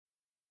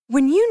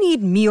When you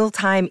need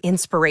mealtime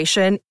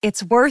inspiration,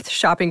 it's worth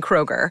shopping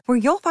Kroger, where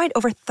you'll find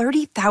over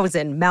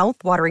 30,000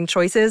 mouth-watering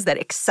choices that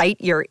excite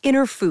your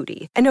inner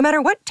foodie. And no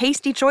matter what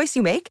tasty choice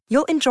you make,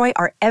 you'll enjoy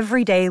our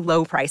everyday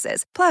low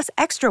prices, plus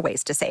extra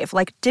ways to save,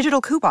 like digital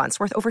coupons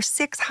worth over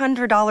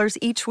 $600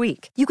 each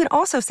week. You can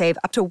also save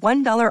up to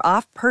 $1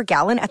 off per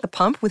gallon at the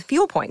pump with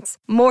fuel points.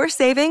 More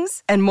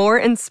savings and more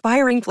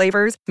inspiring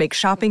flavors make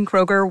shopping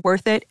Kroger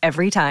worth it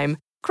every time.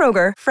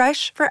 Kroger,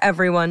 fresh for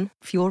everyone.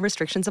 Fuel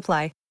restrictions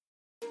apply.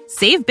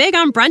 Save big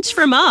on brunch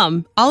for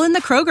mom, all in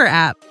the Kroger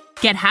app.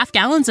 Get half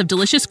gallons of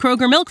delicious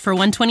Kroger milk for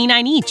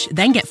 $1.29 each.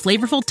 Then get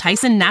flavorful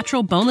Tyson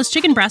natural boneless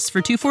chicken breasts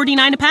for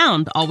 $2.49 a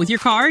pound, all with your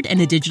card and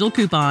a digital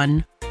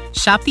coupon.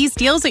 Shop these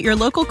deals at your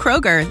local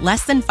Kroger,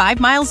 less than 5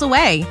 miles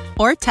away.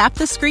 Or tap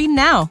the screen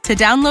now to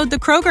download the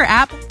Kroger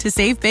app to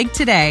save big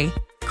today.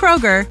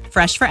 Kroger,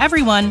 fresh for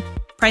everyone.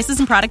 Prices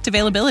and product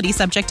availability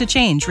subject to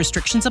change.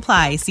 Restrictions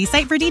apply. See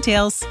site for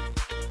details.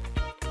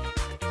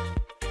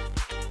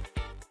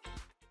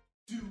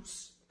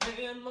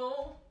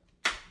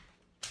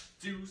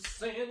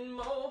 Deuce and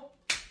Mo,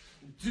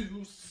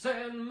 Deuce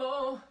and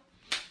Mo,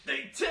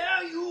 they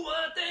tell you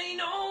what they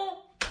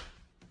know.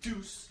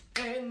 Deuce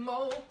and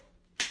Mo,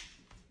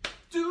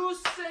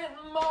 Deuce and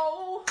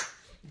Mo,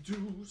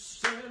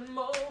 Deuce and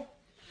Mo,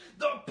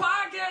 the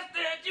podcast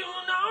that you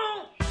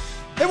know.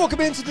 Hey,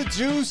 welcome into the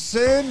Deuce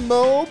and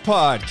Mo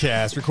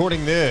podcast.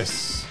 Recording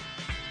this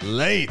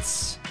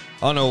late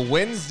on a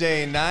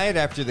Wednesday night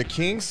after the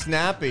Kings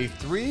snap a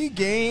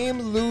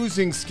 3-game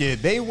losing skid.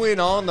 They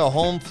went on the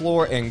home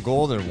floor and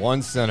Golden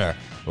One Center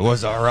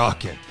was a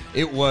rocket.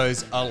 It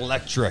was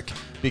electric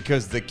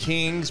because the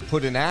Kings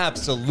put an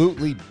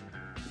absolutely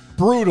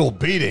brutal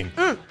beating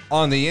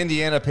on the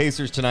Indiana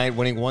Pacers tonight,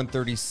 winning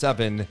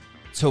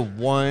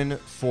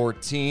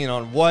 137-114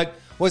 on what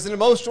was an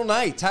emotional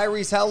night.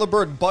 Tyrese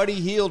Haliburton, Buddy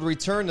Hield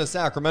returned to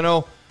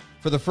Sacramento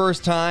for the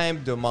first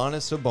time.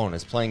 Domantas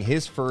Sabonis playing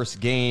his first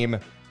game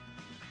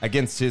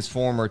against his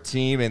former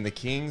team, and the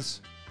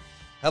Kings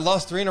had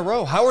lost 3 in a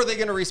row. How are they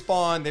going to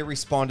respond? They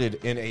responded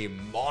in a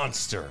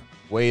monster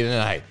way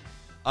tonight.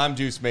 I'm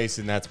Deuce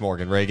Mason. That's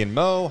Morgan Reagan.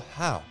 Mo,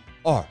 how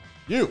are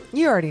you?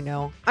 You already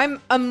know.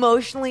 I'm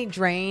emotionally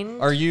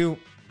drained. Are you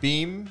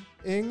beaming?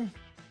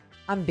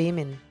 I'm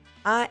beaming.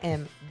 I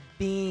am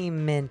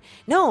beaming.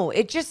 No,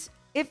 it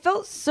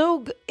felt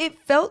so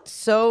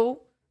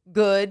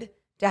good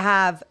to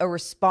have a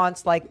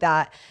response like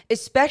that,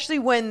 especially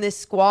when this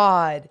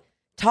squad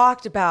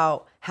talked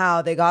about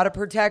how they got to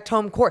protect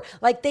home court.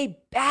 Like, they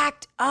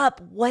backed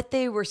up what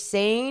they were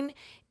saying.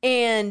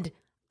 And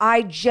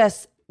I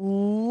just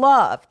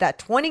love that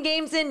 20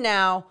 games in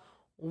now,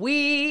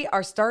 we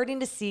are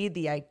starting to see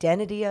the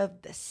identity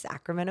of the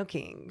Sacramento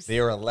Kings. They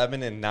are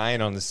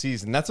 11-9 on the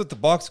season. That's what the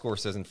box score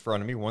says in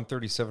front of me,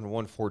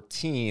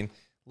 137-114.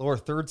 Lower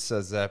third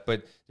says that,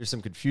 but there's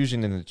some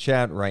confusion in the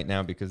chat right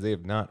now because they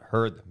have not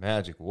heard the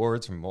magic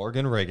words from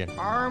Morgan Reagan.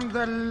 Arm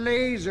the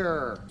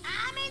laser.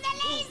 Arming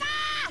the laser!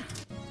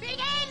 Begin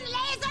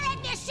laser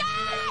ignition!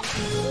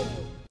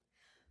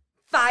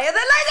 Fire the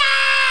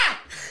laser!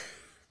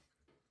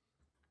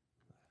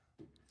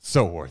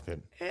 So worth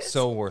it.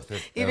 So worth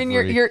it. Even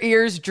your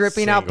ears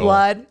dripping out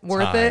blood.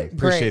 Worth it?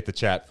 Appreciate Great. the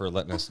chat for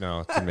letting us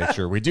know to make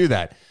sure we do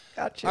that.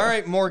 Gotcha. All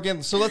right,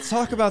 Morgan. So let's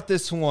talk about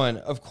this one.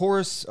 Of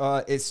course,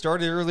 it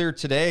started earlier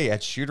today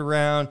at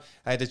shoot-around.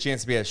 I had the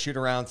chance to be at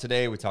shoot-around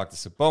today. We talked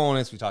to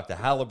Sabonis. We talked to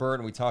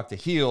Haliburton. We talked to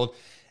Hield.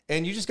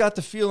 And you just got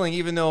the feeling,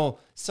 even though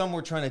some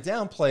were trying to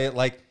downplay it,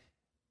 like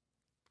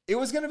it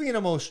was going to be an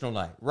emotional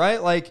night, right?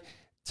 Like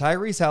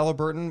Tyrese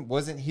Haliburton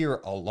wasn't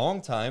here a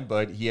long time,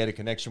 but he had a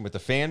connection with the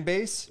fan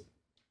base.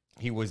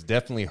 He was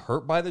definitely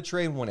hurt by the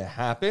trade when it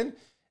happened.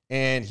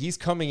 And he's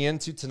coming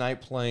into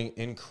tonight playing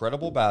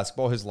incredible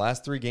basketball. His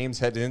last 3 games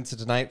headed into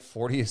tonight,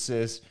 40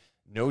 assists,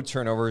 no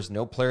turnovers.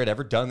 No player had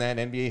ever done that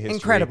in NBA history.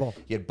 Incredible.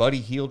 He had Buddy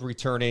Hield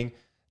returning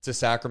to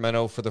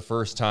Sacramento for the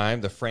first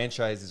time. The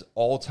franchise's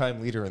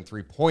all-time leader in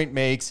three-point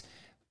makes.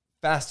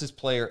 Fastest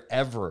player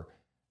ever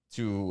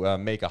to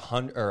make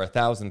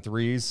 1,000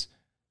 threes.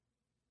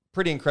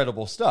 Pretty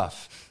incredible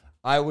stuff.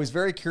 I was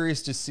very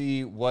curious to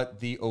see what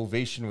the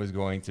ovation was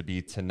going to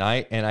be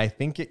tonight, and I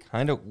think it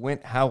kind of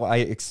went how I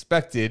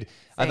expected.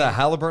 I thought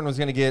Haliburton was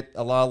going to get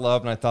a lot of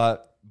love, and I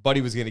thought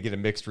Buddy was going to get a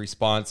mixed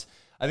response.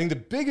 I think the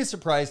biggest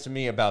surprise to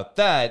me about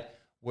that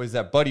was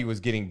that Buddy was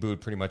getting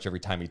booed pretty much every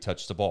time he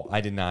touched the ball. I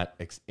did not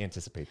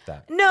anticipate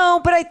that.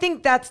 No, but I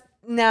think that's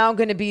now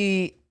going to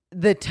be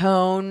the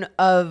tone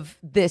of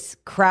this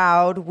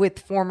crowd with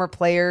former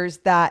players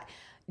that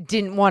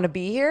didn't want to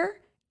be here.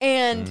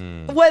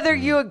 And whether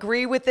you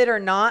agree with it or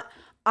not,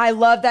 I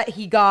love that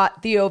he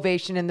got the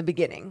ovation in the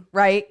beginning,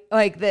 right?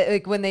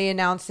 Like when they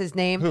announced his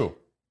name. Who?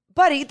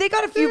 Buddy, they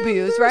got a few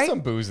boos, right? There was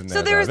some boos in there.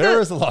 So there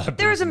was a lot of boos.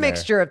 There was a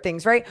mixture of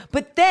things, right?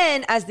 But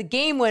then as the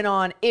game went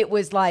on, it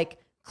was like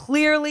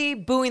clearly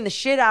booing the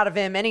shit out of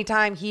him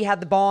anytime he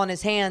had the ball in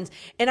his hands.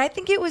 And I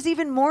think it was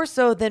even more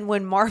so than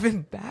when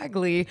Marvin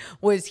Bagley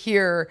was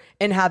here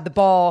and had the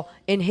ball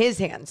in his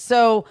hands.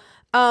 So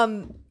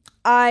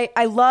I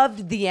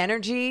loved the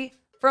energy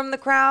from the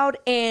crowd,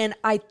 and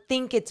I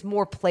think it's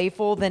more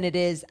playful than it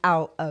is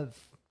out of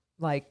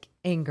like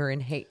anger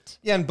and hate.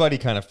 Yeah, and Buddy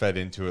kind of fed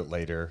into it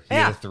later. He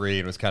had a 3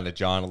 and was kind of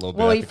John a little bit.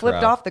 Well, at he the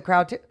flipped crowd. off the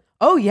crowd too.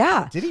 Oh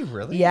yeah. Did he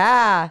really?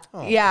 Yeah.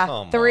 Oh, yeah.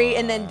 come 3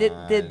 and then did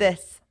on.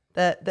 this.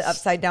 The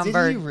upside down Did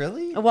bird. he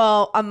really?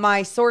 Well,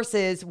 my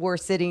sources were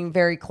sitting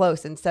very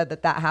close and said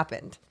that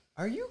happened.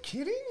 Are you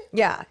kidding?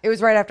 Yeah, it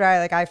was right after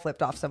I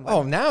flipped off someone.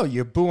 Oh, now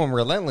you boo him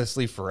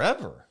relentlessly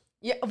forever.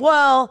 Yeah.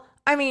 Well,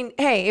 I mean,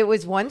 hey, it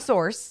was one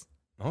source.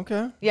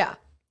 Okay. Yeah.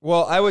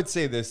 Well, I would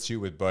say this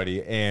too with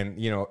Buddy,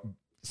 and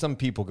some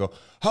people go,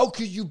 "How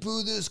could you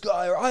boo this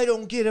guy?" Or "I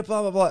don't get it."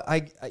 Blah blah blah.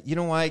 You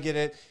know why I get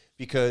it?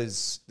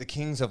 Because the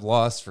Kings have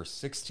lost for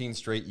 16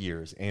 straight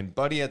years, and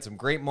Buddy had some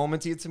great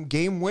moments. He had some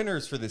game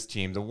winners for this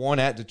team. The one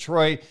at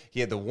Detroit,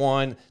 he had the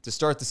one to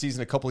start the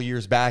season a couple of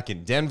years back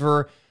in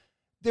Denver.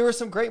 There were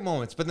some great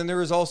moments, but then there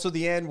was also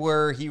the end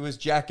where he was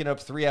jacking up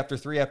 3 after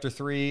 3 after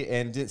 3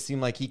 and didn't seem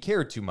like he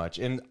cared too much.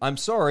 And I'm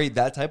sorry,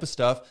 that type of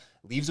stuff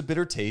leaves a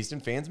bitter taste in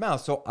fans'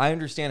 mouths. So I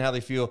understand how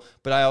they feel,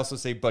 but I also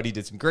say Buddy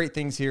did some great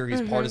things here.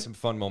 He's part of some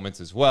fun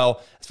moments as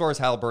well. As far as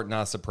Haliburton,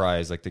 not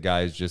surprised. Like, the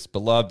guy is just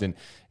beloved. And,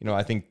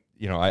 I think,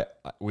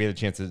 we had a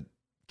chance to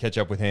catch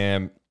up with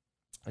him.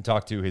 I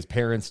talked to his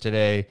parents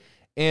today,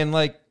 and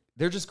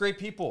they're just great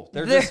people.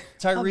 They're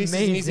Tyrese is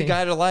an easy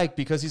guy to like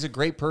because he's a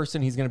great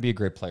person. He's going to be a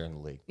great player in the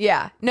league.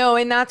 Yeah. No,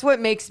 and that's what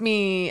makes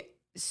me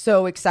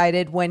so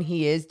excited when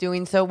he is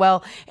doing so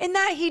well. And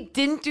that he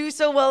didn't do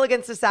so well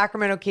against the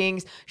Sacramento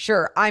Kings,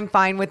 sure, I'm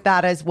fine with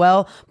that as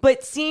well.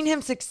 But seeing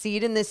him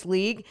succeed in this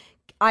league,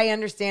 I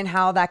understand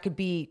how that could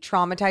be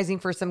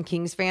traumatizing for some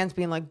Kings fans,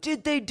 being like,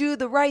 did they do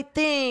the right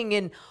thing?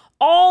 And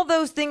all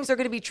those things are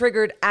going to be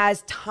triggered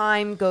as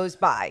time goes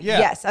by. Yeah.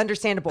 Yes,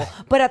 understandable.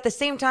 But at the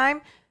same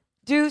time,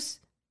 Deuce,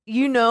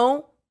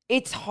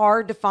 it's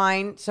hard to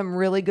find some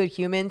really good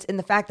humans. And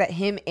the fact that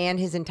him and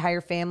his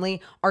entire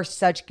family are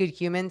such good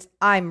humans,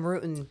 I'm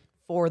rooting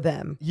for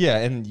them. Yeah,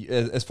 and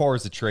as far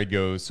as the trade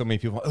goes, so many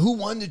people, who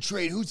won the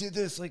trade? Who did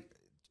this?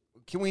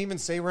 Can we even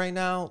say right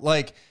now?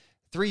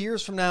 3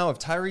 years from now, if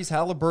Tyrese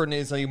Haliburton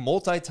is a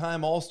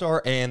multi-time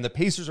All-Star and the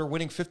Pacers are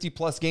winning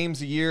 50-plus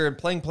games a year and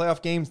playing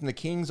playoff games and the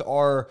Kings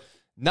are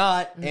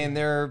not and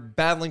they're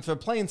battling for a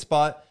playing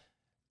spot,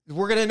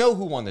 we're going to know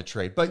who won the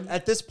trade. But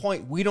at this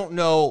point, we don't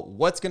know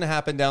what's going to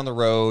happen down the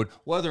road,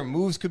 whether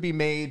moves could be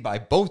made by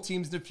both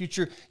teams in the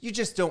future. You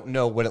just don't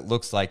know what it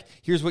looks like.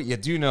 Here's what you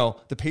do know.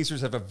 The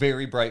Pacers have a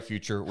very bright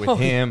future with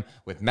him,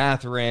 with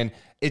Mathurin.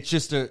 It's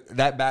just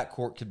that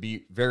backcourt could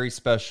be very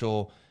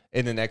special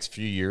in the next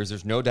few years.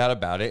 There's no doubt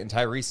about it. And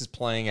Tyrese is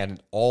playing at an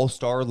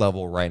all-star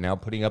level right now,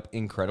 putting up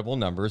incredible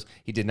numbers.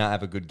 He did not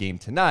have a good game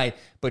tonight,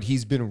 but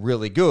he's been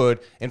really good.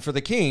 And for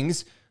the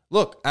Kings,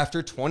 look,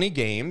 after 20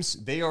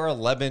 games, they are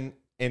 11-9.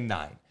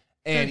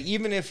 And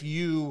even if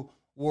you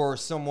were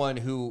someone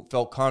who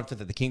felt confident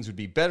that the Kings would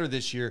be better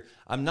this year,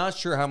 I'm not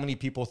sure how many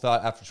people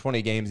thought after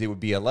 20 games they would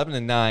be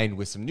 11-9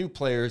 with some new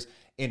players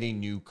and a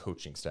new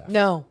coaching staff.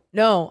 No.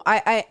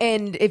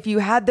 And if you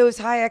had those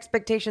high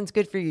expectations,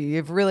 good for you. You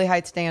have really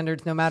high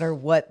standards no matter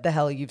what the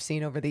hell you've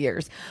seen over the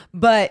years.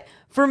 But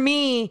for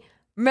me,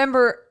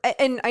 remember,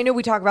 and I know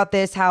we talk about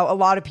this, how a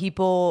lot of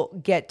people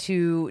get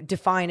to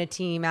define a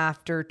team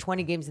after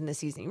 20 games in the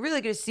season. You really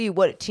get to see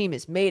what a team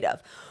is made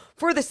of.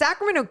 For the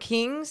Sacramento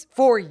Kings,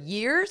 for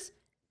years,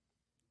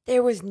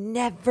 there was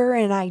never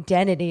an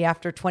identity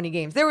after 20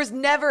 games. There was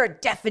never a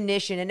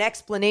definition, an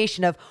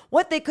explanation of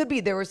what they could be.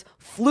 There was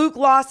fluke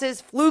losses,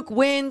 fluke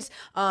wins,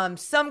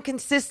 some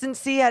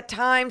consistency at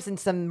times, and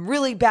some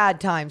really bad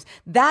times.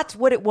 That's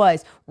what it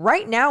was.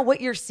 Right now,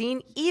 what you're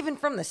seeing, even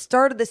from the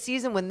start of the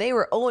season when they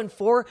were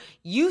 0-4,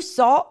 you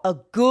saw a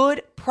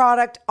good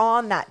product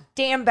on that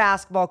damn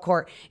basketball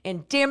court.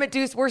 And damn it,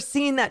 Deuce, we're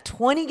seeing that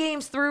 20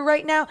 games through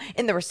right now.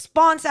 And the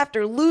response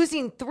after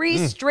losing 3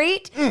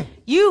 straight,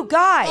 you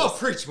guys. Oh,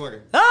 preach,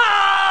 Morgan.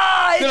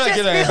 It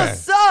just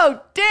feels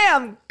so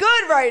damn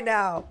good right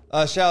now.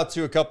 Shout out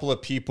to a couple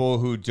of people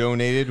who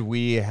donated.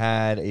 We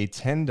had a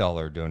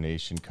 $10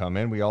 donation come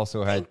in. We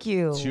also had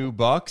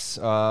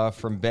 $2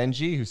 from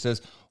Benji, who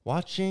says,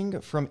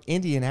 watching from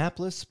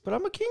Indianapolis, but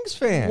I'm a Kings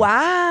fan.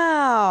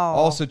 Wow.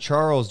 Also,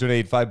 Charles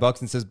donated $5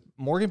 and says,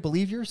 Morgan,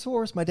 believe your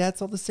source. My dad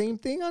saw the same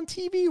thing on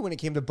TV when it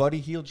came to Buddy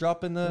Hield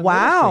dropping the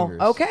middle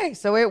fingers. Okay,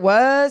 so it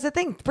was a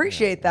thing.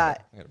 Appreciate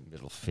that. I got a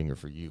middle finger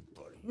for you,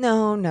 buddy.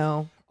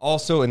 No.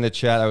 Also in the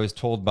chat, I was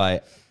told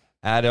by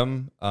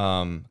Adam,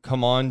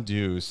 come on,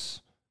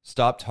 Deuce.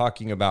 Stop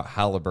talking about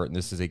Haliburton.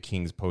 This is a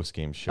Kings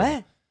postgame show.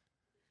 What?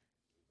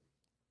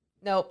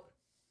 Nope.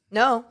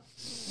 No.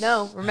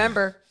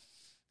 Remember,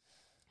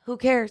 who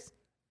cares?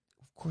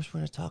 Of course, we're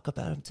going to talk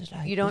about him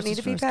tonight. You don't need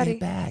to be petty.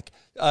 Back.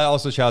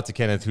 Also, shout out to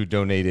Kenneth, who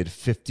donated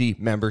 50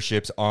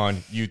 memberships on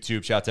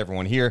YouTube. Shout out to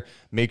everyone here.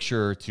 Make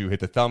sure to hit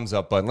the thumbs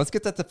up button. Let's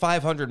get that to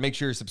 500. Make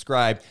sure you're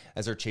subscribed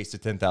as our chase to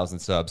 10,000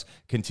 subs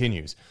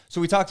continues.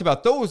 So we talked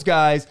about those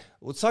guys.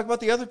 Let's talk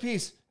about the other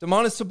piece.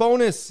 Domantas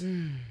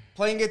Sabonis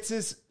playing against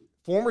his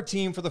former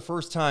team for the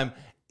first time.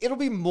 It'll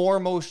be more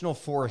emotional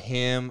for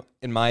him,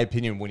 in my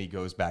opinion, when he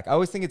goes back. I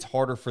always think it's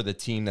harder for the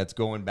team that's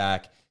going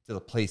back to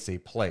the place they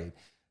played.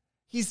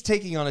 He's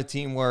taking on a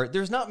team where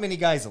there's not many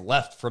guys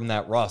left from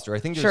that roster. I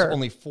think there's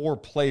only 4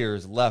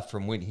 players left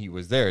from when he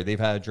was there. They've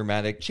had a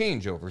dramatic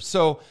changeover.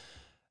 So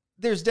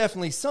there's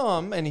definitely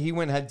some, and he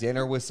went and had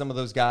dinner with some of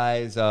those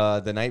guys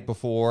the night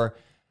before.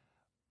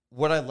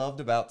 What I loved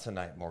about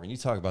tonight, Morgan, you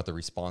talk about the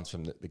response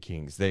from the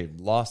Kings. They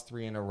lost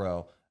 3 in a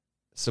row.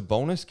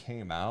 Sabonis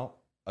came out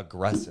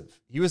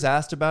aggressive. He was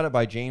asked about it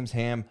by James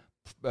Ham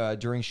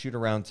during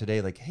shoot-around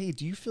today, like, hey,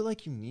 do you feel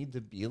like you need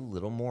to be a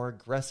little more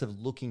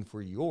aggressive looking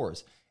for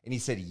yours? And he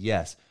said,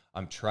 yes,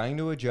 I'm trying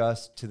to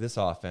adjust to this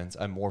offense.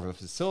 I'm more of a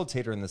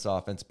facilitator in this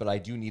offense, but I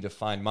do need to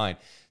find mine.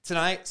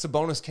 Tonight,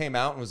 Sabonis came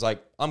out and was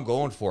like, I'm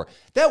going for it.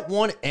 That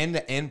one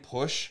end-to-end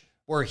push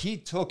where he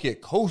took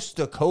it coast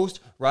to coast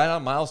right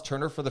on Miles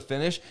Turner for the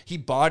finish. He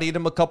bodied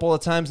him a couple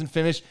of times and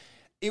finished.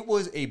 It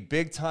was a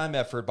big-time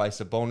effort by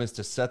Sabonis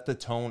to set the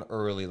tone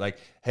early. Like,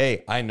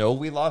 hey, I know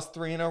we lost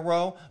 3 in a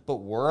row, but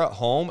we're at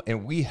home,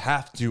 and we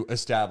have to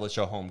establish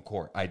a home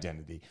court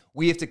identity.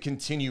 We have to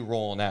continue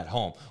rolling at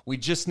home. We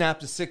just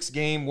snapped a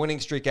 6-game winning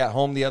streak at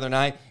home the other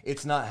night.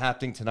 It's not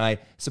happening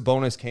tonight.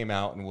 Sabonis came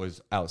out and was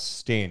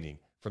outstanding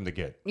from the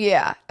get.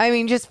 Yeah, I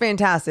mean, just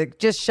fantastic.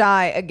 Just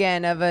shy,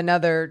 again, of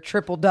another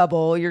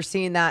triple-double. You're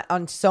seeing that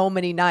on so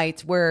many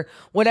nights where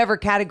whatever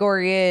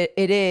category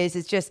it is,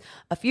 it's just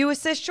a few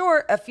assists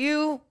short, a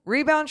few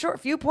rebounds short, a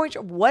few points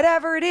short,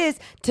 whatever it is.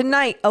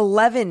 Tonight,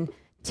 11,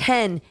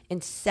 10,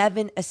 and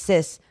 7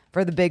 assists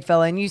for the big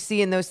fella. And you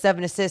see in those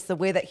 7 assists the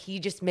way that he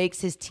just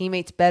makes his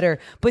teammates better,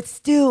 but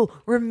still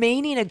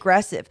remaining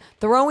aggressive,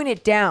 throwing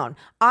it down.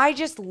 I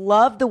just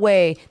love the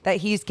way that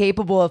he's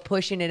capable of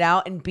pushing it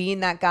out and being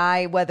that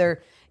guy,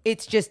 whether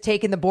it's just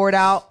taking the board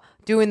out,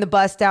 doing the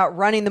bust out,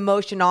 running the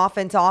motion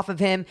offense off of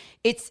him.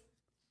 It's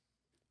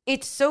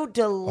so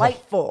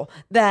delightful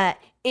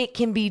that it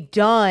can be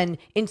done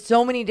in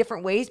so many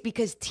different ways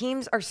because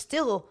teams are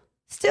still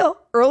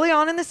early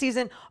on in the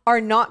season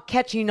are not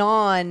catching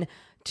on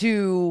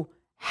to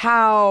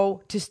how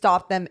to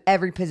stop them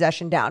every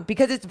possession down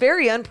because it's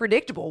very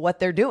unpredictable what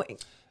they're doing.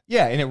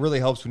 Yeah, and it really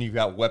helps when you've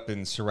got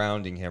weapons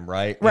surrounding him,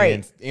 right? Right.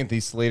 And Anthony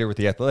Slater with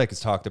The Athletic has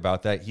talked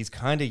about that. He's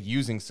kind of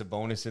using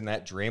Sabonis in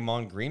that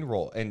Draymond Green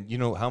role. And you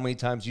know how many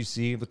times you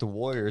see with the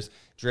Warriors,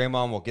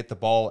 Draymond will get the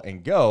ball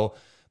and go.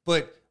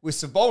 But with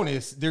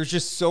Sabonis, there's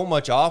just so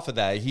much off of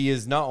that. He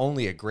is not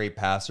only a great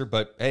passer,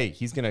 but hey,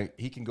 he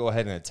can go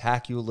ahead and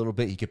attack you a little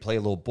bit. He could play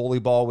a little bully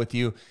ball with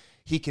you.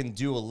 He can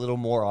do a little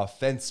more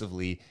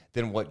offensively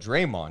than what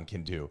Draymond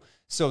can do.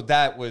 So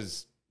that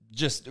was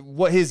just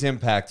what his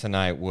impact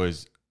tonight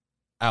was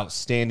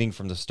outstanding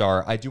from the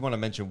start. I do want to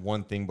mention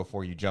one thing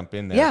before you jump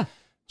in there. Yeah.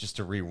 Just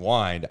to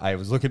rewind, I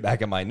was looking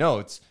back at my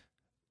notes.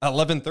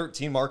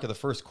 11-13 mark of the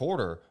first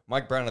quarter.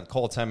 Mike Brown had to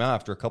call a timeout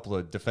after a couple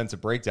of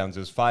defensive breakdowns. It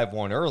was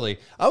 5-1 early.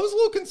 I was a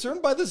little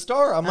concerned by the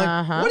Star. I'm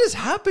like, what is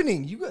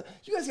happening? You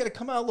guys got to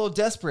come out a little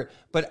desperate.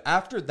 But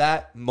after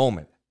that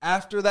moment,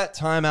 after that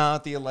timeout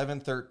at the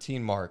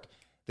 11-13 mark,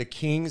 the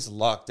Kings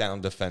locked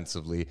down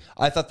defensively.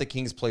 I thought the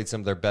Kings played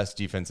some of their best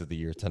defense of the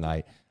year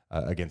tonight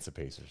against the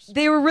Pacers.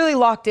 They were really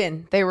locked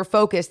in. They were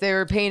focused. They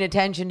were paying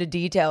attention to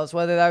details,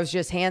 whether that was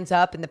just hands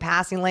up in the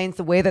passing lanes,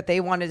 the way that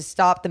they wanted to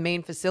stop the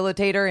main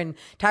facilitator and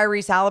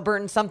Tyrese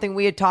Haliburton, something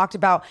we had talked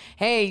about.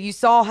 Hey, you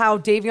saw how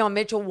Davion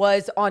Mitchell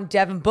was on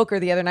Devin Booker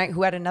the other night,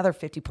 who had another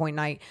 50-point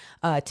night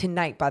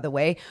tonight, by the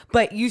way.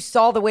 But you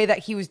saw the way that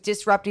he was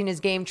disrupting his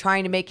game,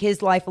 trying to make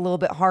his life a little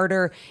bit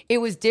harder. It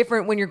was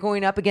different when you're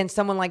going up against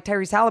someone like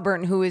Tyrese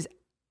Haliburton, who is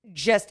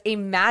just a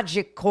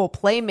magical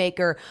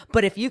playmaker,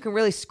 but if you can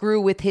really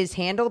screw with his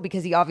handle,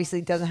 because he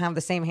obviously doesn't have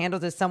the same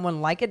handles as someone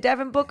like a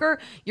Devin Booker,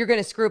 you're going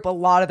to screw up a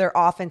lot of their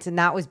offense, and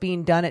that was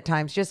being done at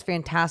times. Just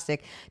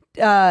fantastic.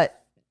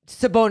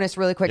 Sabonis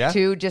really quick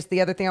too. Just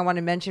the other thing I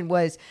wanted to mention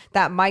was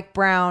that Mike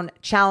Brown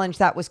challenge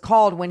that was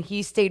called when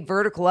he stayed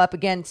vertical up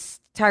against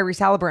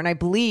Tyrese Haliburton, I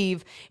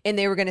believe, and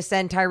they were going to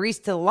send Tyrese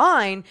to the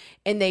line,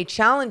 and they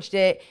challenged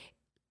it.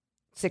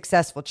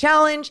 Successful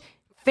challenge.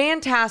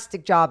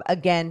 Fantastic job,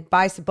 again,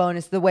 by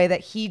Sabonis, the way that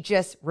he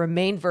just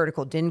remained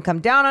vertical. Didn't come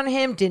down on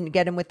him, didn't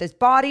get him with his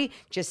body,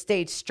 just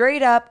stayed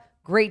straight up.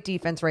 Great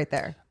defense right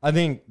there. I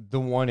think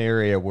the one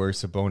area where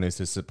Sabonis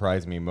has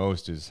surprised me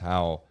most is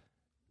how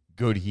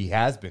good he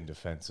has been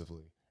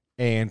defensively.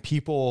 And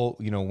people,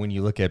 you know, when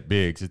you look at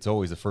bigs, it's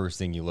always the first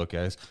thing you look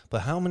at is,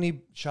 but how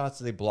many shots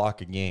do they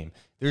block a game?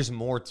 There's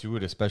more to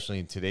it, especially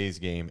in today's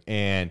game.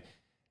 And,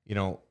 you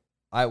know,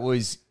 I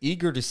was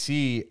eager to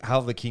see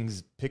how the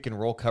Kings pick and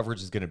roll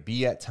coverage is going to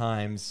be at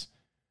times.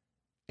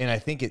 And I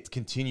think it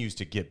continues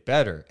to get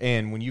better.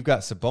 And when you've got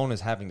Sabonis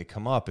having to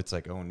come up, it's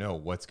like, oh no,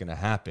 what's going to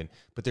happen?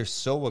 But they're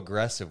so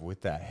aggressive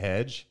with that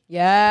hedge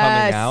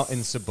coming out.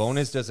 And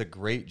Sabonis does a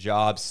great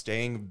job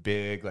staying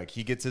big. Like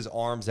he gets his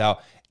arms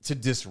out to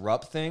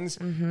disrupt things.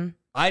 Mm-hmm.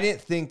 I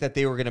didn't think that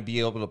they were going to be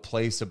able to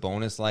play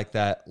Sabonis like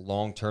that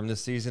long-term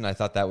this season. I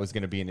thought that was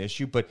going to be an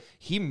issue. But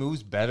he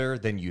moves better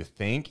than you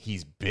think.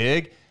 He's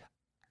big.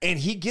 and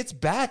he gets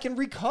back and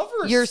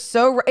recovers. You're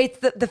so right. It's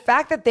the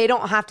fact that they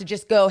don't have to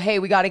just go, hey,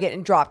 we got to get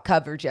in drop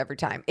coverage every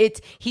time.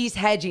 He's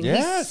hedging,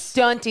 he's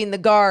stunting the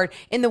guard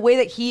in the way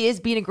that he is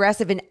being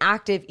aggressive and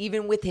active,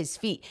 even with his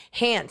feet,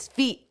 hands,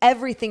 feet,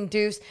 everything,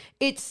 Deuce.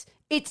 It's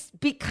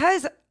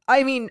because,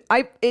 I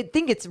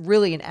think it's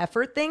really an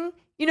effort thing.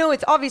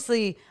 It's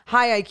obviously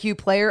high IQ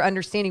player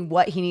understanding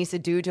what he needs to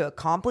do to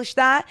accomplish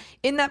that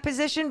in that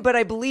position. But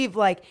I believe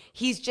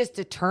he's just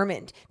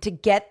determined to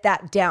get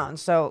that down.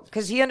 So,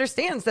 because he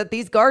understands that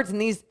these guards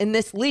in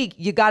this league,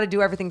 you got to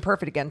do everything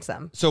perfect against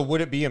them. So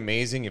would it be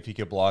amazing if he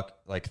could block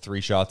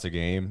 3 shots a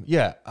game?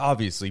 Yeah,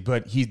 obviously.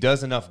 But he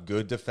does enough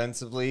good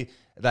defensively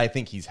that I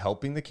think he's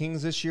helping the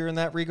Kings this year in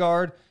that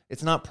regard.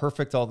 It's not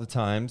perfect all the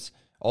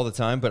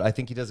time, but I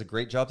think he does a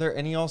great job there.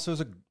 And he also is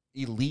a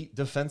elite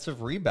defensive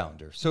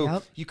rebounder.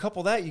 So you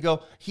couple that, you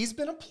go, he's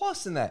been a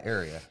plus in that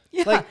area.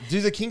 Yeah.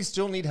 Do the Kings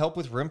still need help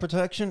with rim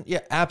protection? Yeah,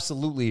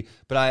 absolutely.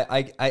 But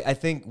I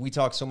think we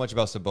talk so much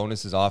about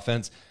Sabonis'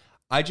 offense.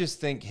 I just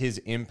think his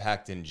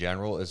impact in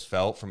general is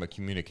felt from a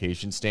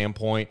communication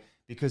standpoint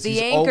because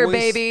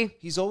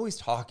he's always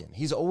talking.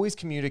 He's always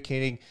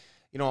communicating.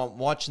 I'm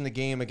watching the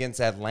game against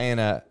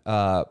Atlanta,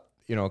 a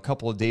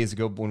couple of days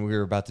ago when we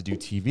were about to do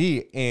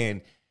TV,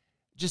 and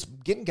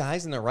just getting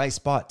guys in the right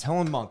spot,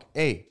 telling Monk,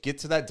 hey, get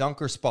to that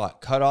dunker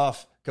spot, cut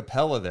off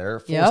Capella there,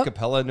 force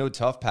Capella no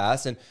tough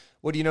pass. And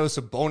what do you know,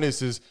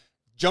 Sabonis is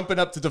jumping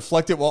up to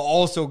deflect it while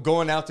also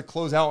going out to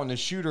close out on the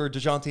shooter,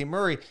 DeJounte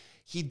Murray.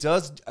 He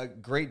does a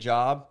great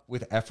job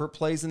with effort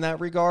plays in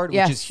that regard,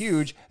 which is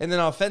huge. And then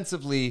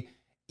offensively,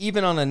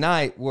 even on a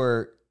night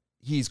where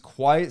he's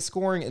quiet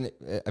scoring,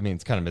 and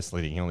it's kind of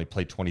misleading. He only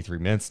played 23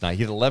 minutes tonight.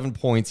 He had 11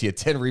 points. He had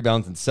 10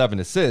 rebounds and 7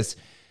 assists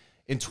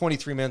in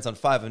 23 minutes on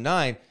 5 of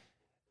 9.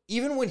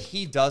 Even when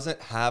he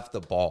doesn't have the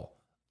ball,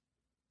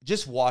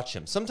 just watch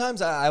him.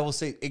 Sometimes I will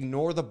say,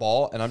 ignore the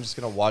ball, and I'm just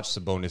going to watch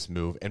Sabonis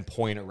move and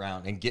point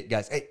around and get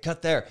guys, hey,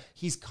 cut there.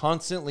 He's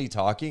constantly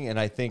talking, and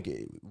I think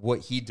what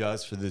he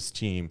does for this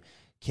team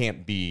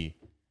can't be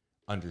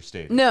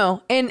understated.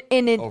 No, and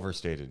it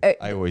overstated.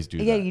 I always do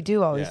that. Yeah, you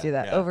do always do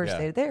that.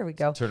 Overstated. Yeah. There we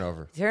go.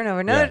 Turnover.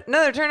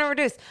 Another turnover,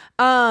 Deuce.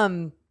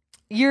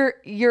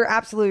 You're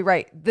absolutely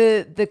right.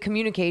 The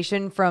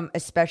communication from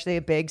especially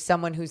a big,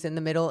 someone who's in the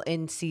middle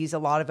and sees a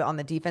lot of it on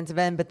the defensive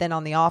end, but then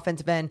on the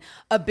offensive end,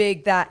 a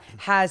big that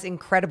has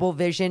incredible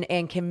vision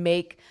and can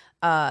make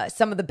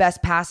some of the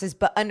best passes,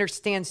 but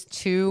understands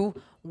too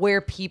where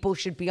people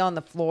should be on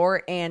the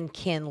floor and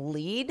can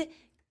lead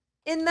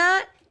in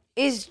that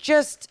is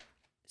just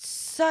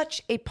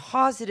such a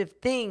positive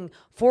thing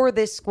for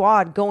this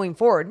squad going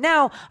forward.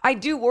 Now, I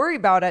do worry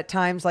about at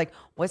times,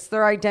 what's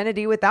their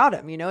identity without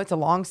him? It's a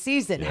long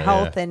season,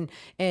 health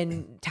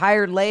and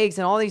tired legs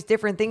and all these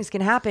different things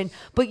can happen.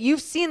 But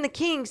you've seen the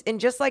Kings, and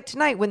just like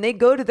tonight, when they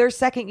go to their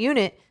second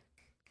unit,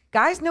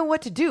 guys know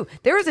what to do.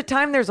 There was a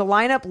time there's a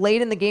lineup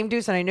late in the game,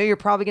 Deuce, and I know you're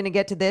probably going to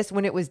get to this,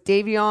 when it was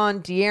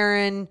Davion,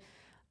 De'Aaron,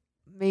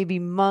 maybe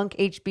Monk,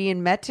 HB,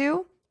 and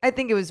Metu. I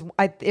think it was,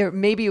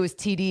 maybe it was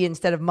TD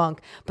instead of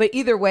Monk. But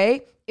either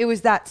way, it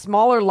was that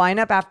smaller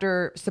lineup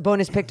after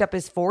Sabonis picked up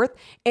his 4th.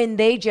 And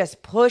they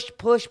just pushed,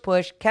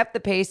 kept the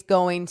pace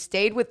going,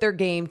 stayed with their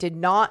game, did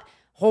not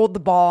hold the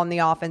ball on the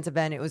offensive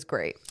end. It was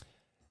great.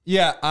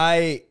 Yeah,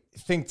 I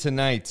think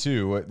tonight,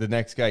 too, the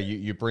next guy,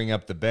 you bring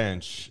up the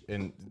bench.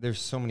 And there's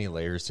so many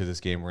layers to this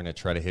game. We're going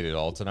to try to hit it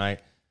all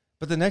tonight.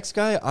 But the next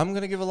guy I'm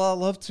going to give a lot of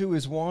love to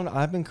is one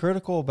I've been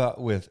critical about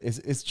is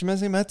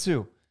Chimezie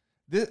Metu.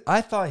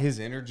 I thought his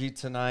energy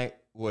tonight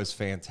was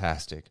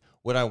fantastic.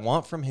 What I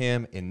want from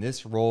him in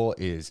this role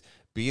is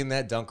be in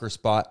that dunker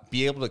spot,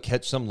 be able to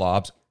catch some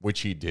lobs, which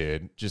he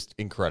did, just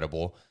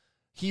incredible.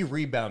 He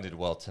rebounded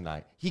well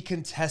tonight. He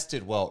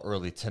contested well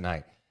early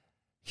tonight.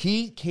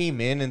 He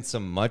came in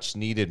some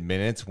much-needed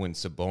minutes when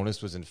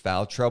Sabonis was in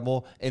foul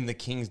trouble, and the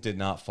Kings did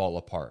not fall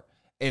apart.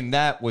 And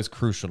that was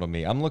crucial to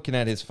me. I'm looking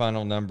at his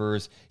final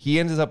numbers. He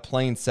ended up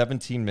playing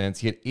 17 minutes.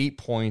 He had 8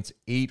 points,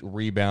 8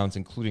 rebounds,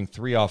 including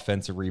 3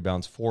 offensive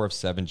rebounds, 4 of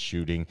 7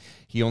 shooting.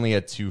 He only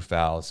had 2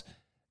 fouls.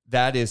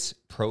 That is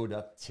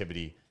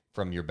productivity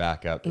from your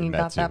backup. And he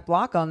got that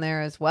block on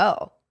there as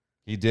well.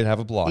 He did have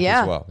a block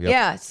as well. Yep.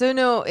 Yeah. So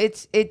no,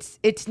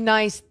 it's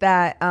nice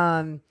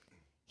that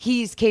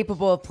he's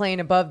capable of playing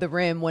above the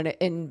rim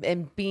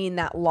and being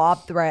that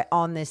lob threat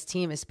on this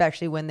team,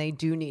 especially when they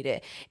do need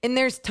it. And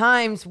there's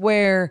times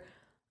where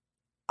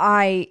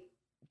I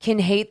can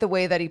hate the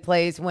way that he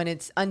plays when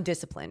it's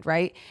undisciplined,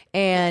 right?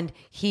 And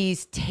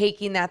he's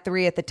taking that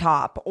 3 at the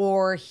top,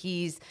 or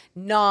he's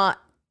not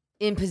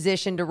in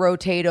position to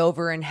rotate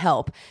over and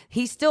help.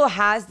 He still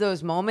has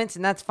those moments,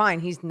 and that's fine.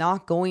 He's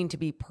not going to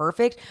be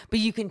perfect, but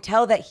you can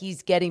tell that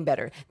he's getting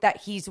better, that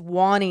he's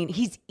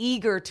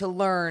eager to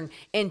learn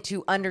and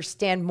to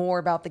understand more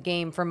about the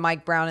game from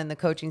Mike Brown and the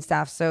coaching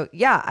staff. So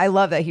yeah, I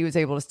love that he was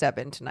able to step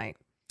in tonight.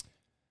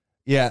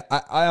 Yeah,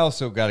 I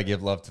also got to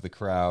give love to the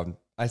crowd.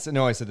 I said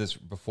this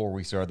before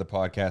we started the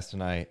podcast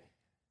tonight.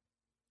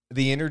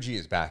 The energy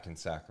is back in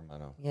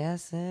Sacramento.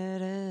 Yes,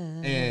 it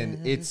is.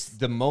 And it's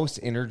the most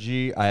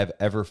energy I have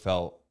ever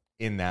felt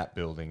in that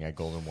building at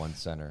Golden One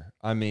Center.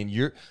 I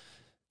mean,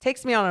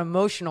 Takes me on an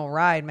emotional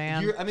ride,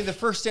 man. I mean, the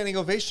first standing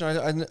ovation,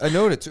 I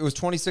noted it was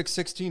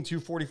 26-16,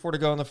 2:44 to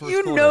go in the first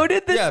quarter. You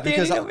noted the standing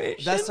because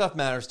ovation? That stuff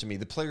matters to me.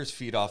 The players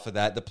feed off of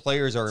that. The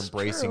players are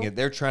embracing it.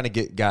 They're trying to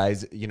get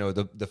guys,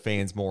 the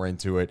fans more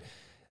into it.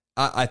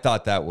 I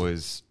thought that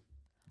was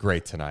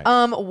great tonight.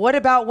 What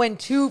about when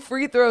 2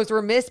 free throws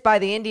were missed by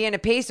the Indiana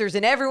Pacers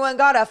and everyone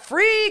got a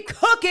free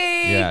cookie?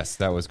 Yes,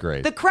 that was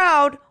great. The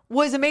crowd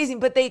was amazing,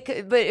 but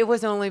it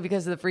wasn't only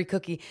because of the free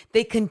cookie.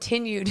 They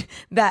continued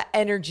that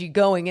energy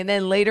going. And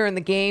then later in the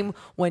game,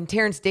 when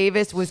Terrence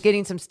Davis was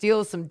getting some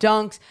steals, some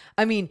dunks,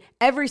 I mean,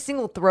 every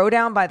single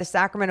throwdown by the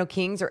Sacramento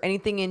Kings or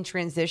anything in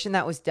transition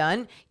that was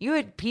done, you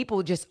had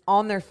people just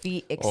on their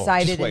feet,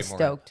 excited and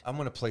stoked. I'm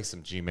going to play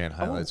some G-Man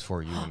highlights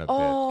for you in a bit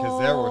because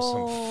there were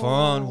some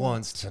fun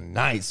ones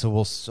tonight, so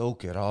we'll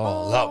soak it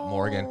all up,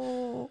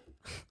 Morgan.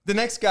 The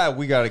next guy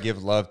we got to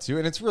give love to,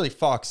 and it's really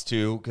Fox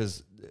too,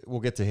 because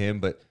we'll get to him,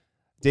 but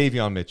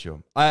Davion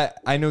Mitchell.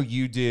 I know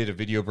you did a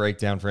video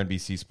breakdown for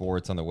NBC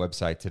Sports on the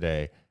website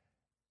today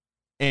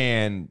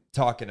and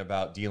talking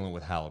about dealing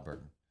with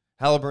Haliburton.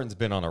 Haliburton's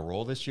been on a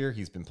roll this year.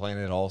 He's been playing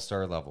at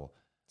all-star level.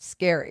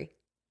 Scary.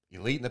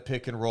 Elite in the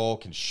pick and roll,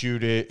 can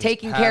shoot it.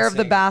 Taking care of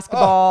the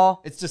basketball.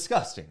 Oh, it's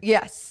disgusting.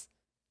 Yes.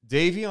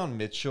 Davion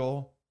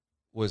Mitchell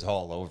was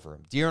all over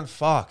him. De'Aaron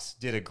Fox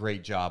did a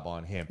great job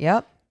on him.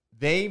 Yep.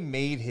 They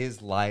made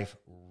his life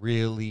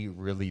really,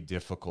 really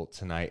difficult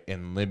tonight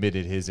and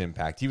limited his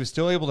impact. He was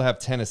still able to have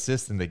 10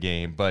 assists in the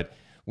game, but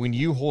when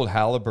you hold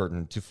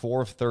Haliburton to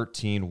 4 of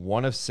 13,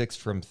 1 of 6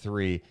 from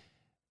 3,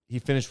 he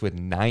finished with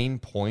 9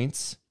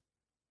 points.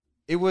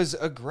 It was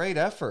a great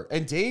effort.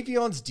 And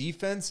Davion's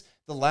defense,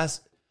 I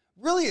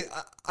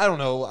don't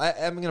know.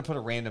 I'm going to put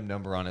a random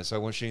number on it, so I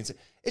want Shane to say,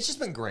 it's just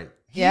been great.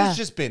 He's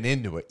just been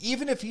into it.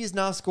 Even if he's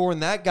not scoring,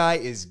 that guy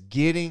is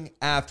getting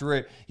after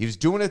it. He was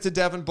doing it to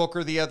Devin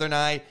Booker the other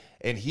night,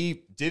 and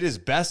he did his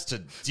best to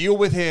deal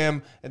with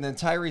him. And then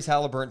Tyrese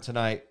Haliburton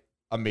tonight,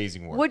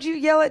 amazing work. Would you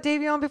yell at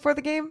Davion before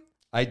the game?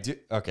 I did.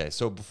 Okay,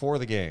 so before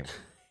the game,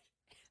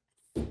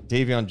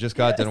 Davion just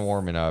got done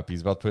warming up.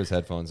 He's about to put his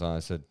headphones on.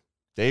 I said,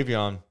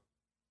 Davion,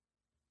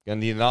 gonna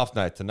need an off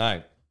night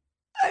tonight.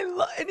 And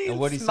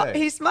what'd he say?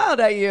 He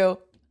smiled at you.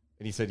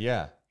 And he said,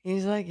 yeah.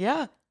 He's like,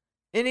 yeah.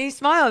 And he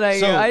smiled at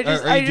you.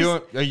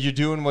 Are you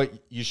doing what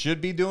you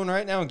should be doing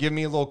right now and give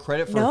me a little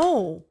credit for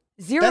No.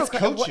 Zero. That's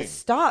coaching.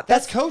 Stop.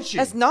 That's coaching.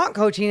 That's not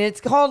coaching. It's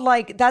called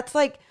that's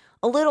like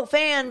a little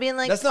fan being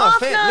like, that's not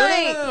off a fan.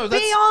 night. No. Be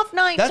off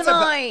night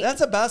tonight.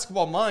 That's a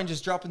basketball mind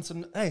just dropping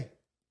some,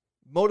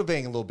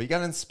 motivating a little bit. You got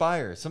to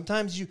inspire.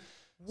 Sometimes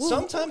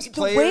players.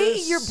 The way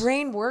your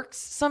brain works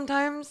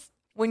sometimes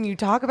when you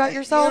talk about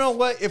yourself. You know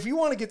what? If you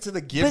want to get to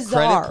the give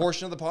credit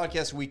portion of the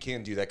podcast, we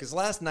can do that. Because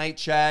last night,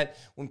 Chad,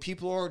 when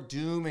people are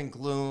doom and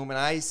gloom, and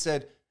I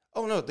said,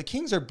 oh, no, the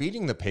Kings are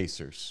beating the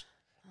Pacers.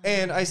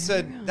 And I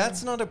said,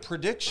 that's not a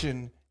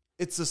prediction.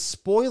 It's a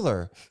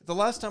spoiler. The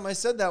last time I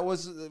said that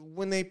was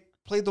when they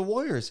played the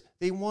Warriors.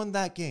 They won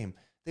that game.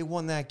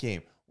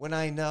 When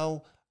I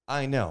know,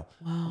 I know.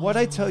 Wow.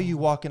 What'd I tell you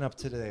walking up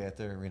today at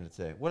the arena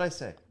today? What'd I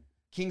say?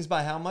 Kings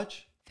by how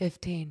much?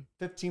 15.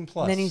 15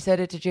 plus. And then he said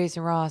it to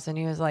Jason Ross, and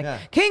he was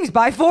like, Kings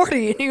by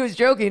 40. And he was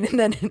joking, and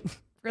then it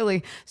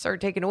really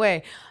started taking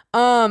away.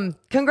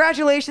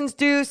 Congratulations,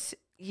 Deuce.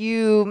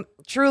 You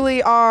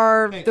truly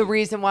are the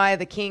reason why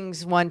the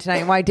Kings won tonight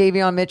and why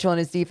Davion Mitchell and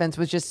his defense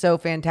was just so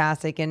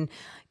fantastic. And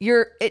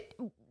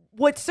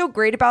what's so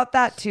great about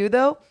that, too,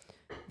 though,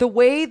 the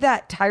way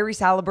that Tyrese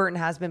Haliburton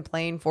has been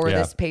playing for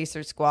this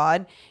Pacers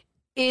squad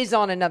is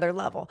on another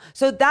level.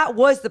 So that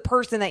was the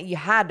person that you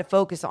had to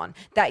focus on,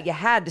 that you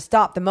had to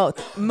stop the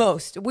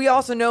most. We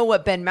also know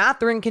what Ben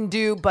Mathurin can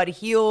do, but a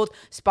healed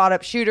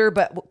spot-up shooter,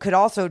 but could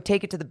also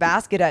take it to the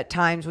basket at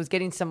times, was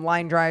getting some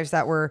line drives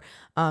that were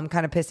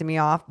kind of pissing me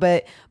off.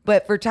 But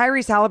for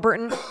Tyrese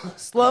Haliburton,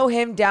 slow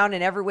him down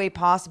in every way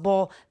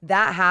possible.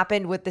 That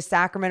happened with the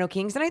Sacramento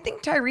Kings. And I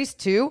think Tyrese,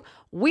 too,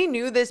 we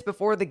knew this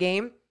before the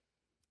game.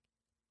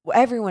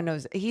 Everyone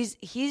knows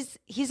he's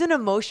an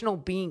emotional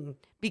being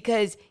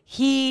because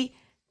he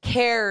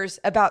cares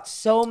about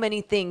so many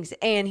things,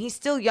 and he's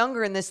still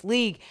younger in this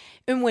league.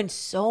 And when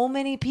so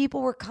many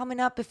people were coming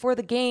up before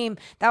the game,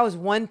 that was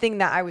one thing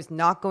that I was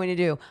not going to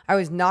do. I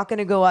was not going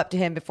to go up to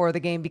him before the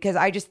game because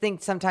I just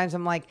think sometimes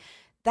I'm like,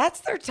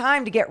 that's their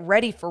time to get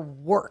ready for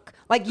work.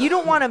 Like, you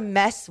don't want to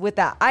mess with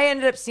that. I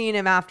ended up seeing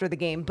him after the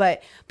game,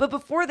 but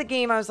before the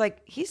game, I was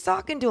like, he's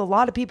talking to a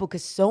lot of people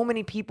because so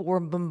many people were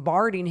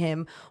bombarding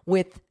him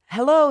with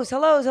hellos.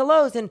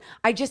 And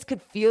I just could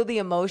feel the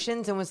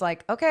emotions and was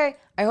like, okay,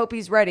 I hope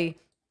he's ready.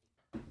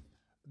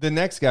 The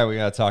next guy we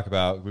got to talk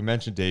about, we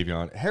mentioned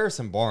Davion.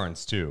 Harrison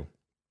Barnes, too.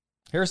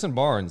 Harrison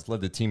Barnes led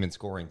the team in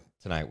scoring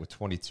tonight with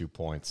 22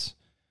 points.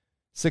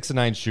 6 of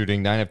 9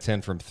 shooting, 9 of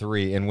 10 from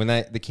 3. And when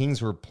the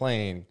Kings were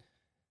playing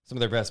some of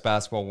their best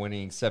basketball,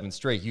 winning 7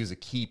 straight, he was a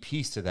key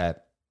piece to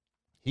that.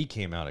 He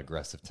came out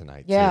aggressive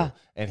tonight, too.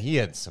 And he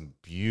had some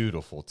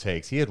beautiful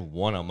takes. He had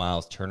one on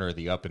Miles Turner,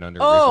 the up and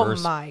under reverse.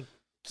 Oh, my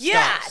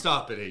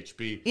Stop it,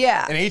 HB.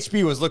 Yeah. And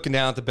HB was looking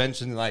down at the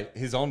bench and like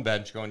his own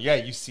bench going, yeah,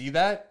 you see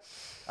that?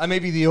 I may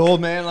be the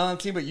old man on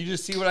the team, but you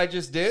just see what I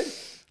just did?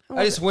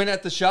 I just went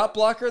at the shot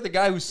blocker, the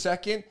guy who's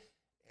second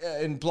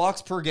in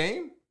blocks per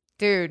game.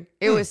 Dude,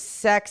 it was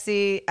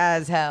sexy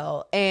as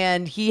hell.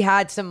 And he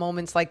had some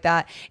moments like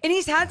that. And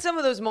he's had some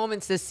of those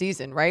moments this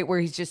season, right? Where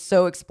he's just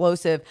so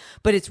explosive.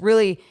 But it's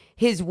really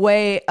his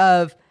way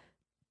of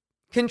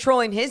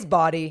controlling his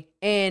body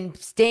and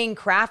staying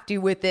crafty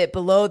with it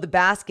below the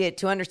basket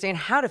to understand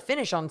how to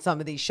finish on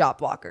some of these shot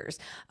blockers.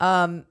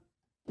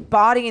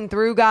 Bodying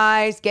through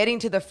guys, getting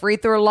to the free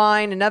throw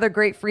line. Another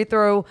great free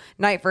throw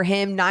night for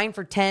him. 9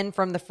 for 10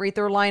 from the free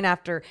throw line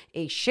after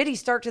a shitty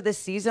start to this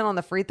season on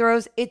the free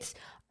throws.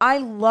 I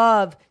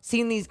love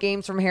seeing these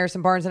games from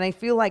Harrison Barnes. And I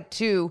feel like,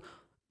 too,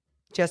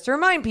 just to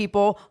remind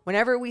people,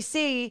 whenever we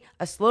see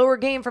a slower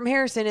game from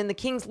Harrison and the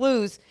Kings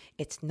lose,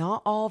 it's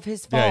not all of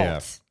his fault.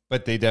 Yeah.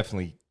 But they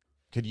definitely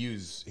could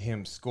use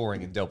him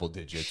scoring in double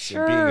digits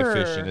and being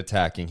efficient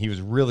attacking. He was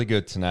really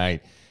good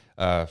tonight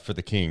for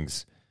the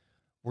Kings.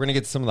 We're going to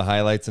get to some of the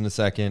highlights in a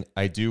second.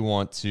 I do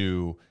want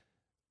to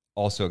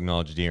also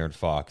acknowledge De'Aaron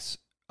Fox.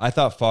 I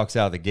thought Fox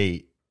out of the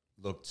gate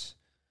looks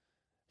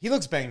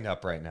banged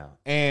up right now.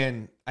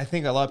 And I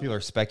think a lot of people are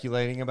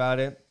speculating about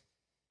it.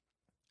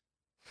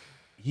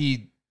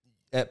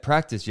 At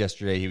practice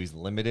yesterday, he was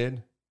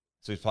limited.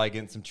 So he's probably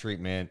getting some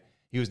treatment.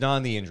 He was not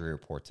on the injury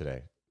report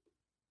today.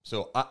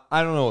 So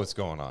I don't know what's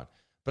going on.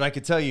 But I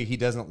could tell you he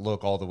doesn't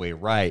look all the way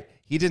right.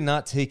 He did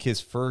not take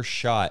his first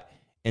shot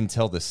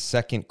until the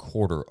second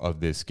quarter of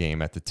this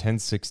game at the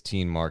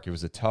 10-16 mark. It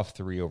was a tough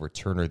 3 over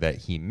Turner that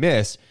he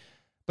missed.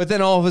 But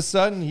then all of a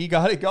sudden, he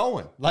got it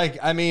going.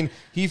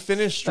 He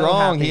finished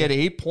strong. He had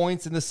 8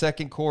 points in the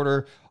second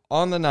quarter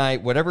on the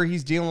night. Whatever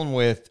he's dealing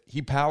with,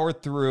 he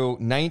powered through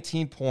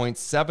 19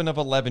 points, 7 of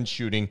 11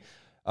 shooting.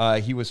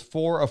 He was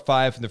 4 of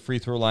 5 from the free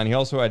throw line. He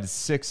also had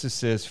 6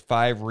 assists,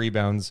 5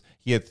 rebounds.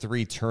 He had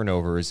 3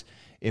 turnovers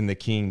in the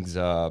Kings'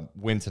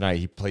 win tonight.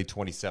 He played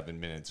 27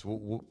 minutes.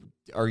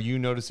 Are you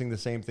noticing the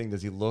same thing?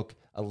 Does he look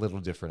a little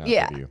different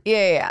out of you?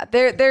 Yeah.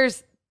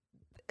 There's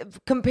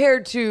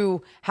compared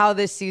to how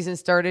this season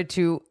started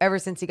to ever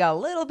since he got a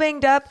little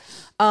banged up,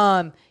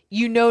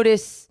 you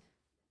notice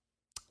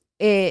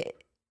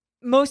it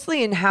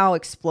mostly in how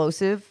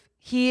explosive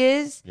he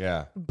is.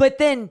 Yeah. But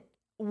then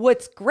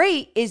what's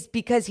great is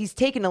because he's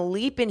taken a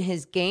leap in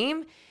his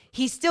game,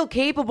 he's still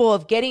capable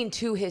of getting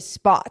to his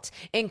spots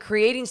and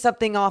creating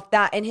something off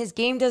that. And his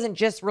game doesn't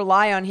just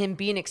rely on him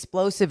being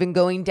explosive and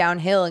going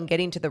downhill and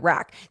getting to the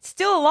rack. It's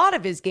still a lot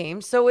of his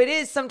game. So it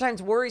is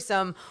sometimes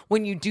worrisome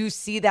when you do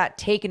see that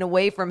taken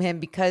away from him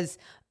because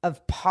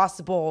of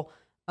possible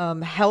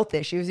health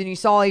issues. And you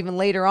saw even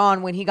later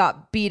on when he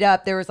got beat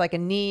up, there was like a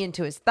knee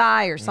into his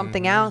thigh or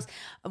something else.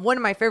 One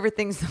of my favorite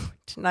things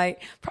tonight,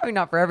 probably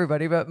not for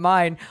everybody, but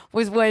mine,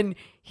 was when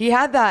he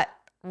had that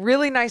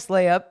really nice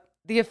layup.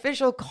 The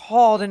official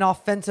called an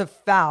offensive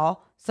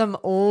foul, some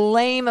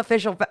lame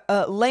offensive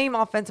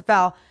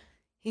foul.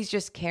 He's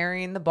just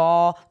carrying the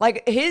ball.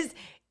 Like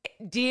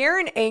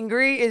De'Aaron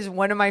angry is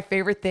one of my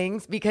favorite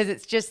things because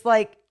it's just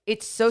like,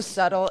 it's so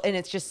subtle and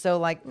it's just so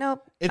like,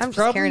 nope, I'm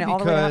just carrying it all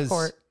the way to half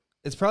court.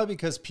 It's probably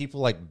because people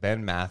like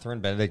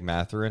Benedict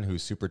Mathurin,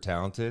 who's super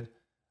talented,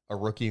 a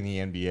rookie in the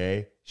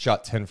NBA,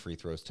 shot 10 free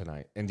throws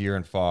tonight, and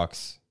De'Aaron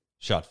Fox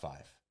shot 5.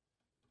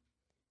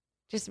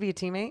 Just to be a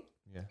teammate?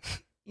 Yeah.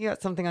 You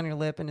got something on your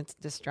lip and it's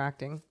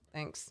distracting.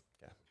 Thanks.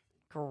 Yeah.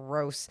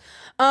 Gross.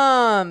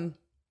 Yeah,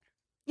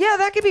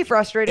 that could be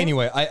frustrating.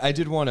 Anyway, I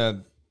did want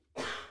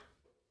to...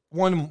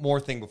 One more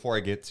thing before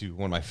I get to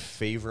one of my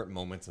favorite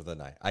moments of the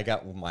night. I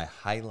got my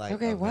highlight of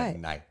the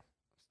night.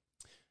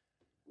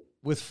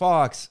 With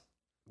Fox,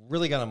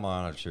 really got to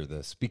monitor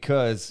this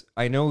because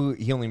I know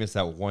he only missed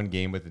that one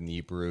game with the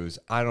knee bruise.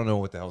 I don't know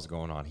what the hell's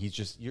going on. He's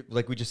just,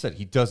 like we just said,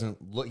 he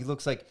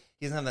looks like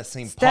he doesn't have that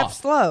same step pop.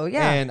 Slow,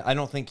 yeah. And I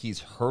don't think he's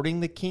hurting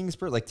the Kings.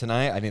 Like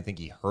tonight, I didn't think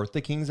he hurt the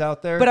Kings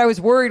out there. But I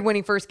was worried when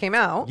he first came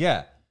out.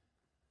 Yeah.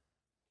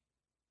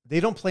 They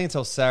don't play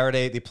until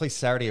Saturday. They play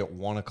Saturday at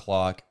 1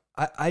 o'clock.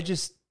 I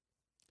just...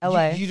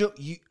 LA.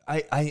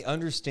 I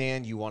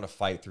understand you want to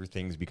fight through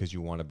things because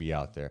you want to be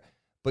out there.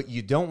 But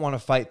you don't want to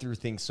fight through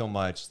things so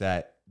much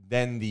that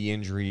then the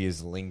injury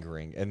is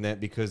lingering. And then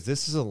because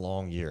this is a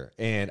long year.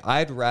 And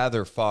I'd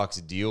rather Fox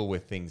deal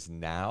with things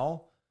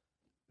now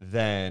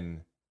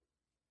than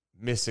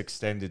miss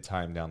extended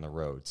time down the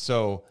road.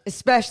 So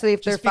especially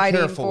if they're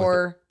fighting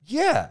for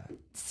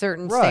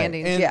certain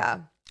standings. And yeah.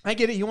 I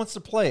get it. He wants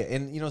to play.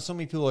 And, so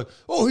many people are like,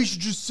 oh, he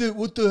should just sit.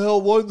 What the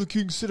hell? Why did the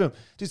Kings sit him?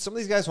 Dude, some of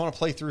these guys want to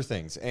play through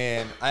things.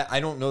 And I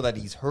don't know that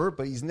he's hurt,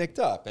 but he's nicked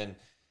up. And,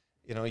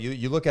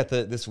 you look at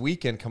this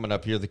weekend coming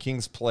up here. The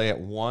Kings play at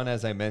 1,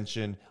 as I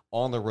mentioned,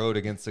 on the road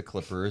against the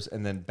Clippers.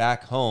 And then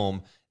back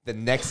home the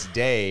next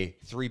day,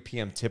 3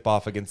 p.m.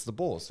 tip-off against the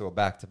Bulls. So a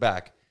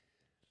back-to-back.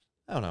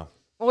 I don't know.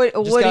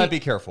 Just got to be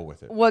careful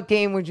with it. What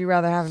game would you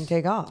rather have him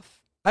take off?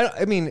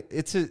 I mean,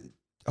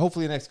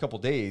 hopefully the next couple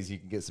days you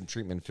can get some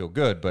treatment and feel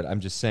good. But I'm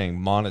just saying,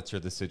 monitor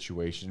the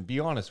situation. Be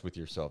honest with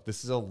yourself.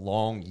 This is a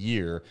long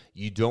year.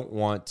 You don't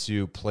want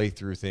to play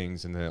through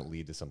things and then it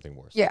lead to something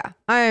worse. Yeah,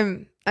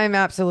 I'm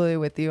absolutely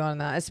with you on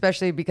that,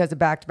 especially because the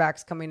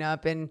back-to-backs coming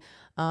up. And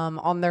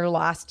on their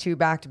last 2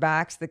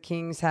 back-to-backs, the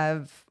Kings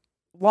have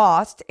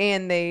lost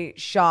and they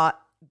shot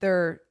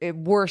their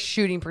worst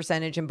shooting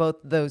percentage in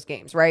both of those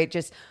games, right?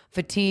 Just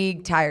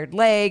fatigue, tired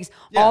legs,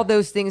 all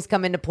those things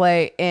come into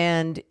play.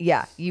 And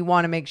yeah, you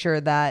want to make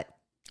sure that.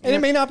 And it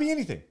may not be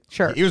anything.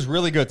 Sure. He was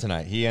really good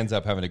tonight. He ends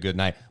up having a good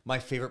night. My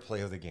favorite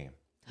play of the game.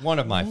 One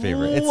of my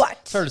favorite. What?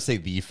 It's hard to say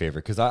the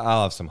favorite because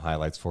I'll have some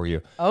highlights for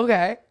you.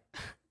 Okay.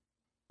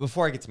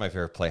 Before I get to my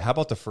favorite play, how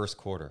about the first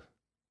quarter?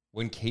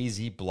 When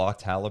KZ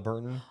blocked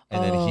Haliburton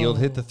and then Hield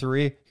hit the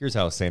 3, here's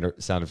how it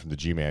sounded from the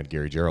G-Man,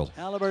 Gary Gerald.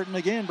 Haliburton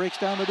again breaks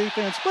down the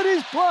defense, but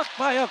he's blocked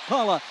by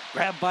Okpala.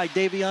 Grabbed by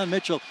Davion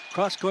Mitchell.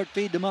 Cross-court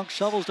feed to Monk,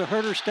 shovels to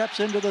Herter, steps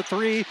into the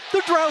 3.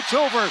 The drought's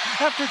over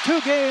after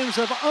 2 games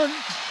of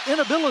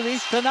inability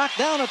to knock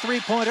down a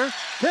three-pointer.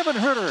 Kevin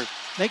Herter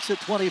makes it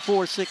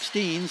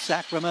 24-16,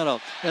 Sacramento.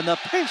 And the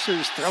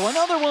Pacers throw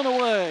another one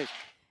away.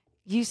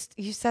 You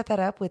set that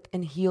up with,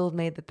 and Hield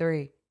made the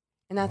 3.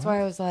 And that's why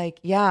I was like,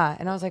 yeah.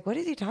 And I was like, what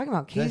is he talking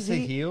about? KZ? Did I say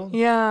Hield?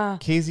 Yeah.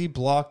 KZ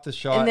blocked the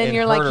shot. And then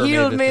you're like, Herter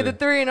Hield made the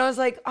 3. And I was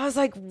like,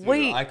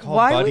 wait,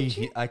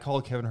 Dude, I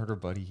called Kevin Herter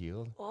Buddy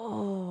Hield.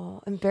 Oh,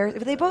 embarrassing.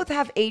 But they both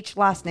have H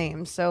last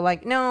names. So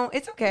like, no,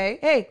 it's okay.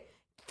 Hey,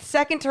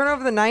 second turnover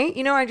of the night.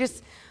 You know, I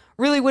just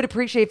really would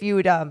appreciate if you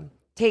would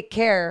take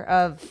care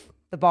of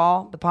the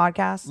ball, the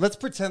podcast. Let's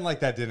pretend like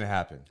that didn't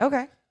happen.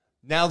 Okay.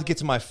 Now to get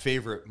to my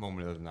favorite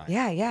moment of the night.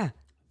 Yeah.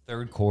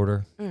 Third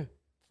quarter.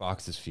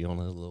 Fox is feeling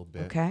it a little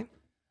bit. Okay.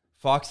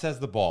 Fox has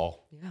the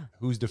ball. Yeah.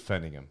 Who's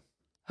defending him?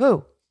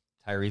 Who?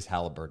 Tyrese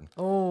Haliburton.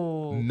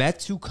 Oh.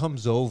 Metu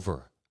comes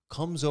over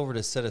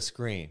to set a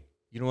screen.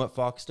 You know what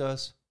Fox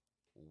does?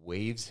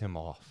 Waves him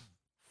off.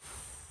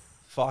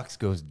 Fox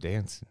goes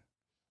dancing.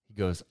 He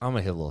goes, I'm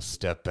going to hit a little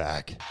step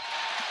back.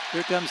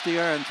 Here comes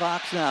De'Aaron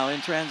Fox now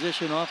in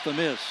transition off the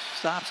miss.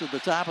 Stops at the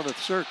top of the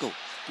circle.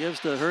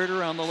 Gives to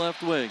Herter on the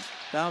left wing.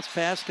 Bounce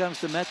pass comes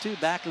to Metu.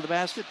 Back to the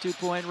basket.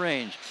 2-point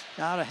range.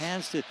 Out of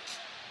hands to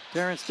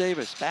Terrence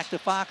Davis. Back to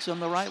Fox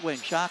on the right wing.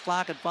 Shot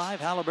clock at 5.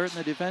 Haliburton,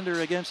 the defender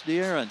against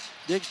De'Aaron.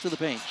 Digs to the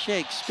paint.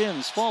 Shakes,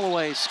 spins, fall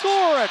away.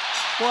 Score it!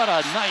 What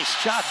a nice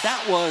shot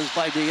that was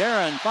by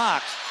De'Aaron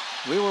Fox.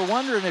 We were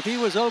wondering if he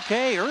was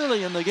okay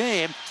early in the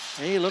game.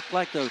 He looked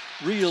like the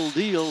real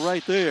deal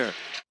right there.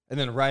 And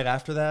then right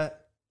after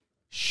that,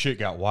 shit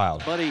got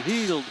wild. Buddy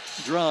Hield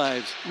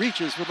drives,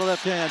 reaches with the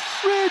left hand,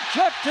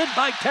 rejected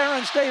by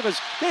Terrence Davis.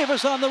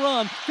 Davis on the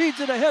run,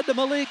 feeds it ahead to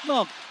Malik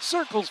Monk.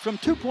 Circles from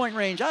 2-point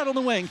range, out on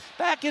the wing,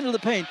 back into the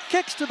paint,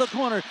 kicks to the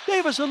corner.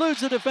 Davis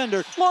eludes the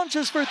defender,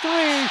 launches for 3.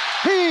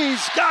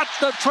 He's got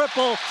the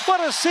triple.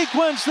 What a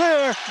sequence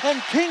there.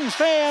 And Kings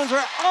fans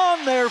are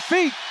on their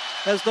feet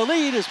as the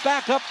lead is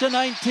back up to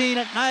 19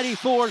 at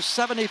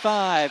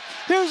 94-75.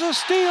 Here's a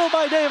steal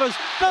by Davis.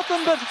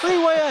 Nothing but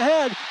freeway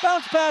ahead.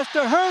 Bounce pass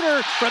to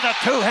Herter for the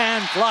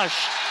 2-hand flush.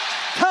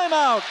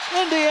 Timeout,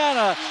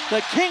 Indiana.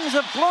 The Kings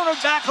have blown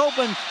it back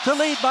open to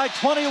lead by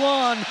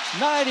 21,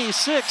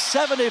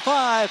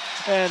 96-75.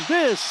 And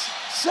this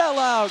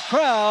sellout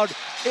crowd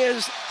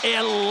is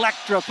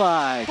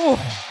electrified.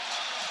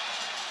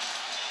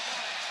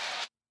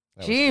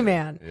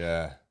 G-Man.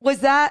 Yeah. Was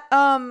that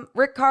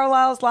Rick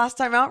Carlisle's last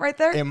time out right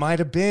there? It might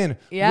have been.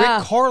 Yeah.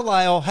 Rick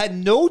Carlisle had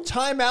no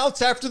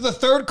timeouts after the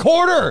third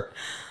quarter.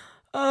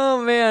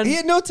 Oh, man. He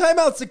had no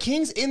timeouts. The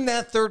Kings in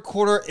that third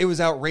quarter, it was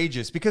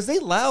outrageous because they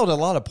allowed a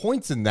lot of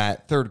points in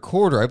that third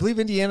quarter. I believe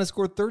Indiana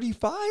scored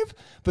 35,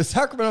 but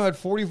Sacramento had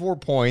 44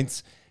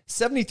 points,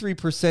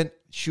 73%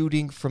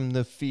 shooting from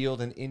the field,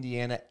 and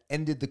Indiana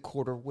ended the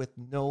quarter with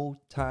no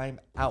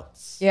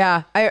timeouts.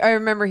 Yeah, I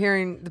remember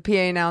hearing the PA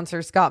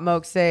announcer, Scott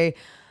Moak, say,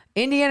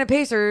 Indiana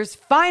Pacers,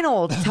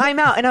 final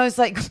timeout. And I was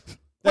like, wait.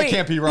 That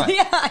can't be right.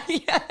 Yeah,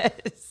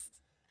 yes.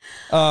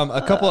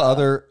 A couple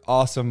other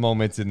awesome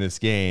moments in this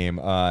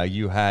game.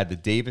 You had the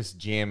Davis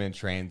jam in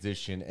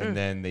transition, and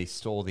then they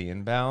stole the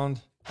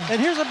inbound. And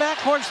here's a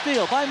backcourt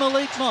steal by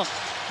Malik Monk.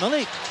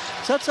 Malik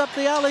sets up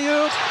the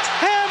alley-oop.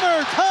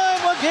 Hammer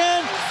time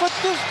again, but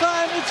this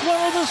time it's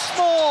one of the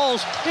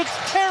smalls.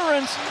 It's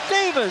Terrence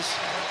Davis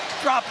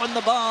dropping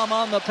the bomb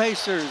on the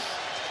Pacers.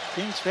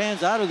 Kings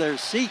fans out of their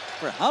seat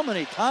for how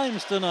many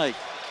times tonight?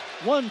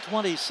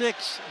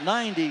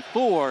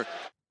 126-94.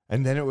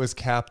 And then it was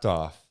capped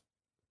off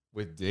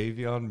with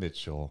Davion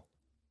Mitchell.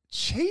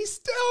 Chase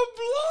down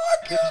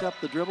block. Picks up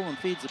the dribble and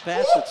feeds the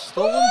pass. It's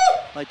stolen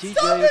by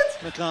TJ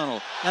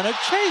McConnell. And a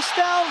chase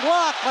down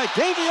block by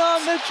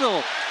Davion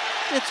Mitchell.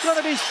 It's going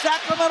to be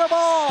Sacramento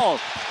ball.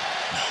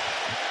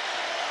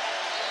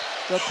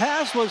 The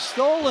pass was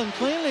stolen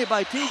cleanly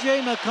by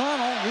TJ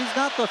McConnell. He's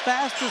not the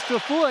fastest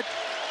of foot,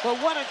 but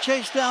what a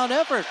chase down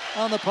effort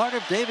on the part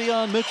of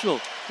Davion Mitchell.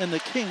 And the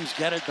Kings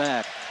get it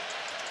back.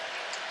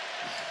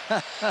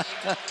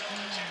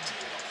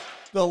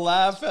 The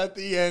laugh at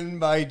the end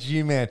by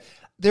G-Man.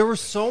 There were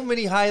so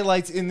many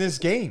highlights in this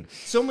game.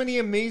 So many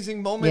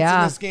amazing moments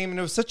in this game. And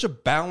it was such a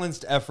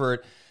balanced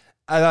effort.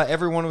 I thought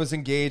everyone was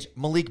engaged.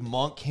 Malik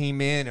Monk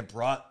came in and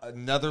brought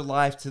another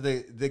life to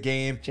the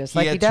game. Just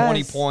like he had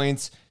 20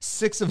 points,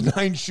 6 of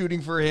 9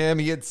 shooting for him.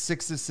 He had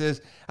 6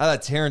 assists. I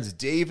thought Terrence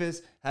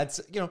Davis had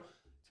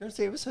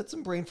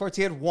some brain farts.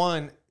 He had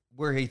one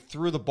where he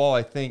threw the ball,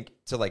 I think,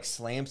 to like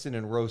Slamson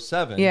in row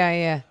 7.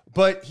 Yeah.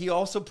 But he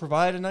also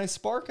provided a nice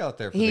spark out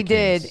there for the He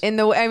Kings. did.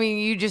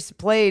 You just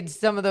played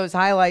some of those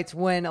highlights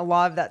when a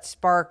lot of that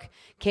spark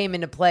came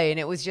into play, and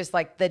it was just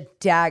like the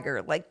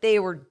dagger. Like they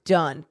were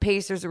done.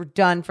 Pacers were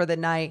done for the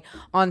night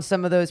on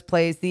some of those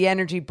plays. The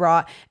energy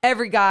brought.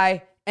 Every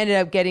guy ended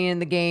up getting in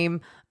the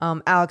game.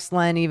 Alex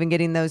Len even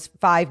getting those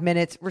 5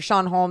 minutes.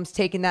 Rashawn Holmes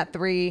taking that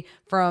 3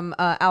 from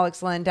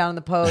Alex Len down in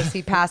the post.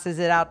 He passes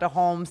it out to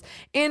Holmes.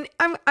 And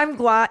I'm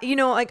glad,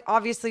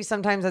 obviously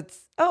sometimes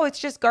it's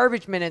just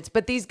garbage minutes,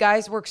 but these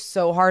guys work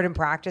so hard in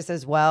practice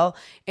as well,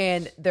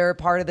 and they're a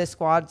part of this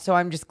squad. So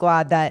I'm just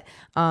glad that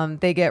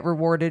they get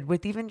rewarded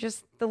with even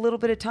just the little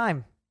bit of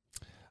time.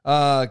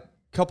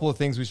 Couple of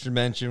things we should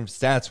mention.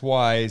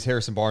 Stats-wise,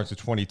 Harrison Barnes with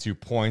 22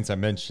 points. I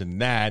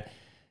mentioned that.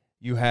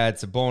 You had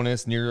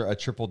Sabonis near a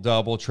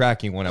triple-double,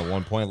 tracking one at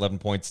 1 point, 11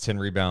 points, 10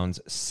 rebounds,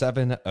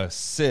 7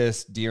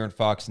 assists. De'Aaron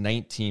Fox,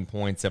 19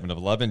 points, 7 of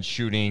 11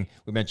 shooting.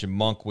 We mentioned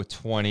Monk with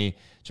 20.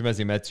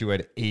 Chimezie Metu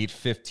had 8,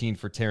 15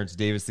 for Terrence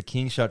Davis. The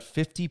Kings shot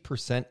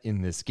 50%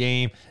 in this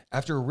game.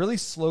 After a really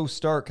slow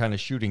start kind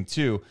of shooting,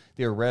 too,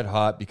 they were red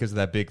hot because of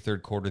that big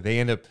third quarter. They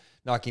end up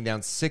knocking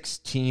down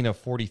 16 of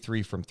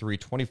 43 from 3,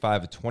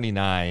 25 of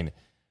 29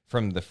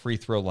 from the free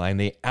throw line.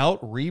 They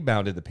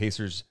out-rebounded the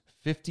Pacers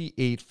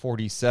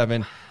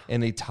 58-47,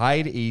 and they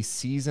tied a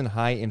season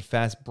high in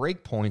fast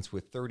break points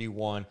with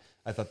 31.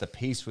 I thought the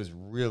pace was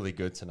really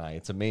good tonight.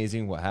 It's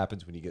amazing what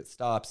happens when you get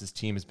stops. This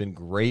team has been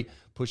great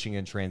pushing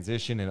in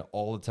transition, and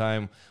all the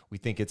time we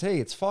think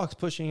it's Fox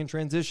pushing in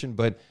transition,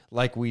 but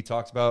like we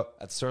talked about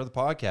at the start of the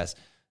podcast,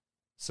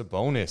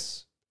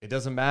 Sabonis, it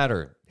doesn't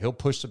matter. He'll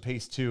push the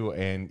pace too,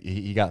 and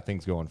he got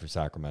things going for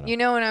Sacramento.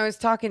 And I was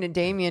talking to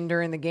Damian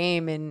during the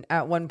game, and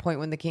at one point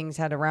when the Kings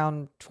had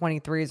around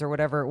 23s or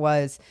whatever it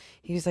was,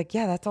 he was like,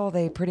 yeah, that's all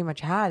they pretty much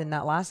had in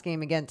that last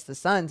game against the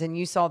Suns. And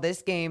you saw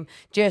this game,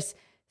 just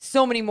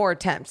so many more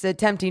attempts,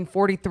 attempting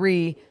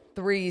 43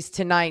 threes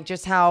tonight,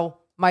 just how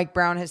Mike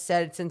Brown has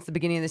said since the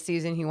beginning of the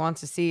season he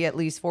wants to see at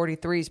least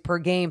 43s per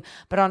game.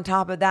 But on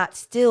top of that,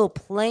 still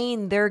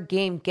playing their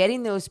game,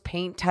 getting those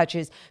paint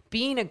touches,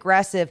 being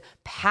aggressive,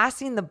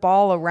 passing the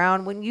ball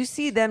around. When you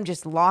see them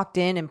just locked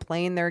in and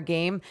playing their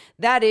game,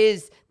 that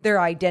is their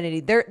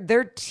identity.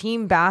 Their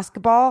team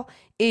basketball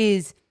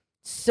is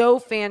so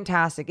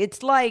fantastic.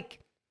 It's like,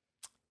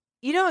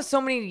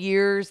 so many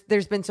years,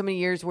 there's been so many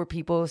years where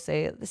people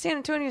say the San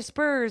Antonio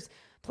Spurs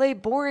play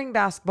boring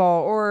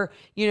basketball, or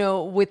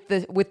with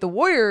the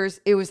Warriors,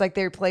 it was like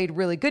they played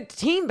really good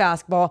team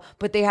basketball,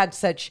 but they had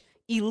such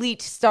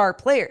elite star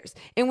players.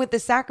 And with the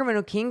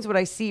Sacramento Kings, what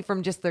I see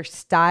from just their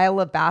style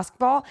of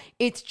basketball,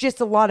 it's just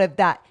a lot of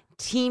that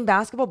team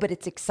basketball, but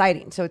it's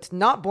exciting. So it's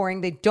not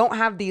boring. They don't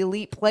have the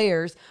elite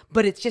players,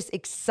 but it's just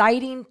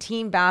exciting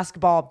team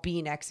basketball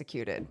being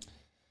executed.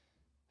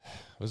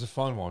 It was a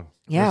fun one.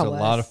 Yeah, it was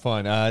a lot of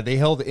fun. They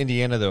held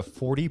Indiana to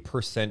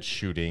 40%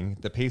 shooting.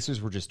 The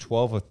Pacers were just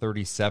 12 of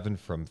 37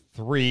 from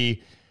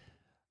 3.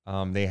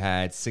 They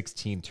had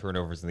 16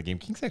 turnovers in the game.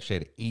 Kings actually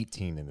had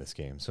 18 in this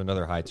game, so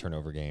another high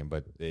turnover game,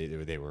 but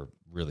they were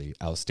really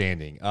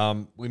outstanding.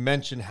 We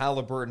mentioned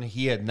Haliburton.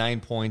 He had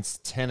 9 points,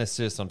 10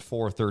 assists on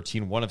 4 of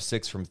 13, 1 of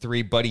 6 from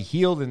 3. Buddy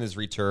Hield in his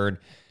return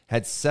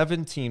had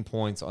 17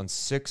 points on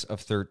 6 of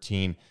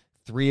 13,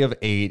 3 of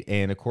 8,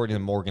 and according to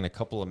Morgan, a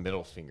couple of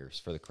middle fingers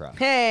for the crowd.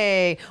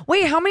 Hey,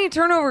 wait, how many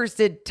turnovers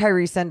did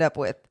Tyrese end up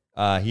with?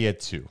 He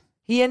had 2.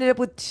 He ended up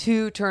with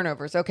 2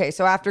 turnovers. Okay,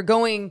 so after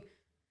going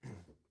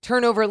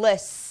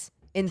turnoverless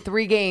in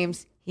 3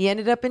 games, he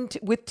ended up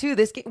with 2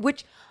 this game,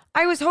 which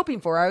I was hoping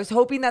for. I was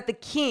hoping that the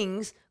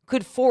Kings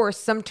could force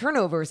some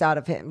turnovers out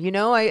of him.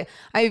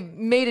 I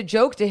made a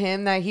joke to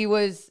him that he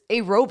was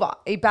a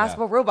robot, a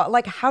basketball robot.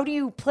 Like, how do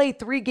you play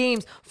 3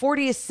 games,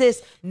 40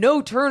 assists,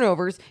 no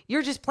turnovers?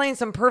 You're just playing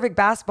some perfect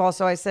basketball.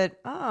 So I said,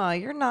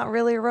 you're not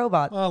really a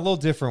robot. Well, a little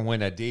different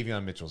when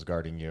Davion Mitchell's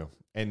guarding you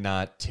and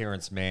not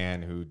Terrence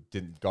Mann, who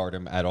didn't guard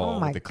him at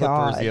all with the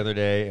Clippers the other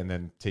day, and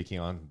then taking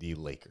on the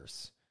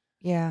Lakers.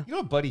 Yeah. You know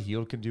what Buddy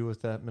Hield can do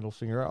with that middle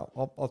finger?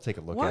 I'll take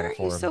a look at it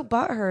for him. Why are you so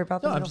butthurt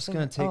about the middle I'm just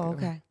going to take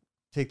okay.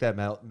 Take that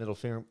middle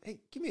finger. Hey,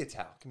 give me a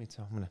towel. I'm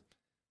going to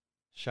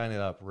shine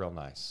it up real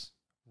nice.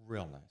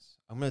 Real nice.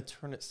 I'm going to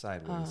turn it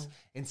sideways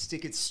and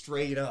stick it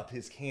straight up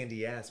his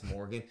candy ass,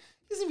 Morgan.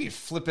 He doesn't even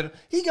flip it.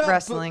 He got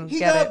wrestling. He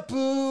got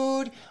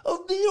booed.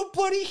 Oh,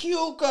 Buddy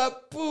Hield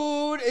got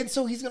booed. And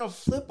so he's going to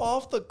flip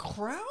off the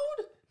crowd?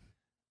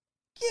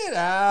 Get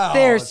out.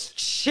 There's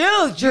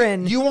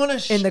children you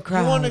want to in the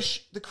crowd. You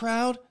want the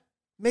crowd?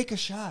 Make a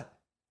shot.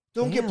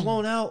 Don't get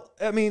blown out.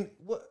 I mean,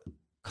 what?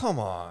 Come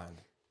on.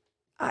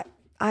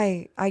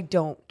 I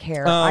don't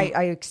care.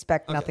 I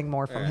expect nothing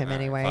more from him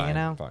anyway. fine, you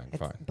know,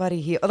 fine.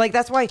 Buddy Hield. Like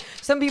that's why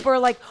some people are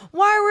like,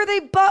 why were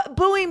they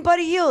booing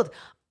Buddy Hield?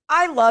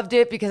 I loved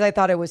it because I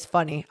thought it was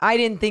funny. I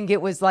didn't think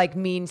it was like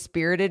mean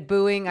spirited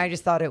booing. I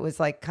just thought it was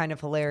like kind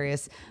of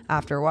hilarious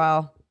after a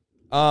while.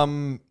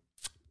 Oh,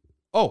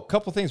 a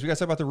couple things. We got to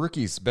talk about the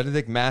rookies.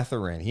 Benedict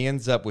Mathurin. He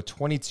ends up with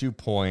 22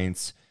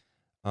 points.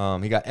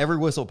 He got every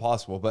whistle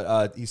possible,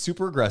 but he's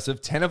super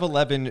aggressive. 10 of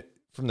 11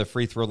 from the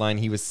free throw line.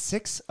 He was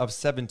 6 of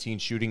 17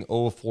 shooting,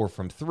 0 of 4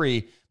 from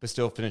 3, but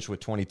still finished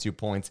with 22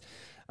 points.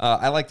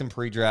 I liked him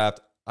pre-draft.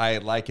 I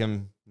like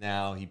him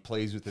now. He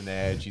plays with an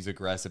edge. He's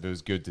aggressive. It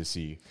was good to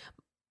see.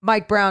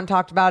 Mike Brown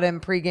talked about him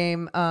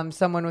pregame.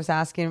 Someone was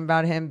asking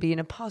about him being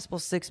a possible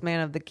sixth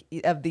man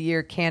of the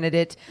year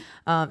candidate,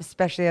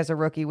 especially as a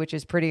rookie, which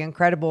is pretty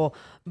incredible.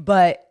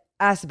 But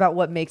asked about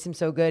what makes him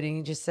so good, and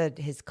he just said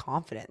his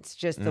confidence,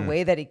 just the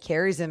way that he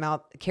carries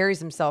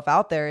himself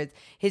out there.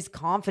 His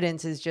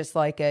confidence is just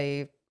like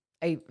a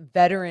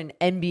veteran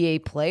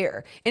NBA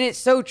player, and it's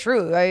so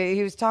true.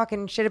 He was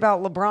talking shit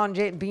about LeBron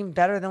James being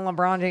better than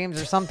LeBron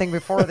James or something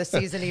before the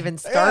season even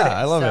started. Yeah,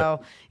 I love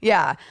it.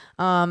 Yeah.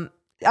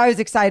 I was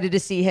excited to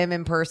see him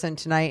in person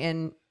tonight,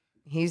 and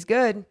he's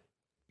good.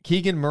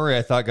 Keegan Murray,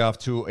 I thought, got off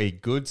to a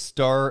good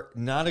start.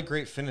 Not a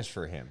great finish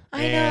for him.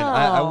 I and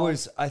know.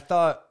 I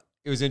thought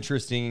it was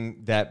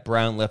interesting that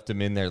Brown left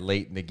him in there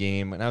late in the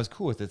game, and I was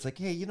cool with it. It's like,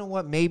 hey, you know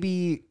what?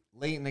 Maybe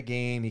late in the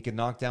game he could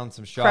knock down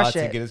some shots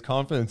and get his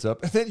confidence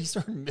up. And then he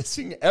started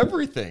missing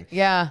everything.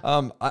 Yeah.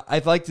 I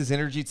liked his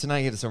energy tonight.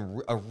 He had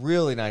a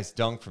really nice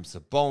dunk from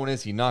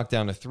Sabonis. He knocked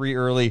down a 3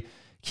 early.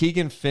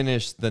 Keegan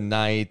finished the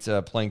night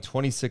playing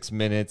 26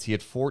 minutes. He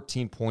had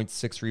 14 points,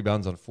 6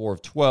 rebounds on 4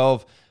 of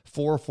 12,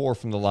 4 of 4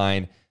 from the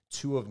line,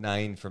 2 of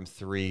 9 from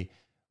 3.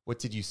 What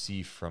did you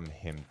see from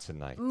him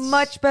tonight?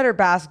 Much better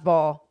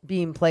basketball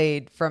being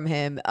played from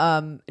him.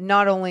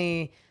 Not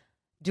only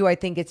do I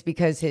think it's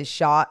because his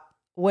shot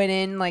went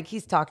in, like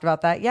he's talked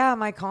about that. Yeah,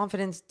 my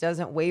confidence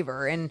doesn't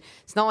waver. And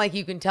it's not like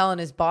you can tell in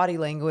his body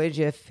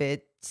language if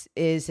it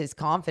is his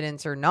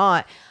confidence or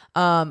not.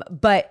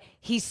 But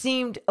he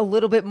seemed a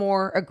little bit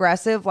more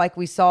aggressive, like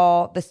we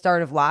saw the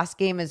start of last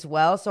game as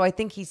well. So I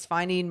think he's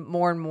finding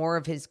more and more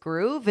of his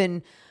groove,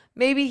 and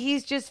maybe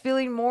he's just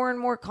feeling more and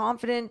more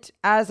confident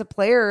as a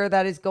player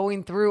that is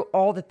going through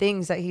all the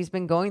things that he's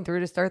been going through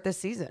to start this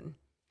season.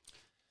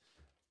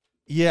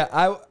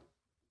 Yeah,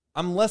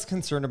 I'm less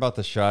concerned about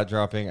the shot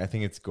dropping. I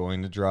think it's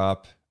going to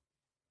drop.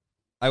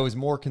 I was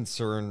more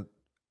concerned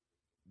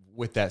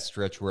with that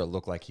stretch where it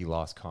looked like he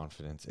lost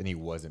confidence and he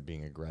wasn't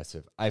being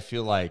aggressive. I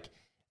feel like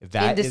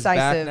that is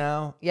back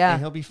now, and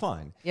he'll be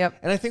fine. Yep.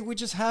 And I think we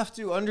just have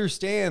to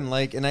understand,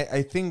 like, and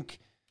I think,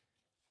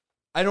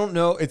 I don't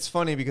know, it's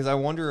funny because I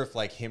wonder if,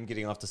 like, him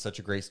getting off to such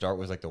a great start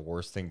was, like, the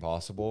worst thing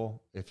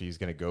possible if he's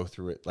going to go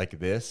through it like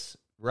this,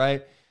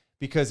 right?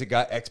 Because it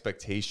got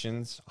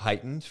expectations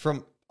heightened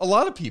from a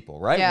lot of people,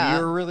 right? Yeah.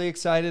 We were really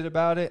excited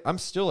about it. I'm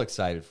still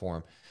excited for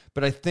him.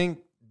 But I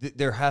think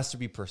there has to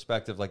be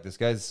perspective. Like, this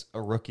guy's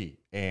a rookie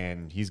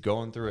and he's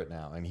going through it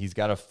now, and he's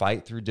got to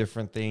fight through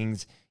different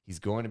things. He's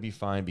going to be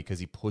fine because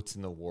he puts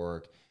in the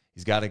work.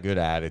 He's got a good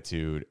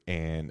attitude,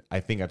 and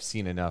I think I've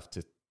seen enough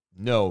to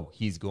know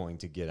he's going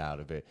to get out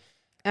of it.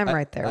 I'm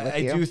right there with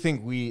you. I do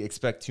think we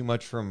expect too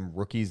much from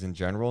rookies in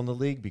general in the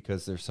league,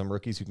 because there's some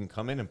rookies who can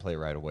come in and play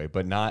right away,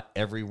 but not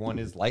everyone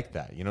is like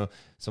that. You know,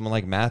 someone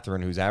like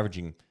Mathurin, who's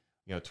averaging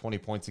 20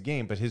 points a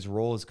game, but his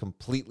role is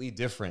completely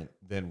different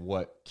than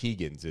what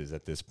Keegan's is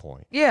at this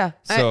point. Yeah.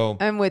 So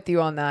I'm with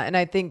you on that. And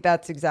I think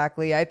that's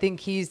exactly, I think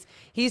he's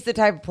the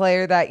type of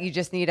player that you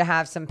just need to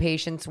have some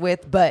patience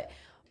with. But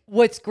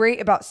what's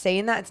great about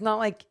saying that, it's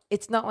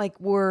not like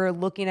we're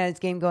looking at his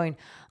game going,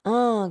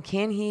 oh,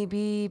 can he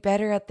be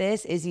better at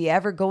this? Is he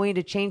ever going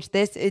to change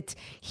this?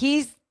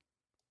 He's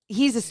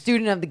a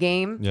student of the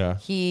game. Yeah.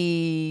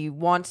 He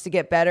wants to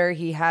get better.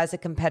 He has a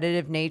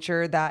competitive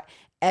nature that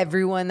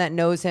everyone that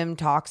knows him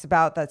talks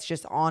about, that's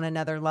just on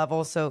another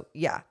level. So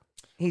yeah,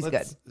 he's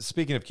good.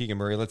 Speaking of Keegan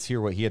Murray, let's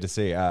hear what he had to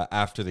say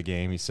after the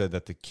game. He said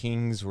that the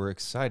Kings were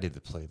excited to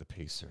play the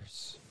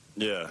Pacers.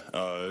 Yeah,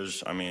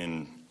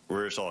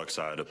 we're just all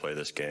excited to play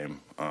this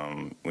game.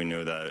 We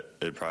knew that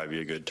it'd probably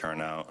be a good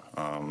turnout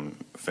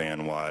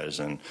fan-wise,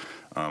 and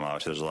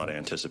obviously there's a lot of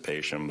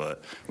anticipation,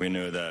 but we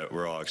knew that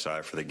we're all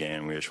excited for the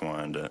game. We just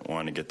wanted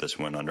to get this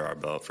win under our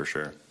belt for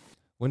sure.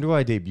 When do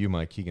I debut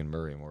my Keegan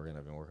Murray, Morgan?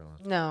 I've been working on.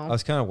 No. I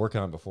was kind of working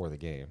on it before the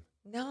game.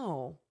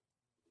 No.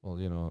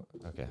 Well,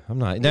 okay. I'm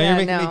not. Now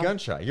you're making me gun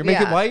shy.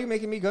 Why are you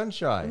making me gun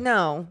shy?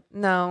 No.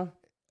 Why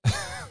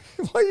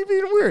are you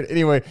being weird?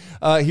 Anyway,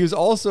 he was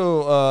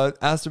also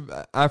asked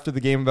after the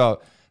game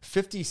about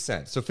 50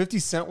 Cent. So 50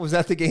 Cent was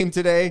at the game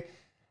today,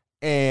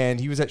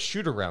 and he was at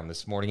shoot-around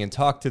this morning and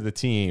talked to the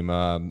team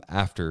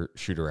after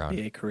shoot-around.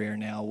 NBA career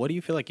now. What do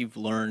you feel like you've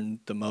learned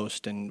the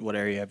most, and what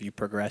area have you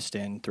progressed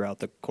in throughout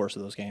the course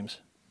of those games?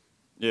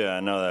 Yeah,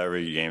 I know that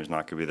every game's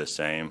not going to be the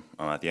same.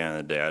 At the end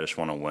of the day, I just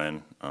want to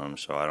win,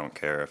 so I don't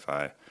care if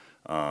I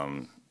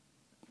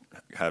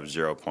have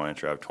 0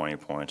 points or have 20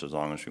 points as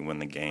long as we win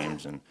the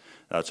games, and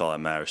that's all that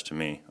matters to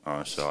me.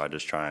 So I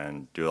just try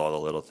and do all the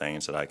little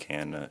things that I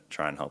can to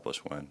try and help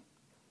us win.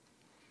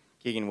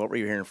 Keegan, what were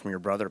you hearing from your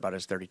brother about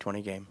his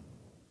 30-20 game?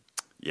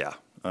 Yeah,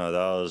 that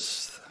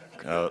was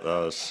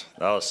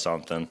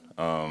something.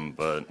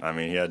 But I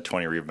mean, he had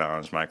 20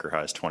 rebounds. My career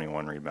high is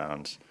 21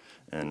 rebounds,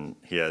 and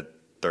he had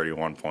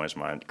 31 points.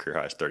 My career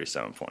high is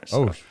 37 points.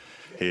 So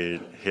he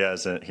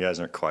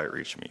hasn't quite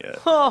reached me yet.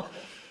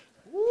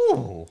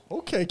 Ooh,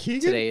 okay,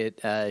 Keegan. Today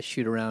at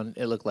shoot around,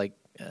 it looked like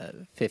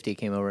 50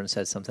 came over and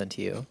said something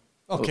to you.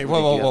 Okay,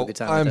 whoa.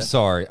 I'm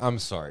sorry.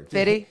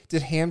 Fitty?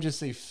 Did Ham just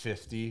say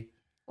 50?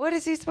 What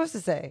is he supposed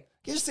to say?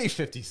 He just say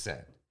 50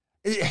 Cent.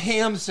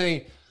 Ham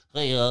saying,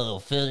 hey,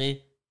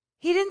 50.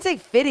 He didn't say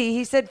 50.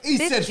 He said 50.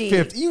 He said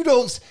 50. You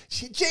don't.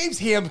 James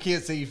Ham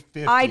can't say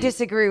 50. I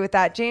disagree with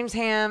that. James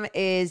Ham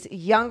is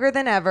younger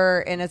than ever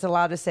and is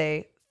allowed to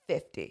say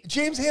 50.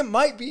 James Ham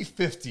might be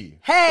 50.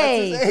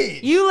 Hey, that's his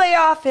age. You lay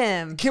off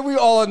him. Can we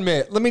all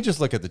admit? Let me just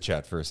look at the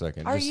chat for a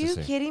second. Are you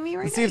kidding me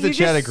right Let's now? see if the You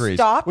chat just agrees.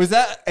 stopped? Was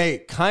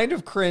that kind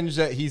of cringe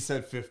that he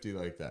said 50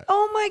 like that?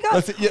 Oh my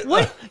God.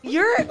 What?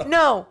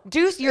 No,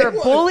 Deuce, you're a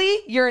bully.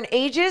 You're an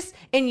ageist.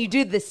 And you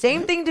do the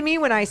same thing to me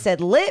when I said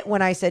lit,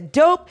 when I said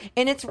dope,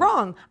 and it's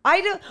wrong.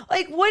 I don't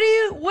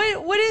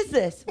what is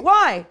this?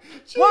 Why?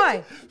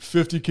 Why?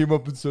 50 came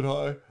up and said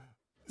hi.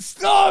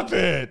 Stop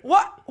it.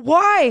 What?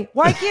 Why?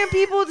 Why can't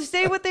people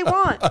say what they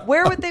want?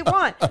 Wear what they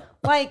want?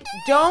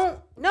 No.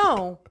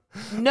 All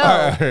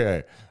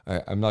right.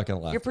 I'm not going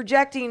to laugh. You're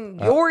projecting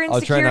your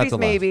I'll try not insecurities, to laugh.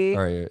 maybe.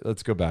 All right,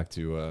 let's go back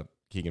to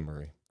Keegan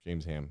Murray.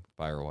 James Ham,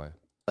 fire away.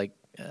 Like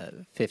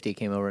 50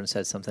 came over and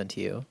said something to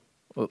you.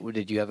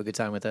 Did you have a good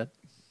time with that?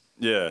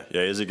 Yeah,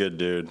 he's a good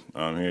dude.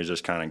 He was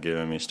just kind of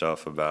giving me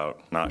stuff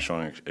about not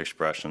showing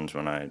expressions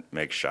when I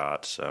make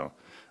shots. So,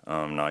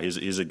 no,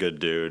 he's a good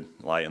dude,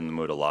 lightened the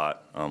mood a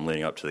lot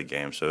leading up to the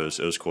game. So it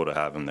was cool to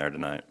have him there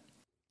tonight.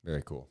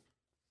 Very cool.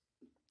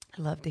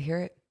 I love to hear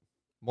it.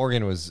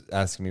 Morgan was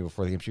asking me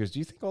before the game. She goes, do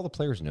you think all the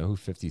players know who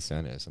 50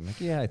 Cent is? I'm like,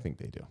 yeah, I think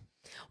they do.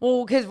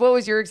 Well, because what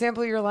was your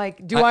example? You're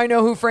like, do I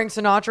know who Frank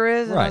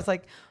Sinatra is? And I was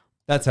like,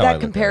 that's how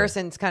that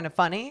comparison's kind of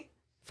funny.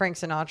 Frank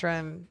Sinatra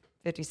and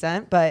 50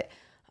 Cent. But,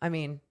 I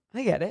mean,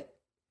 I get it.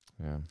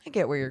 Yeah. I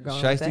get where you're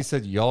going. Shiesty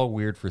said, y'all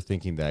weird for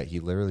thinking that. He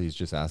literally is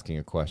just asking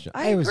a question.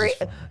 I agree.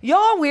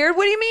 Y'all weird?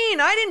 What do you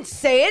mean? I didn't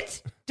say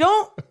it.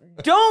 Don't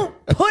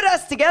put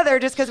us together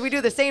just because we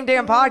do the same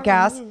damn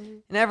podcast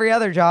and every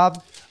other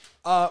job.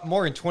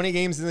 Morgan, 20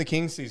 games in the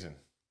Kings season.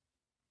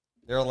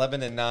 They're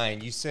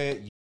 11-9. You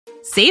said...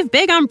 Save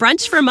big on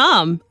brunch for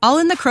mom, all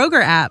in the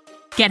Kroger app.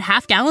 Get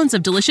half gallons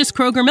of delicious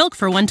Kroger milk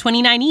for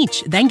 $1.29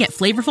 each. Then get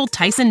flavorful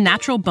Tyson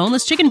natural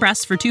boneless chicken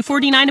breasts for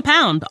 $2.49 a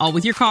pound, all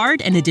with your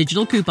card and a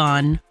digital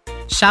coupon.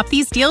 Shop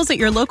these deals at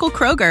your local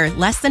Kroger,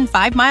 less than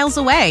 5 miles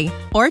away.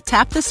 Or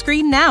tap the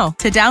screen now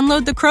to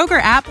download the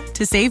Kroger app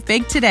to save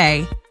big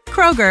today.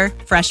 Kroger,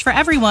 fresh for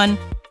everyone.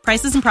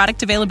 Prices and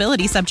product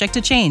availability subject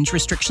to change.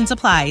 Restrictions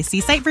apply.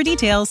 See site for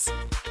details.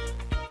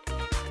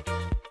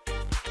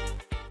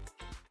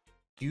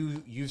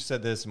 You've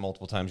said this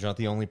multiple times. You're not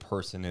the only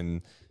person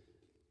in,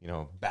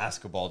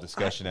 basketball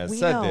discussion has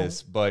said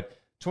this, but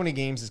 20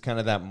 games is kind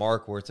of that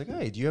mark where it's like,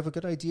 hey, do you have a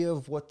good idea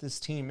of what this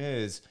team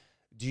is?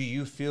 Do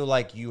you feel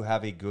like you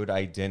have a good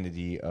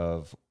identity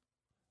of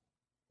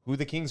who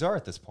the Kings are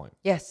at this point?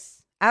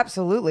 Yes,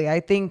 absolutely. I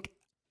think,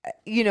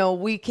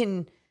 we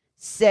can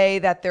say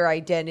that their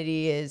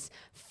identity is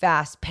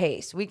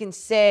fast-paced. We can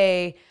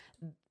say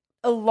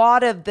a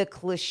lot of the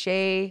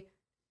cliche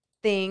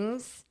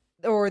things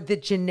or the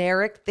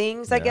generic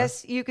things, I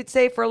guess you could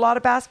say, for a lot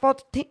of basketball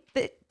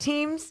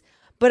teams.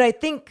 But I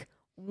think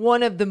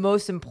one of the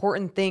most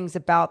important things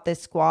about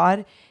this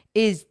squad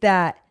is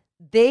that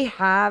they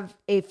have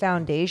a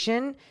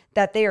foundation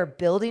that they are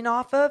building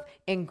off of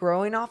and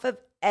growing off of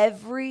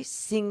every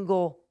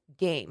single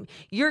game.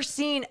 You're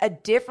seeing a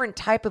different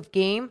type of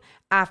game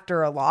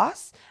after a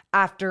loss,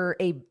 after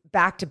a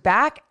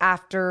back-to-back,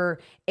 after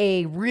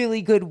a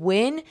really good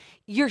win.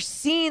 You're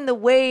seeing the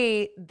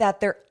way that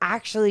they're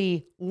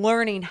actually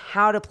learning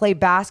how to play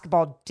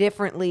basketball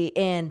differently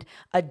and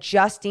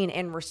adjusting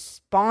and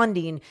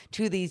responding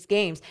to these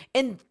games.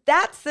 And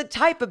that's the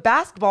type of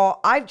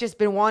basketball I've just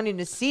been wanting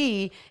to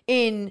see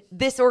in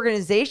this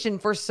organization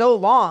for so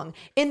long.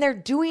 And they're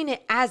doing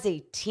it as a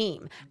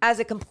team, as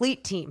a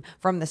complete team,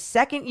 from the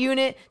second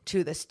unit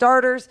to the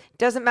starters,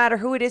 doesn't matter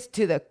who it is,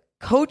 to the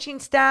coaching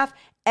staff.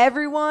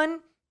 Everyone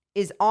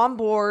is on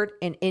board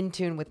and in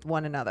tune with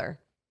one another.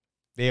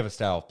 They have a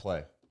style of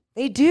play.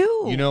 They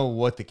do. You know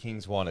what the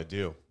Kings want to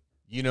do.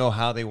 You know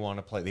how they want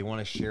to play. They want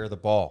to share the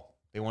ball.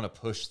 They want to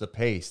push the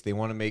pace. They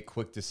want to make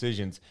quick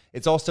decisions.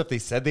 It's all stuff they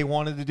said they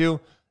wanted to do.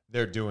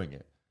 They're doing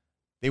it.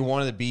 They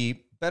wanted to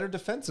be better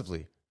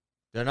defensively.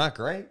 They're not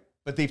great,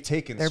 but they've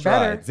taken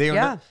strides. They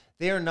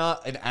are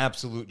not an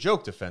absolute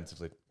joke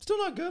defensively. Still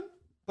not good,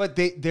 but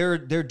they're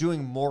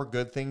doing more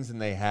good things than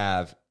they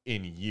have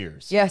in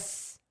years.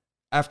 Yes.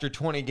 After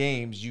 20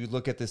 games, you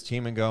look at this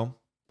team and go,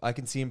 I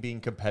can see him being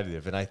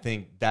competitive. And I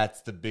think that's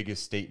the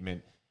biggest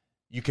statement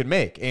you can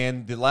make.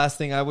 And the last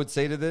thing I would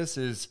say to this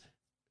is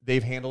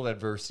they've handled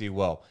adversity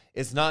well.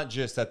 It's not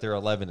just that they're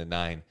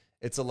 11-9.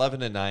 It's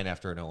 11-9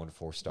 after an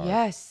 0-4 start.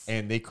 Yes.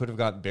 And they could have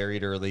gotten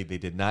buried early. They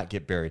did not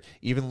get buried.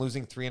 Even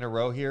losing 3 in a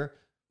row here,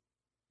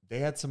 they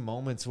had some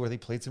moments where they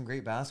played some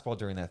great basketball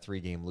during that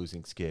 3-game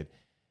losing skid.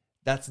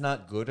 That's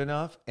not good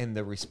enough. And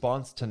the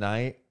response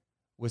tonight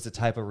was the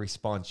type of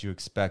response you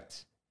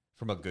expect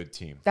from a good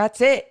team. That's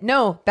it.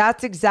 No,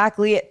 that's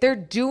exactly it. They're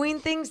doing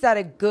things that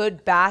a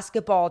good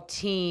basketball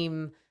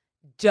team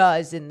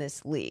does in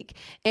this league.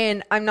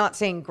 And I'm not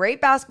saying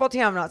great basketball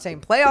team. I'm not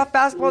saying playoff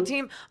basketball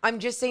team. I'm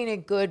just saying a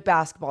good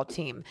basketball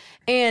team.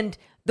 And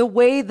the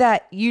way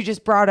that you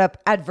just brought up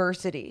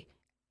adversity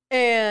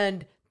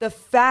and the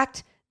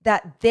fact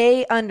that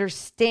they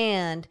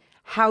understand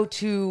how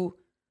to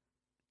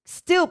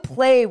still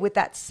play with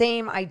that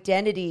same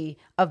identity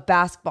of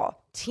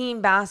basketball,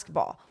 team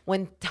basketball,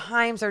 when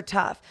times are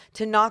tough,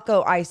 to not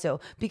go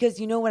ISO. Because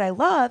you know what I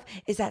love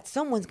is that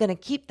someone's going to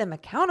keep them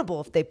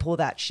accountable if they pull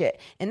that shit.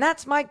 And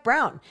that's Mike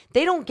Brown.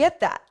 They don't get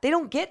that. They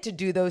don't get to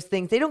do those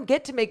things. They don't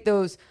get to make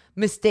those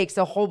mistakes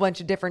a whole bunch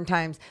of different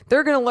times.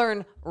 They're going to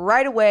learn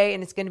right away,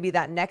 and it's going to be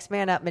that next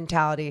man up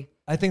mentality.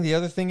 I think the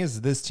other thing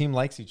is this team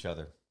likes each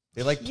other.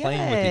 They like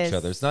playing with each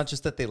other. It's not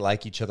just that they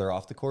like each other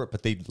off the court,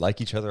 but they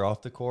like each other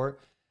off the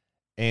court,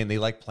 and they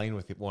like playing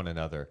with one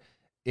another.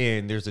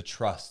 And there's a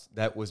trust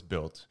that was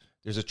built.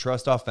 There's a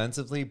trust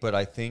offensively, but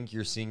I think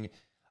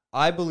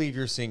I believe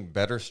you're seeing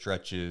better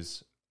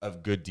stretches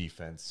of good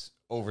defense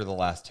over the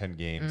last 10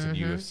 games than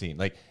you have seen.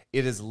 Like,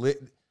 it is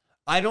lit.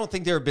 I don't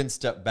think there have been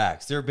step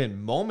backs. There have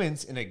been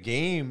moments in a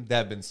game that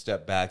have been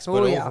step backs,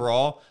 but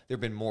overall, there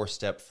have been more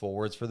step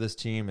forwards for this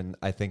team, and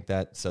I think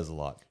that says a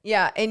lot.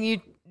 Yeah, and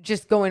you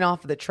just going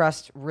off of the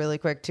trust really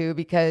quick too,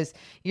 because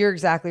you're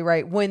exactly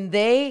right. When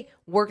they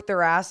work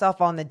their ass off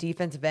on the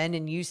defensive end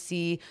and you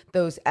see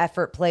those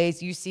effort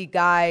plays, you see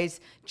guys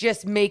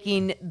just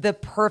making the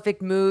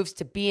perfect moves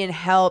to be in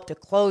help, to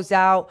close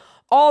out,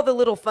 all the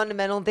little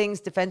fundamental things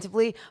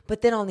defensively,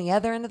 but then on the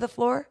other end of the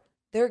floor,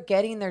 they're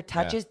getting their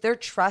touches. Yeah. They're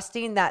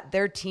trusting that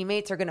their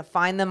teammates are going to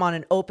find them on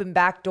an open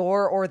back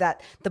door, or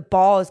that the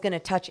ball is going to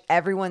touch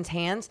everyone's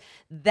hands.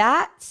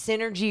 That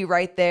synergy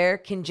right there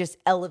can just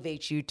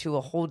elevate you to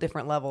a whole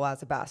different level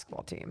as a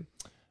basketball team.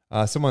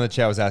 Someone in the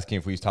chat was asking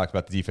if we talked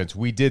about the defense.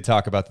 We did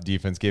talk about the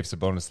defense, gave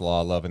Sabonis a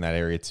lot of love in that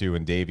area too,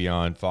 and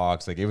Davion,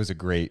 Fox. Like,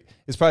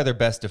 it's probably their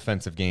best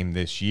defensive game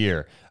this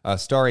year.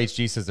 Star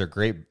HG says they're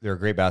a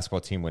great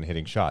basketball team when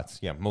hitting shots.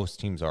 Yeah, most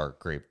teams are a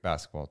great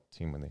basketball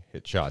team when they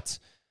hit shots.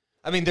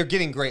 I mean, they're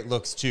getting great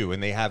looks too,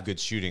 and they have good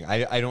shooting.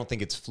 I don't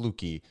think it's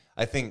fluky.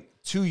 I think,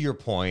 to your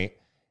point,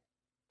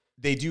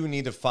 they do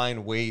need to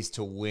find ways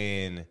to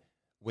win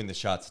when the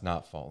shot's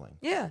not falling.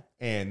 Yeah.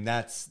 And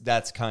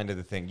that's kind of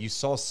the thing. You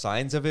saw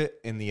signs of it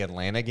in the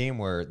Atlanta game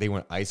where they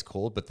went ice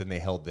cold, but then they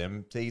held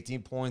them to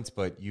 18 points.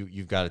 But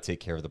you've got to take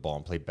care of the ball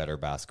and play better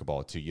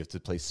basketball too. You have to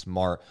play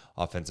smart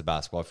offensive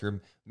basketball. If you're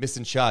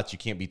missing shots, you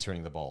can't be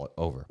turning the ball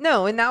over.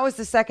 No, and that was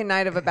the second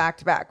night of a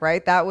back-to-back,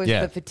 right? That was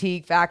the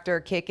fatigue factor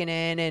kicking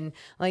in, and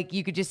like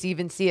you could just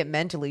even see it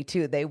mentally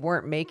too. They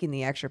weren't making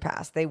the extra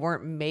pass. They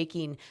weren't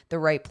making the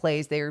right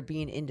plays. They were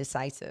being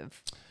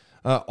indecisive.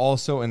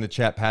 Also in the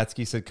chat,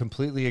 Patsky said,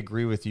 completely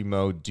agree with you,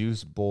 Mo.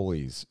 Deuce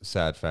bullies,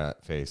 sad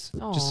fat face.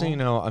 Aww. Just so you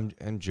know,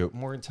 I'm joking.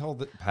 Morgan, tell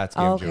Patsky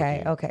I'm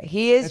joking. Okay.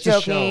 He is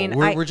joking.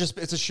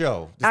 It's a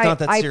show. It's not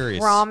that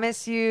serious. I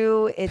promise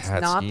you it's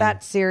Patsky. Not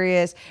that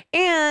serious.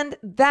 And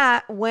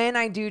that when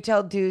I do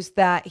tell Deuce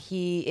that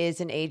he is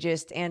an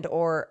ageist and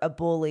or a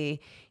bully,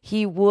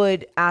 he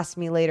would ask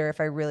me later if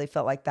I really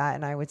felt like that.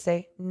 And I would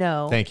say,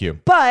 no. Thank you.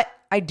 But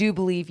I do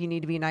believe you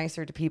need to be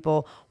nicer to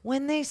people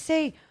when they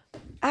say,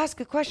 ask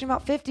a question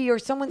about 50 or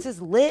someone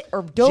says lit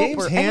or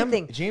dope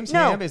anything. James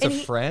Ham is a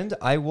friend.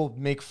 I will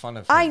make fun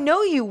of him. I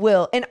know you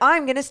will, and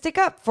I'm going to stick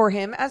up for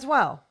him as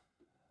well.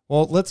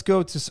 Well, let's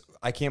go to...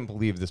 I can't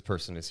believe this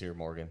person is here,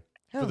 Morgan.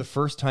 Who? For the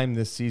first time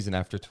this season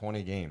after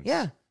 20 games.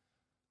 Yeah.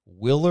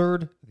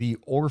 Willard the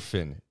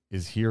Orphan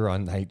is here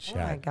on Night Chat.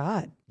 Oh, my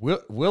God.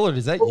 Willard,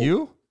 is that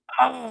you?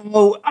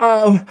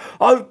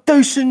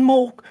 Deuce and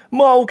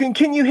Morgan,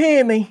 can you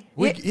hear me?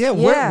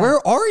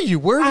 Where are you?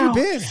 Where have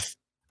you been? Sir.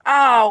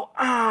 I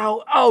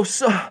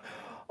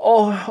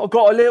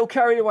got a little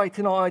carried away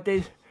tonight, I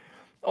did.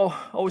 I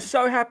was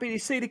so happy to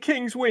see the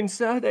Kings win,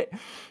 sir, that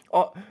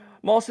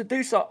Master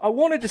Deuce, I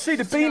wanted to see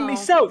the beam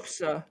myself,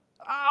 sir.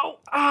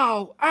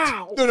 Ow.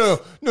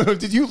 No.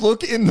 Did you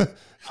look in the...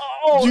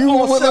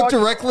 look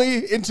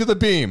directly into the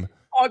beam?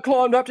 I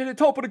climbed up to the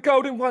top of the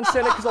Golden One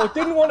Center because I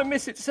didn't want to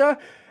miss it, sir.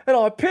 And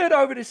I peered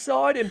over the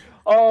side and,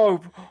 I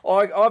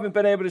haven't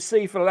been able to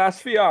see for the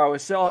last few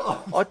hours,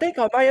 so I think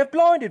I may have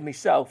blinded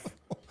myself.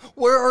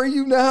 Where are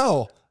you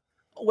now?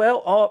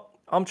 Well,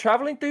 I'm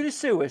traveling through the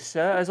sewers,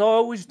 sir, as I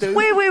always do.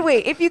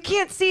 Wait. If you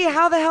can't see,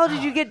 how the hell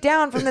did you get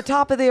down from the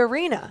top of the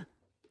arena?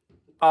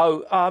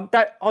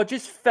 I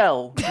just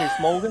fell, Miss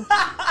Morgan.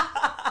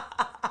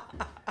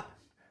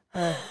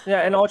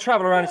 And I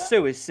travel around the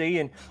sewers, see,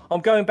 and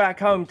I'm going back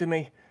home to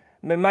my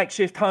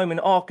makeshift home in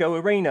Arco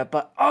Arena,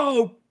 but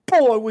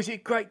boy, was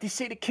it great to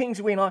see the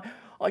Kings win.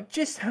 I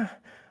just,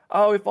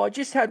 if I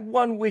just had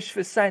one wish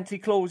for Santa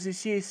Claus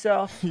this year,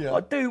 sir,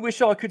 I do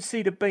wish I could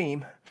see the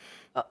beam.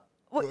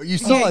 You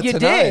saw it you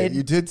tonight. did?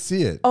 You did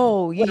see it.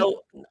 Oh,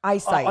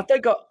 eyesight. I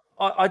think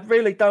I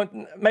really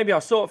don't. Maybe I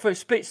saw it for a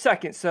split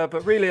second, sir,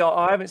 but really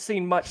I haven't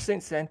seen much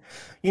since then.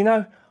 You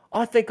know,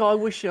 I think I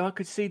wish I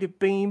could see the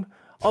beam.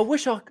 I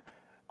wish I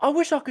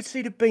could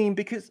see the beam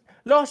because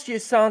last year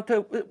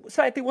Santa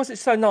wasn't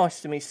so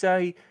nice to me.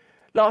 Say,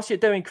 last year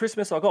during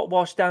Christmas I got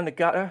washed down the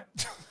gutter.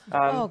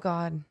 Oh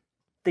God.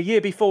 The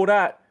year before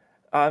that,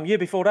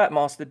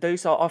 Master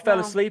Deuce, I fell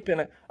asleep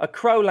and a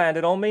crow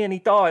landed on me and he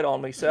died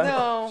on me,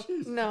 sir.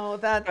 No,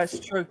 that's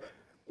true.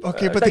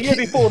 Okay, but the year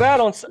before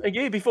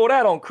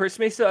that on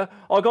Christmas, I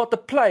got the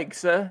plague,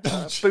 sir,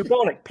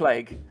 bubonic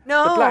plague.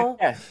 No, the Black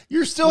Death.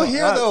 You're still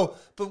here though.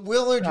 But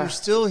Willard, you're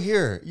still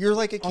here. You're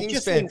like a Kings I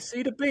just fan. didn't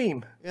see the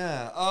beam.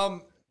 Yeah.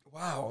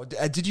 Wow.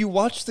 Did you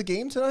watch the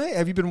game tonight?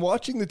 Have you been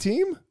watching the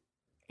team?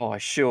 I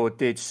sure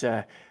did,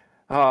 sir.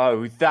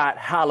 Oh, that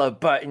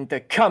Haliburton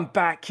to come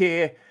back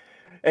here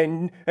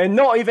and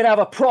not even have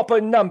a proper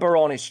number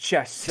on his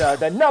chest, sir.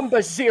 The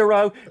number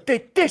 0,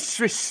 the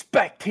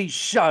disrespect he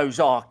shows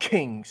our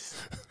Kings.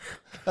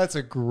 That's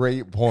a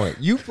great point.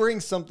 You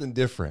bring something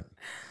different.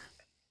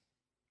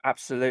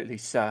 Absolutely,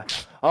 sir.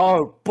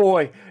 Oh,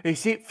 boy,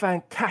 is it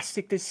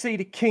fantastic to see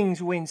the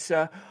Kings win,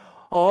 sir.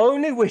 I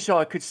only wish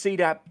I could see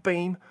that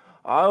beam.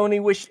 I only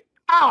wish...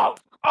 Ow!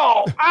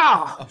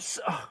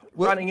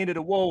 Running into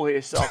the wall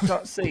here, so I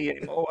can't see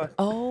anymore.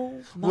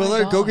 Oh, my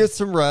Willard, God. go get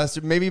some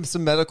rest, maybe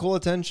some medical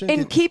attention.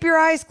 And keep your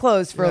eyes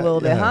closed for a little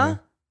bit, huh?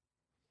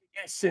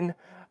 Yes, and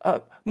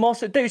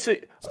Master Deuce,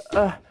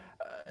 are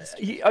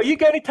you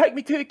going to take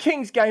me to the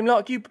Kings game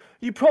like you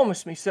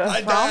promised me, sir?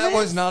 That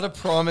was not a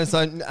promise.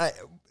 Are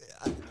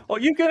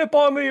you going to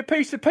buy me a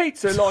piece of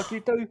pizza like you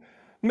do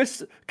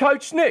Miss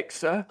Coach Nick,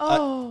 sir?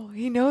 Oh,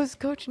 he knows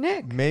Coach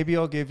Nick. Maybe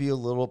I'll give you a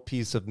little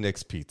piece of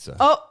Nick's pizza.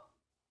 Oh.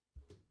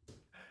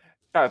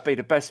 That would be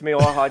the best meal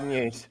I had in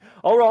years.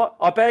 All right,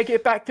 I better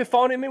get back to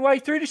finding my way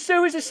through the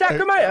sewers of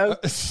Sacramento.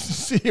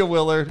 See you,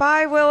 Willard.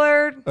 Bye,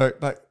 Willard. All right,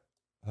 bye.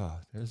 Oh,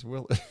 there's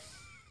Willard.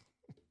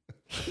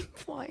 He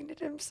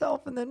blinded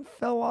himself and then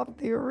fell off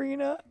the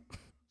arena.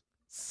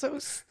 So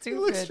stupid.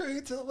 You look straight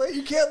into the light.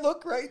 You can't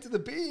look right into the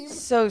beam.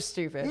 So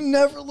stupid. You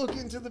never look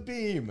into the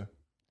beam.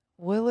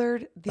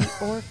 Willard the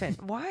orphan.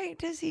 Why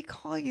does he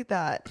call you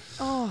that?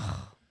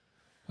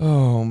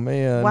 Oh,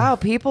 man. Wow,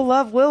 people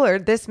love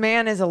Willard. This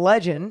man is a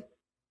legend.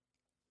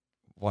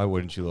 Why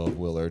wouldn't you love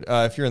Willard?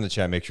 If you're in the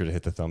chat, make sure to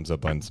hit the thumbs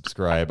up button,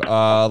 subscribe.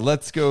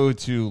 Let's go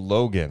to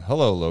Logan.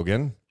 Hello,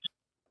 Logan.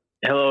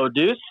 Hello,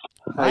 Deuce.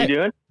 How you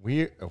doing?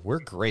 We're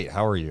great.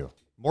 How are you?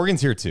 Morgan's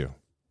here too.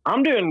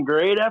 I'm doing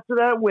great after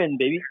that win,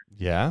 baby.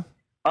 Yeah.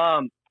 I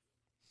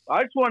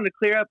just wanted to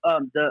clear up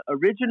the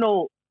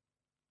original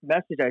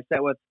message I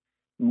sent with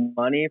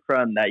money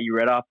from that you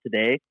read off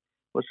today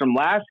was from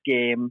last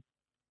game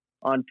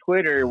on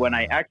Twitter when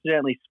I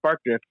accidentally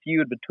sparked a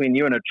feud between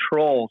you and a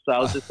troll. So I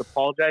was just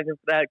apologizing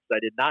for that because I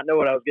did not know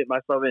what I was getting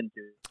myself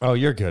into. Oh,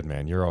 you're good,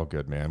 man. You're all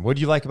good, man. What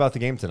do you like about the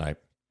game tonight?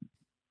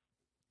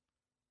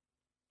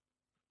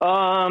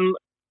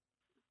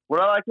 What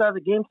I like about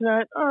the game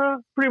tonight,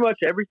 pretty much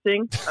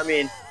everything. I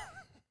mean,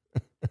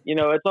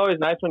 it's always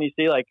nice when you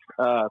see like,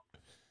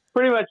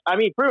 pretty much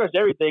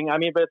everything. I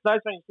mean, but it's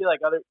nice when you see like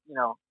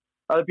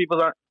other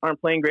people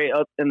aren't playing great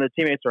and the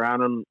teammates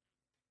around them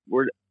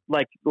were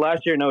like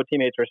last year, no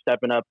teammates were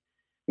stepping up,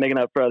 making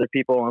up for other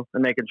people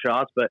and making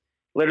shots, but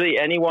literally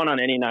anyone on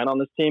any night on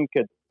this team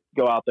could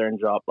go out there and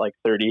drop like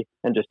 30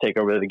 and just take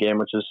over the game,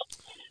 which is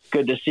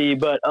good to see.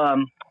 But,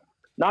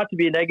 not to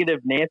be a negative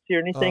Nancy or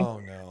anything. Oh,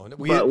 no.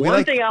 But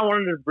one thing I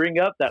wanted to bring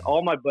up that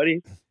all my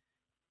buddies...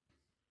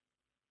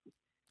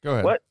 Go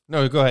ahead. What?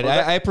 No, go ahead.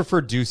 I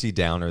prefer Deucey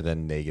Downer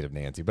than negative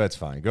Nancy, but it's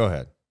fine. Go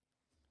ahead.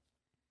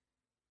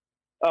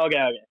 Okay.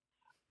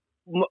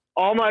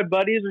 All my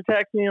buddies were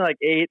texting me, like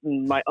 8,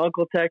 and my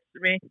uncle texted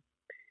me,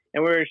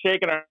 and we were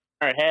shaking our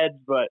heads,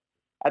 but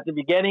at the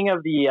beginning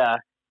of the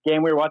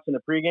game, we were watching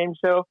the pregame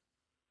show,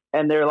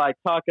 and they're like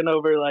talking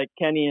over, like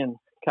Kenny and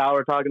Kyle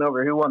were talking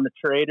over who won the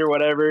trade or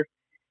whatever,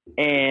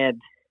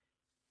 and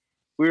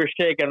we were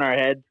shaking our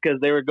heads because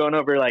they were going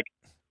over like,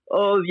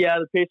 oh yeah,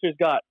 the Pacers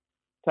got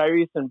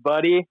Tyrese and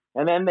Buddy,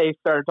 and then they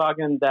started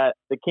talking that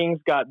the Kings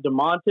got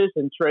DeMontis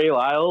and Trey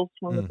Lyles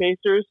from the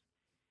Pacers,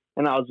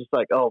 and I was just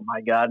like, oh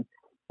my God.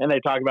 And they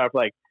talked about it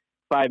for like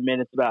 5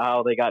 minutes about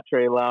how they got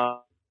Trey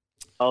Lyles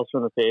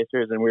from the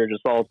Pacers, and we were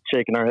just all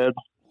shaking our heads.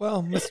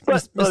 Well,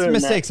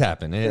 mistakes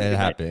happen. It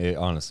happened.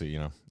 Honestly,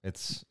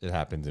 it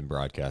happens in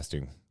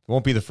broadcasting. It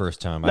won't be the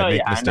first time. I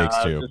make mistakes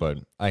too, but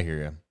I hear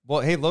you.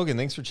 Well, hey, Logan,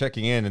 thanks for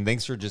checking in, and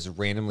thanks for just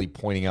randomly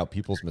pointing out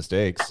people's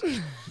mistakes.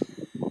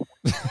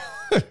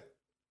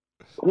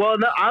 Well,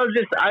 no, I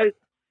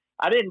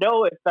didn't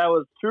know if that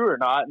was true or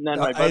not, and then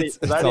my buddies,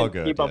 because I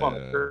didn't keep up on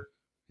the curve.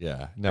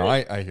 Yeah, no,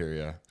 I hear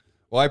you.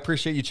 Well, I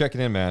appreciate you checking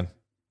in, man.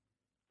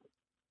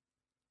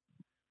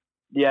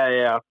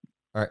 Yeah. All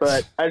right.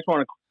 But I just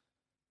want to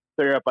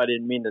clear up. I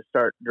didn't mean to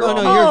start No,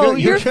 drawing. no, Oh,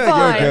 you're good. you're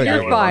fine.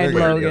 You're fine, good.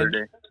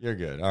 Logan. You're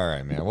good. All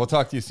right, man. We'll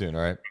talk to you soon.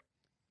 All right.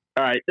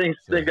 All right. Thanks,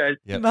 guys.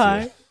 Yep,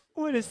 Bye.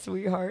 What a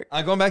sweetheart.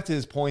 Going back to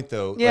his point,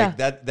 though, Yeah.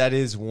 like that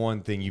is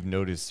one thing you've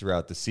noticed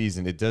throughout the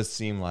season. It does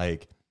seem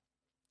like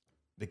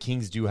the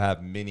Kings do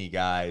have many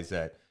guys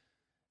that,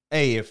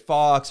 hey, if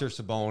Fox or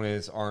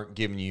Sabonis aren't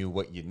giving you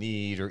what you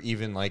need, or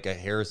even like a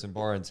Harrison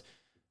Barnes,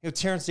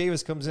 Terrence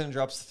Davis comes in and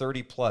drops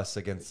 30+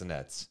 against the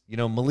Nets.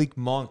 Malik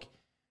Monk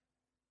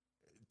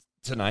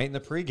tonight in the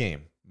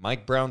pregame.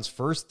 Mike Brown's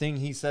first thing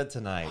he said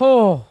tonight,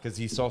 because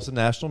he saw some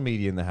national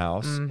media in the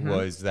house,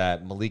 was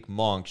that Malik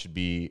Monk should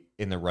be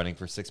in the running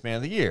for Sixth Man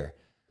of the Year.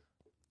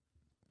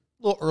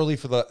 A little early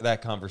for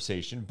that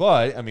conversation,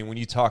 but, I mean, when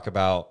you talk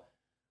about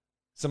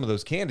some of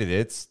those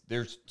candidates,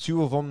 there's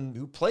two of them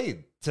who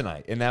played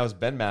tonight, and that was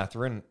Ben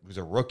Mathurin, who's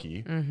a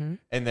rookie, and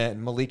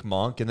then Malik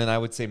Monk, and then I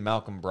would say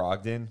Malcolm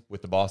Brogdon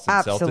with the Boston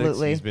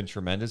Celtics. He's been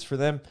tremendous for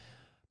them.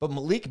 But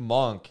Malik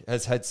Monk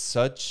has had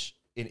such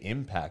an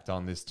impact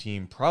on this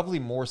team, probably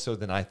more so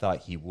than I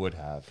thought he would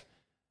have.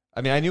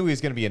 I mean, I knew he was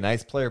going to be a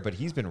nice player, but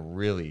he's been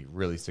really,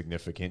 really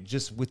significant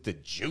just with the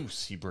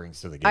juice he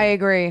brings to the game. I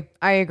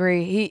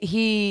agree.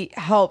 He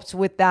helps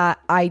with that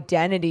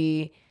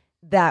identity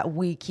that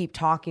we keep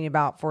talking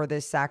about for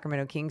this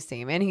Sacramento Kings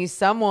team. And he's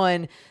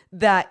someone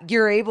that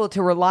you're able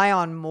to rely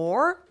on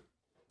more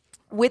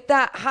with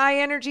that high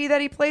energy that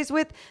he plays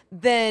with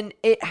than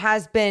it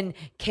has been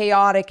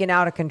chaotic and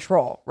out of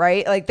control,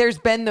 right? Like there's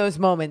been those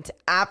moments,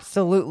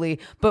 absolutely.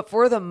 But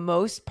for the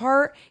most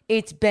part,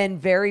 it's been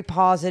very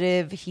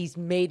positive. He's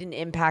made an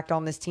impact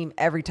on this team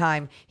every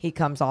time he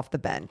comes off the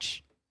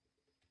bench.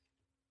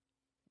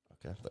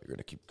 Okay, I thought you were going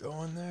to keep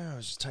going there. I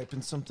was just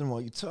typing something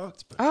while you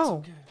talked. But oh.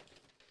 It's okay.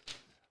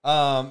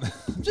 I'm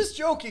just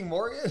joking,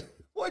 Morgan.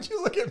 Why'd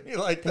you look at me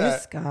like that?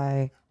 This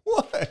guy.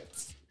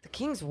 What? The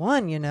Kings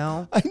won, I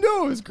know,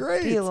 it was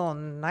great. Be a little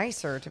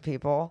nicer to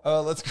people.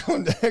 Let's go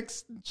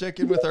next. Check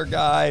in with our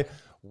guy,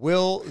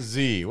 Will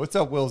Z. What's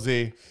up, Will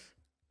Z?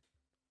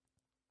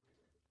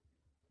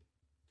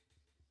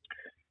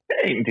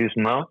 Hey, Deuce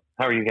Mo.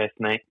 How are you guys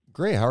tonight?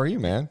 Great. How are you,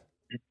 man?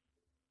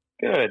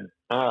 Good.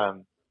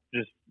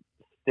 Just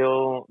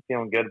still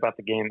feeling good about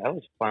the game. That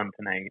was fun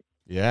tonight.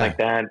 Yeah. Like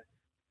that.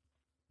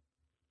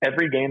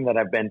 Every game that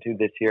I've been to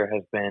this year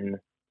has been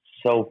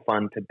so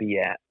fun to be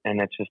at, and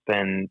it's just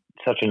been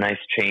such a nice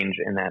change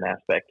in that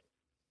aspect.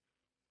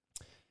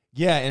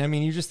 Yeah, and I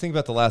mean, you just think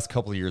about the last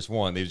couple of years.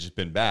 One, they've just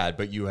been bad,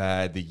 but you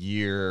had the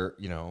year,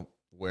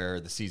 where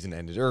the season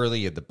ended early,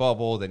 you had the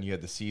bubble, then you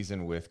had the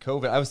season with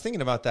COVID. I was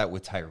thinking about that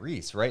with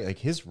Tyrese, right? Like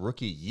his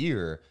rookie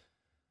year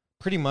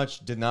pretty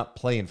much did not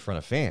play in front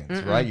of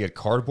fans, right? You had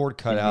cardboard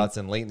cutouts,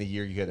 and late in the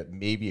year, you had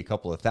maybe a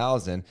couple of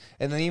thousand.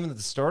 And then even at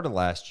the start of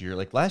last year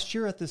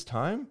at this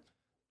time,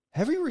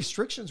 heavy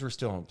restrictions were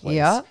still in place.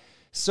 Yeah.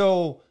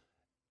 So,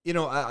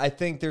 I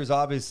think there's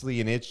obviously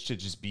an itch to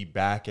just be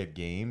back at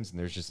games, and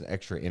there's just an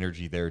extra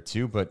energy there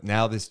too. But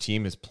now this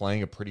team is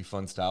playing a pretty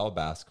fun style of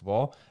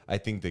basketball. I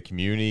think the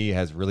community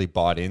has really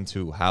bought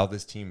into how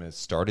this team has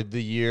started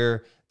the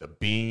year, the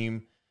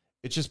beam.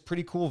 It's just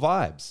pretty cool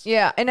vibes.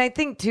 Yeah, and I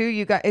think too,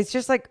 you guys, it's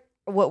just like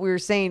what we were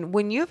saying.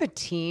 When you have a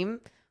team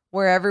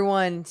where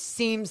everyone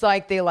seems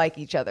like they like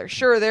each other,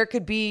 sure, there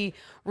could be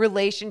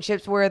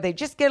relationships where they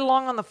just get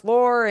along on the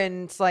floor,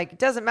 and it's like it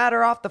doesn't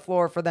matter off the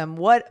floor for them.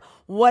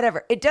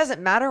 Whatever, it doesn't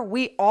matter.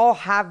 We all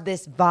have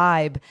this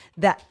vibe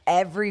that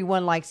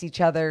everyone likes each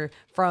other,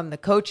 from the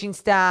coaching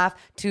staff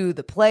to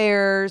the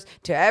players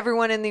to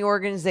everyone in the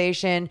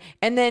organization,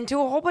 and then to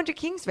a whole bunch of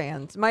Kings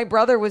fans. My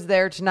brother was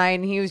there tonight,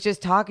 and he was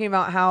just talking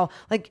about how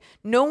like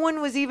no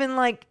one was even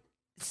like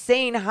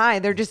saying hi.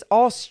 They're just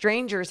all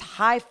strangers,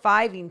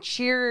 high-fiving,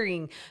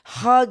 cheering,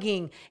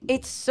 hugging.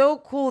 It's so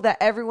cool that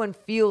everyone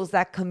feels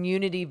that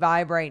community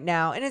vibe right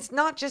now. And it's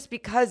not just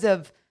because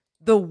of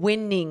the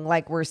winning,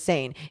 like we're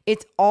saying.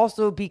 It's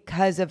also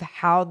because of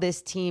how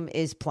this team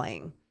is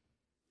playing.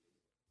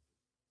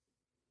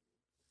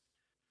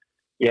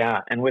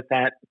 Yeah, and with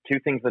that, two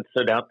things that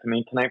stood out to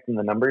me tonight from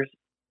the numbers.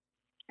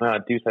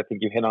 Deuce, I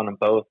think you hit on them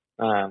both.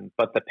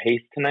 But the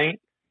pace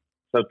tonight.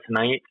 So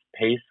tonight's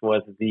pace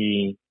was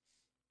the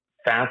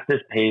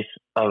fastest pace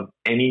of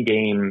any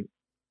game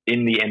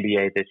in the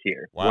NBA this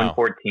year. Wow.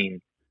 114.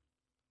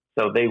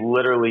 So they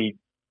literally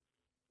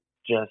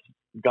just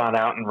got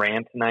out and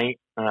ran tonight.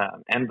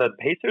 And the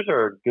Pacers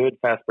are a good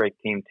fast break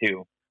team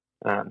too.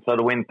 So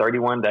to win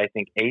 31 to I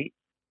think 8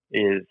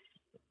 is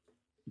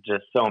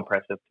just so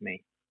impressive to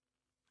me.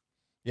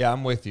 Yeah,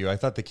 I'm with you. I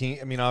thought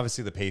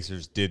obviously the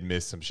Pacers did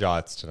miss some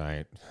shots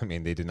tonight. I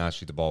mean, they did not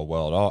shoot the ball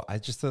well at all. I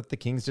just thought the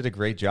Kings did a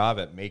great job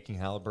at making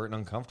Haliburton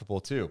uncomfortable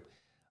too.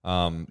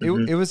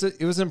 It was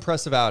an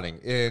impressive outing,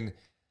 and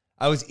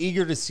I was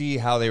eager to see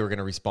how they were going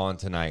to respond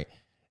tonight.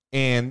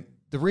 And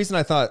the reason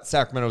I thought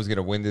Sacramento was going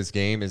to win this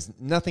game is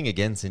nothing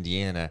against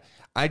Indiana.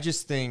 I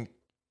just think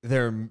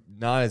they're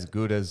not as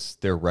good as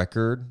their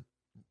record.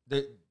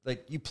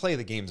 Like, you play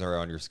the games that are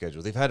on your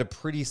schedule. They've had a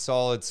pretty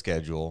solid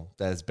schedule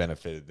that has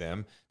benefited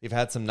them. They've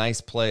had some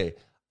nice play.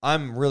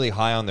 I'm really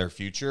high on their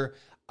future.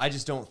 I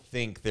just don't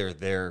think they're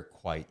there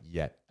quite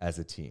yet as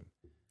a team.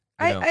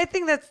 I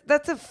think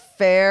that's a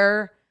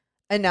fair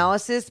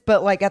analysis,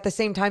 but like at the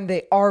same time,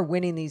 they are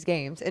winning these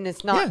games, and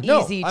it's not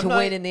easy to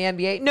win in the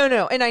NBA.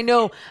 No, and I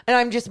know, and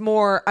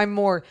I'm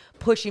more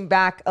pushing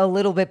back a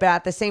little bit, but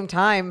at the same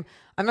time,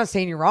 I'm not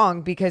saying you're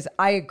wrong because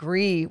I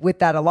agree with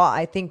that a lot.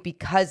 I think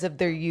because of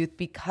their youth,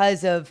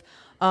 because of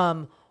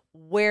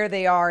where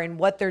they are and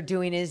what they're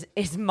doing,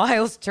 is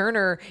Miles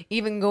Turner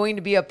even going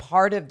to be a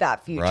part of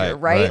that future,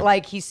 right?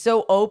 Like he's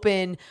so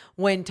open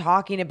when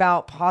talking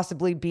about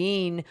possibly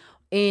being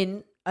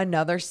in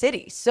another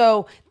city.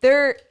 So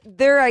their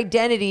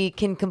identity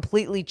can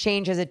completely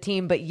change as a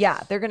team, but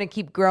yeah, they're going to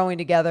keep growing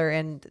together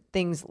and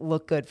things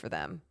look good for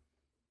them.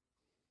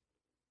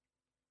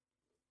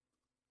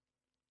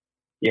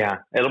 Yeah,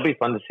 it'll be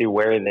fun to see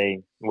where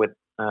they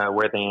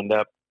end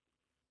up.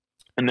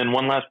 And then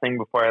one last thing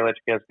before I let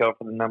you guys go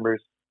for the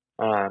numbers.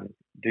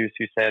 Deuce,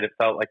 who said it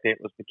felt like it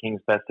was the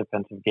Kings' best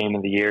defensive game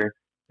of the year,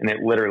 and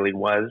it literally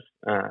was.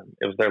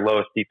 It was their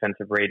lowest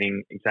defensive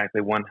rating,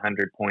 exactly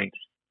 100 points.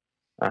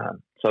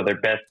 So their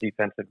best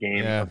defensive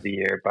game of the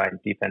year by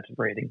defensive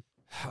rating.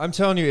 I'm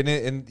telling you,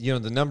 and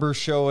the numbers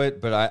show it,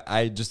 but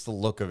I just the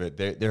look of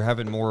it, they're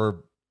having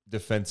more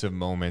defensive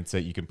moments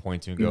that you can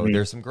point to and go,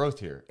 there's some growth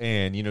here.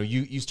 And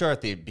you start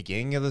at the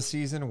beginning of the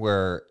season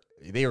where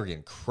they were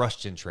getting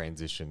crushed in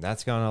transition.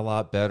 That's gone a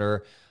lot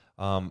better.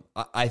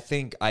 I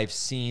think I've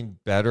seen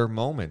better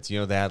moments. The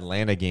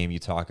Atlanta game you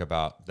talk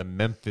about, the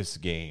Memphis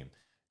game.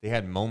 They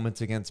had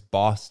moments against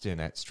Boston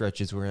at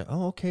stretches where,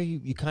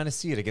 you kind of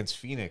see it. Against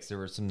Phoenix, there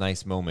were some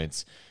nice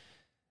moments.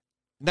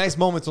 Nice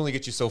moments only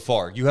get you so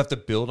far. You have to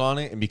build on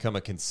it and become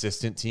a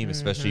consistent team,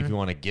 especially if you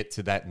want to get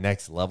to that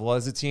next level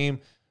as a team.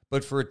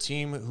 But for a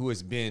team who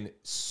has been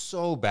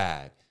so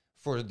bad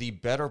for the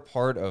better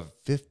part of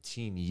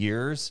 15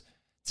 years,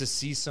 to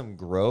see some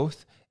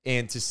growth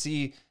and to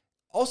see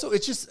also,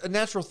 it's just a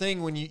natural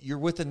thing when you're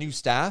with a new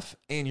staff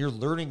and you're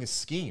learning a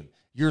scheme.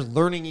 You're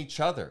learning each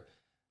other.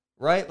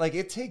 Right? Like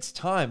it takes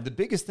time. The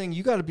biggest thing,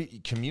 you got to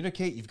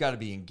communicate. You've got to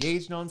be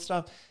engaged on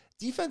stuff.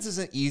 Defense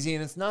isn't easy,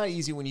 and it's not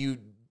easy when you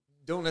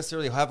don't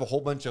necessarily have a whole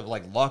bunch of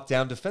like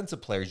lockdown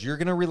defensive players. You're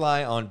going to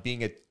rely on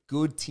being a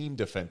good team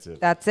defensive.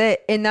 That's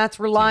it. And that's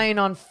relying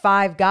on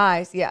 5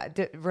 guys. Yeah.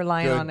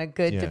 Relying on a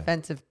good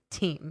defensive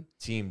team.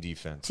 Team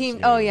defense.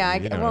 Team. I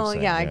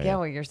get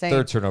what you're saying.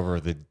 Third turnover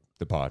of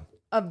the pod.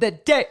 Of the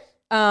day.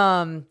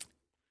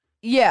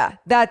 Yeah,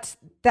 that's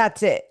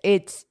it.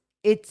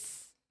 It's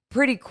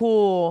pretty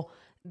cool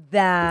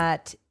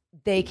that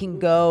they can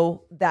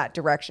go that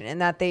direction and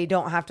that they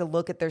don't have to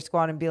look at their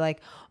squad and be like,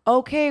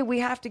 okay, we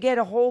have to get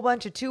a whole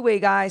bunch of two-way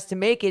guys to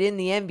make it in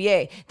the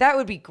NBA. That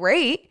would be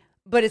great,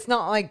 but it's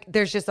not like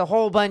there's just a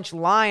whole bunch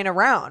lying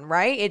around,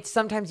 right? It's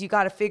sometimes you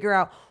got to figure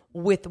out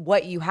with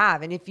what you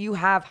have. And if you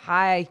have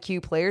high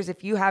IQ players,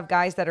 if you have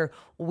guys that are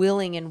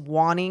willing and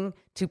wanting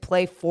to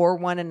play for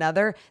one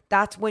another,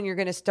 that's when you're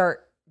going to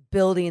start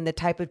building the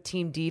type of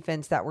team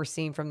defense that we're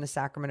seeing from the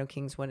Sacramento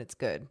Kings when it's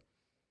good.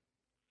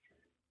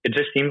 It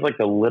just seems like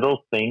the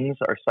little things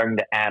are starting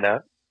to add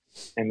up,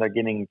 and they're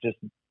getting just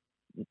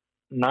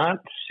not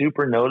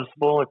super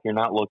noticeable if you're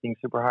not looking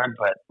super hard,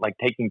 but like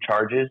taking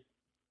charges.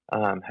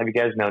 Have you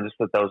guys noticed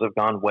that those have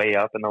gone way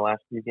up in the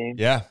last few games?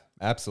 Yeah,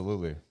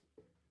 absolutely.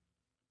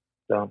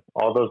 So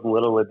all those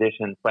little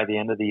additions by the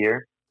end of the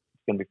year,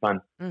 it's going to be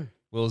fun.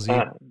 Will Z,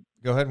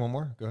 go ahead. One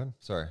more. Go ahead.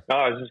 Sorry. Oh,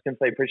 I was just going to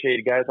say, appreciate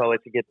you guys. I'll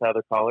let you get to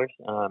other callers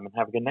and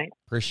have a good night.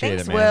 Appreciate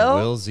Thanks, it, man.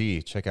 Will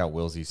Z. Check out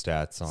Will Z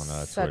stats on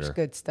Twitter. Such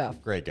good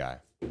stuff. Great guy.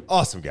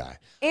 Awesome guy.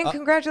 And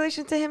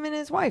congratulations to him and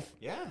his wife.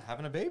 Yeah,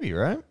 having a baby,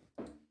 right?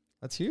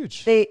 That's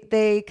huge.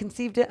 They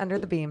conceived it under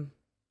the beam.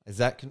 Is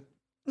that...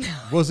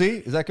 Will Z?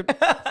 Is that good?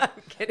 I'm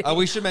kidding.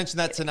 We should mention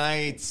that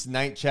tonight's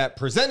Night Chat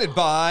presented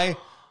by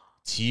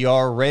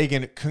T.R.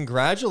 Reagan.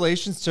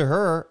 Congratulations to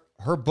her.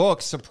 Her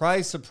book,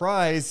 surprise,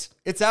 surprise,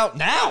 it's out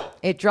now.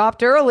 It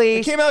dropped early.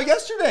 It came out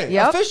yesterday,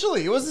 Yep.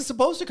 officially. It wasn't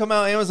supposed to come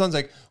out. Amazon's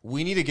like,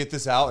 we need to get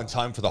this out in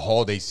time for the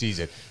holiday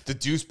season. The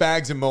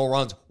douchebags and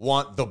morons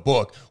want the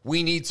book.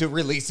 We need to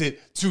release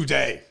it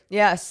today.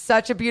 Yeah,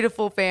 such a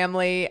beautiful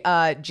family.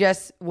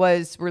 Just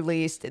was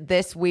released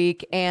this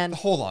week. And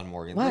hold on,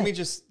 Morgan. What? Let me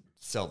just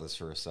sell this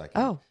for a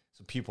second. So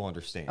people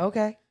understand.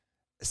 Okay.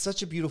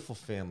 Such a beautiful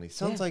family.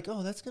 Sounds like,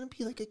 that's going to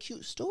be like a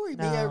cute story.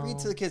 Maybe No. I read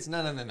to the kids.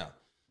 No.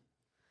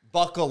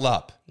 Buckle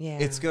up. Yeah.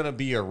 It's going to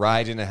be a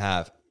ride and a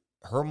half.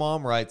 Her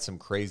mom writes some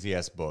crazy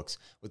ass books.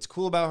 What's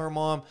cool about her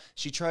mom,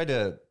 she tried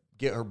to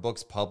get her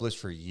books published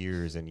for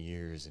years and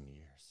years and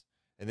years.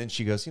 And then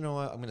she goes, you know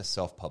what? I'm going to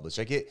self-publish.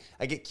 I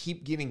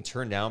keep getting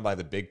turned down by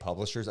the big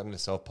publishers. I'm going to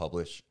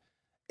self-publish.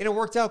 And it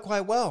worked out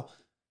quite well.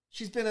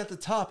 She's been at the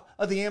top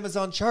of the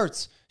Amazon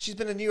charts. She's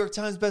been a New York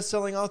Times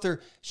bestselling author.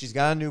 She's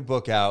got a new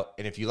book out.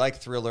 And if you like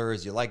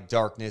thrillers, you like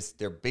darkness,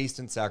 they're based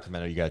in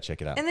Sacramento. You got to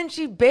check it out. And then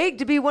she begged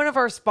to be one of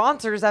our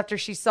sponsors after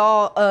she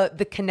saw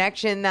the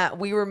connection that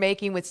we were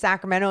making with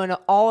Sacramento. And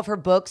all of her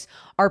books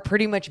are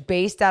pretty much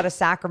based out of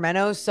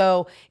Sacramento.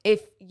 So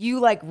if you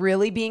like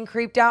really being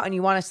creeped out and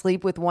you want to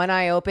sleep with one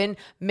eye open,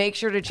 make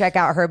sure to check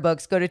out her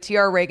books. Go to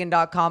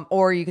trreagan.com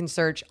or you can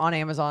search on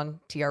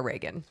Amazon TR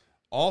Reagan.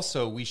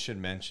 Also, we should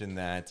mention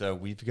that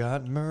we've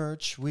got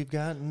merch. We've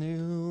got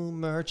new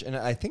merch. And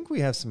I think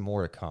we have some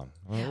more to come.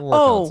 We're working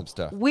on some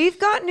stuff. We've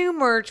got new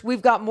merch.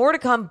 We've got more to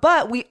come.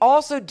 But we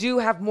also do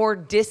have more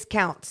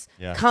discounts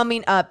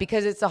coming up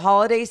because it's a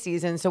holiday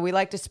season. So we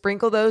like to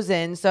sprinkle those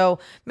in. So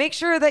make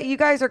sure that you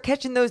guys are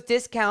catching those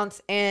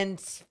discounts and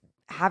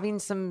having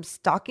some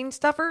stocking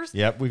stuffers.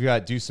 Yep, we've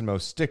got Deuce and Mo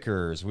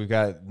stickers. We've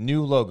got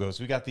new logos.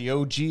 We got the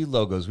OG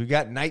logos. We've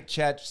got night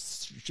chat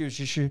shirts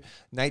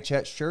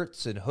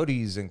and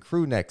hoodies and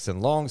crew necks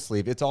and long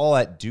sleeve. It's all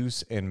at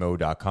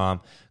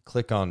deuceandmo.com.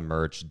 Click on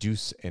merch,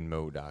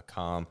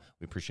 deuceandmo.com.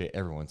 We appreciate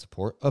everyone's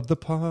support of the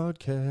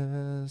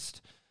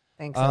podcast.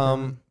 Thanks,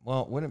 everyone.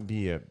 Well, it wouldn't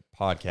be a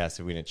podcast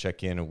if we didn't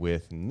check in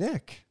with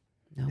Nick.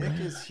 Nick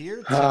is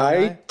here tonight.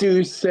 Hi,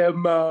 Deuce and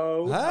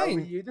Mo. Hi. How are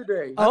you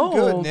today? I'm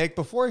good, Nick.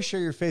 Before I show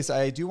your face,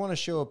 I do want to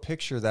show a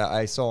picture that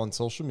I saw on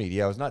social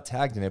media. I was not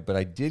tagged in it, but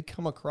I did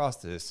come across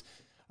this.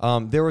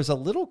 There was a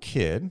little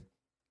kid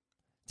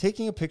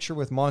taking a picture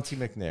with Monty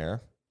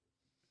McNair.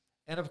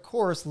 And, of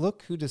course,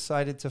 look who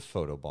decided to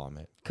photobomb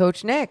it.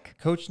 Coach Nick.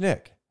 Coach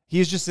Nick.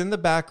 He's just in the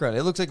background.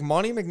 It looks like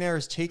Monty McNair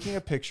is taking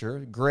a picture.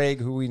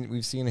 Greg, who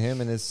we've seen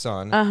him and his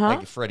son,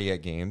 like Freddie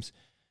at games.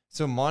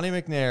 So Monty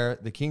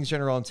McNair, the Kings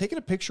general, I'm taking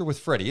a picture with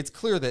Freddie. It's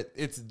clear that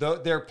it's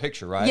their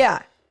picture, right?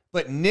 Yeah.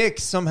 But Nick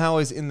somehow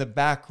is in the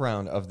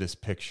background of this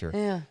picture.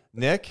 Yeah.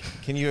 Nick,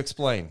 can you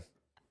explain?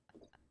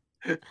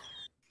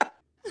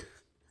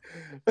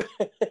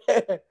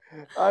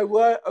 I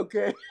what?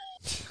 Okay.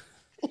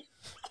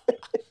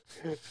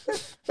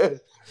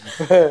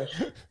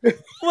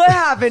 What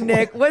happened,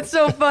 Nick? What's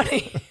so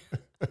funny?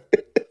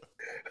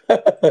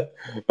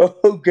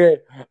 Okay.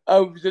 I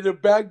was in the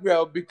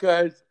background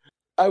because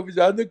I was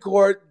on the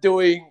court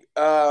doing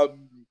I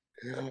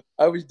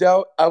was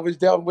down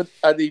with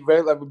at the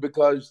event level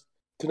because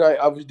tonight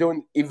I was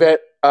doing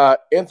event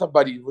anthem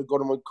buddies with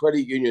going to my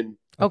credit union.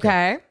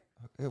 Okay.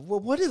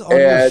 Well, what is on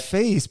your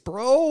face,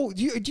 bro?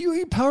 Do you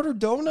eat powdered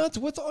donuts?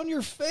 What's on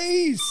your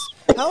face?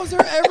 How is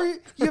there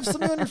you have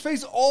something on your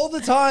face all the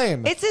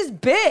time? It's his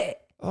bit.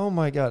 Oh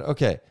my God.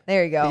 Okay.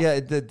 There you go. Yeah,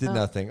 it did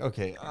nothing.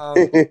 Okay.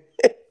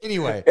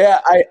 Anyway.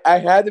 Yeah, I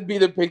had to be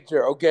the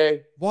picture,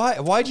 okay? Why?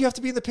 Why'd you have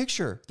to be in the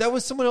picture? That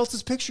was someone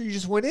else's picture. You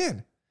just went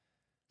in.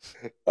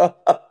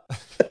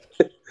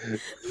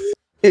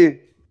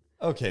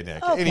 Okay,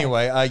 Nick. Okay.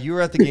 Anyway, you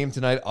were at the game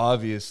tonight,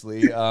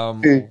 obviously.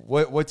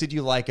 What did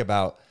you like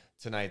about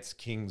tonight's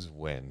Kings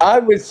win? I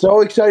was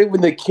so excited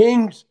when the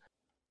Kings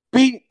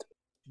beat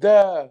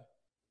the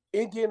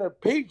Indiana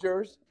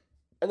Pacers,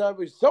 and I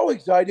was so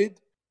excited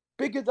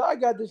because I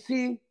got to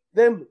see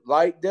them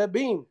light the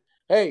beam.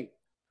 Hey,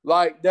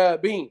 light the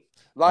beam.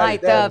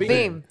 Light the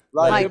beam.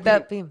 Light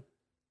the beam.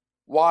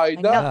 Why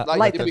not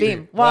light the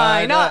beam?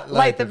 Why not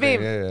light the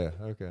beam? Yeah.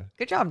 Okay.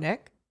 Good job,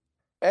 Nick.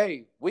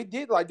 Hey, we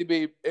did light the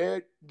beam,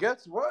 and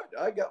guess what?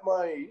 I got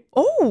my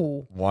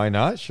Why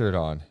not shirt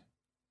on?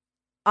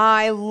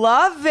 I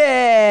love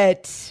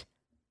it.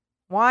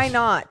 Why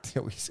not?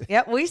 Yeah, we see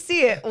Yep, we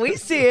see it. We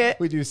see it.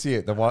 We do see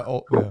it. Yeah.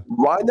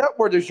 Why not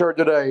wear the shirt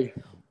today?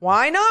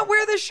 Why not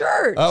wear the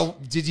shirt? Oh,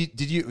 did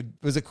you?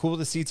 Was it cool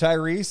to see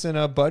Tyrese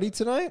and Buddy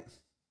tonight?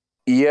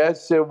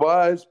 Yes, it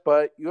was,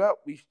 but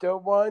we still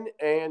won.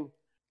 And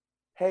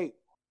hey,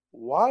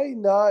 why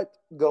not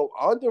go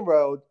on the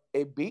road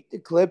and beat the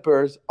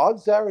Clippers on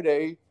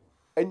Saturday,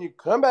 and you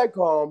come back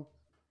home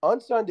on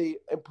Sunday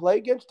and play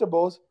against the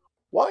Bulls?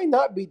 Why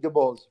not beat the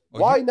Bulls?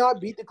 Why not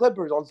beat the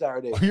Clippers on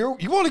Saturday? You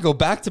want to go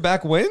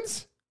back-to-back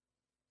wins?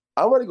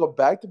 I want to go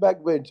back-to-back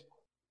wins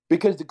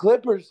because the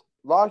Clippers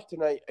lost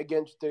tonight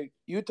against the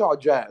Utah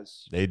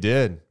Jazz. They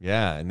did,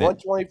 yeah. And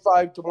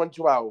 125 to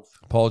 112.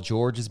 Paul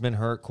George has been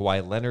hurt.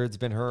 Kawhi Leonard's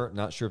been hurt.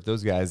 Not sure if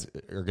those guys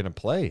are going to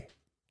play.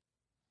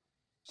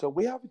 So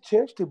we have a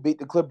chance to beat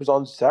the Clippers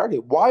on Saturday.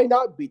 Why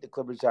not beat the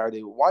Clippers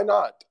Saturday? Why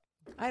not?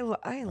 I All love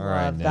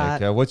right,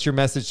 that. Nick. What's your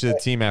message to the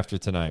team after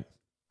tonight?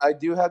 I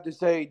do have to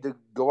say to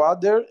go out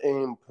there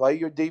and play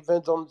your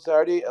defense on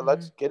Saturday, and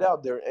let's get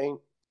out there. And,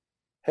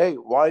 hey,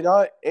 why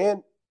not?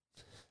 And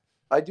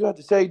I do have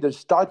to say the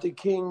Stockton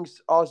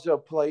Kings also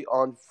play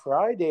on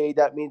Friday.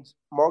 That means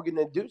Morgan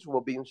and Deuce will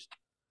be in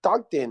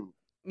Stockton.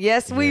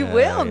 Yes, we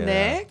will,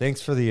 Nick.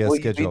 Thanks for the Will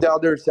schedule. you be down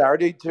there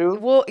Saturday, too?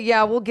 We'll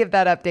give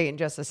that update in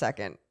just a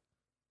second.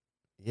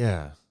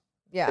 Yeah.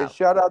 Yeah. And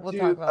shout out we'll to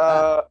talk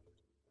about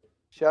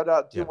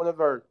one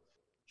of our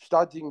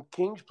Stockton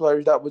Kings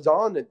players that was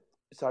on the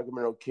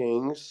Sacramento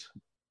Kings.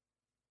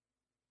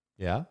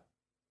 Yeah?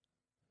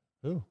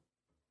 Who?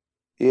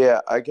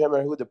 Yeah, I can't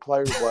remember who the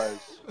player was.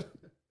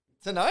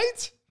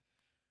 Tonight?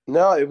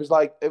 No, it was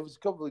a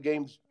couple of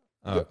games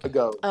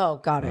ago. Oh,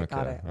 got it.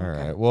 Got it. All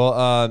right.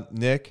 Well,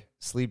 Nick,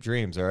 sleep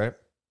dreams. All right.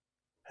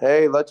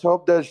 Hey, let's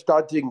hope the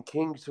Stockton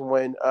Kings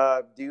win.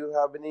 Do you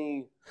have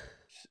any?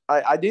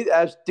 I did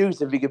ask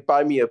Deuce if he could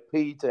buy me a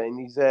pizza, and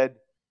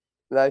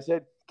I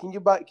said, "Can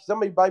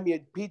somebody buy me a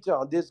pizza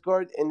on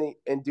Discord?"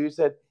 And Deuce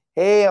said,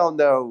 "Hell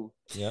no."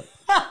 Yep.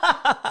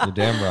 You're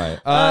damn right.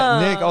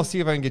 Nick, I'll see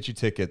if I can get you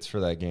tickets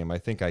for that game. I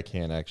think I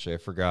can, actually. I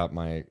forgot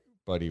my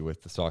buddy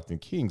with the Stockton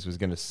Kings was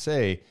going to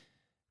say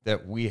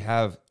that we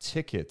have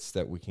tickets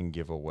that we can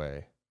give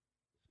away.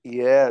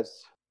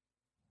 Yes.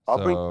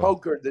 I'll bring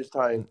poker this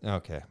time.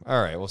 Okay.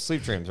 All right. Well,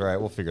 sleep dreams. All right.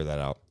 We'll figure that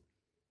out.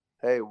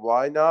 Hey,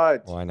 why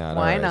not? Why not?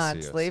 Why All right,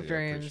 not? Sleep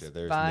dreams.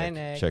 There's Bye, Nick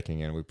Nick. checking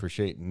in. We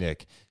appreciate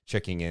Nick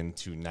checking in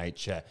to Night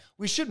Chat.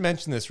 We should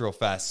mention this real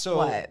fast.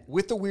 So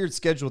with the weird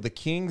schedule, the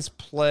Kings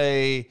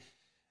play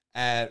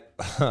at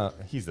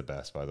he's the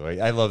best, by the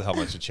way. I love how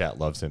much the chat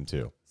loves him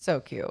too. So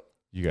cute.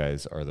 You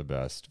guys are the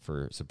best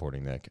for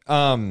supporting Nick.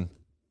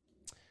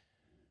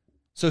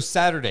 So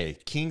Saturday,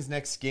 Kings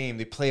next game,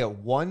 they play at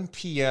 1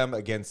 p.m.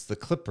 against the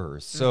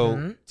Clippers.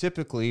 So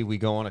typically we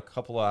go on a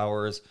couple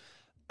hours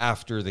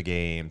after the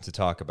game to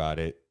talk about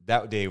it.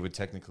 That day would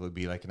technically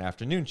be like an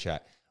afternoon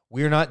chat.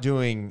 We're not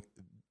doing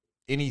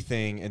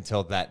anything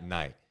until that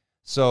night.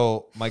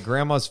 So my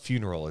grandma's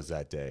funeral is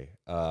that day.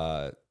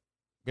 I'm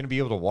going to be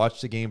able to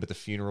watch the game, but the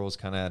funeral is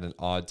kind of at an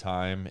odd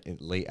time in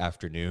late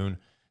afternoon.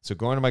 So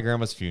going to my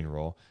grandma's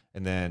funeral,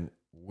 and then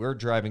we're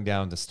driving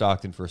down to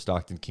Stockton for a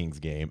Stockton Kings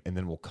game, and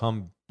then we'll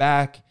come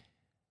back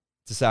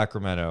to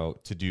Sacramento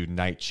to do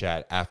night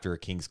chat after a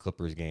Kings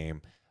Clippers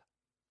game.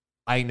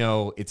 I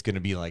know it's going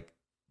to be like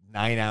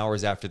 9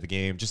 hours after the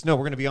game. Just know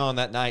we're going to be on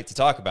that night to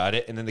talk about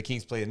it, and then the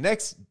Kings play the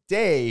next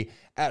day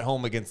at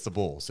home against the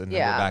Bulls, and then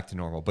we're back to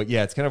normal. But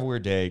yeah, it's kind of a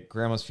weird day.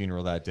 Grandma's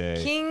funeral that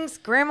day. Kings,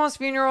 grandma's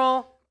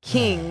funeral,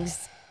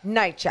 Kings,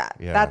 night chat.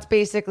 Yeah. That's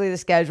basically the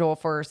schedule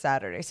for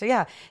Saturday. So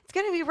yeah, it's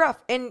going to be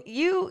rough. And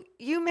you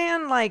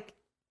man, like,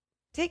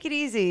 take it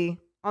easy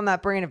on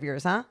that brain of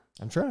yours, huh?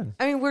 I'm trying.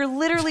 I mean, we're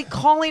literally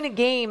calling a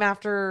game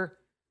after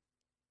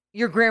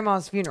your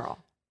grandma's funeral.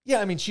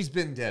 Yeah, I mean, she's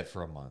been dead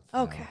for a month.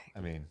 Okay.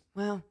 I mean,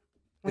 well,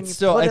 when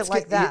it's you put it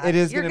like that, it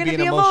is you're going to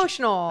be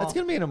emotional. It's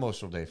going to be an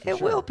emotional day for sure.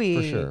 It will be.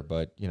 For sure.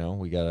 But, you know,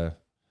 we gotta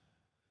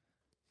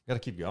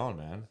keep going,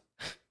 man.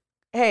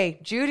 Hey,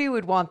 Judy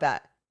would want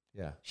that.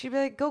 Yeah. She'd be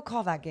like, go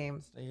call that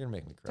game. You're going to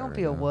make me cry. Don't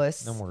be a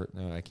wuss.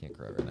 No, I can't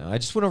cry right now. I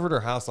just went over to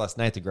her house last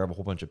night to grab a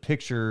whole bunch of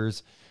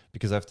pictures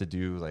because I have to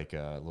do like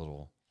a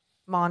little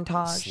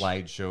montage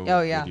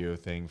slideshow video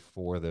thing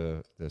for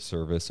the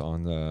service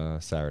on the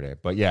Saturday.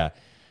 But yeah,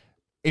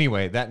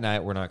 anyway, that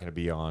night we're not going to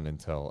be on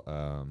until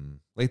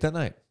late that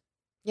night.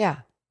 Yeah.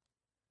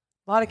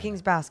 A lot of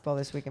Kings basketball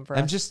this weekend for us.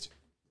 I'm just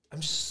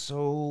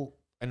so,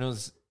 I know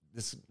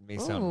this may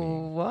sound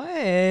mean.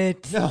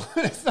 What? No,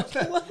 it's not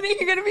that. What are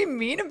you going to be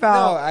mean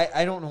about? No,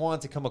 I don't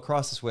want it to come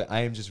across this way.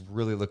 I am just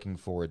really looking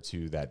forward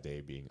to that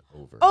day being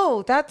over.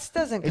 Oh, that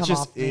doesn't come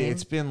off mean.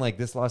 It's been like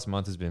this last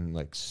month has been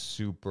like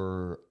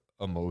super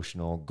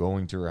emotional,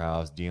 going to her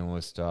house, dealing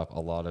with stuff, a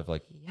lot of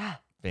like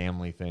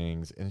family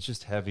things, and it's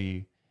just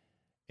heavy,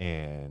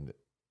 and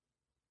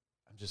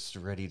I'm just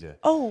ready to.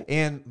 Oh,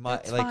 and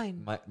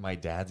my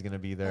dad's gonna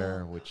be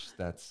there, which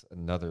that's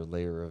another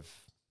layer of.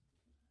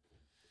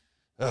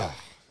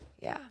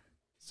 Yeah.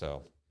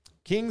 So,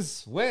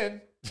 Kings win.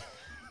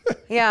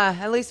 Yeah,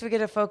 at least we get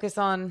to focus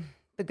on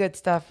the good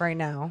stuff right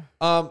now.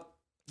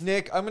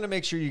 Nick, I'm going to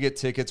make sure you get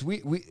tickets.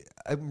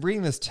 I'm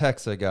reading this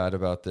text I got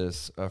about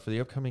this for the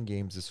upcoming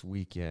games this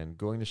weekend.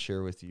 Going to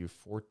share with you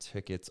 4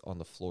 tickets on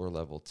the floor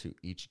level to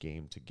each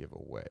game to give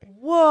away.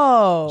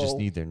 Whoa! Just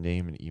need their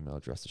name and email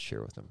address to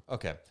share with them.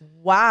 Okay.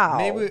 Wow.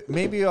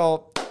 Maybe I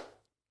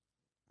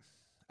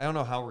don't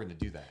know how we're going to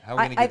do that. How are we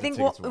going to get I think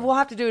we'll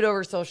have to do it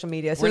over social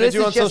media. So we're going to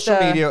do it on social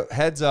media.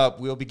 Heads up,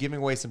 we'll be giving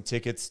away some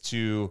tickets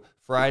to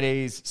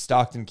Friday's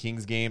Stockton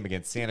Kings game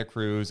against Santa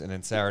Cruz, and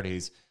then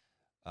Saturday's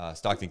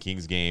Stockton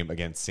Kings game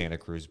against Santa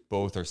Cruz.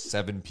 Both are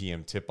 7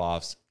 p.m.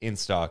 tip-offs in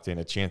Stockton.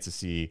 A chance to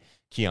see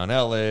Keon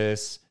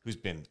Ellis, who's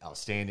been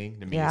outstanding.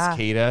 Namias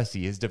Keita,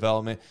 see his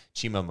development.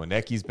 Chima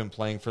Moneki's been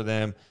playing for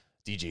them.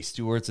 DJ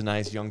Stewart's a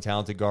nice, young,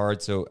 talented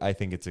guard. So I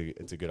think it's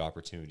a good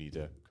opportunity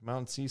to come out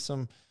and see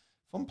some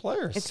fun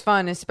players. It's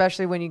fun,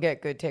 especially when you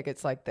get good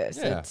tickets like this.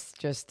 Yeah. It's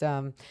just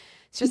a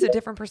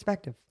different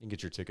perspective. You can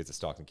get your tickets at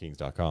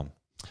StocktonKings.com.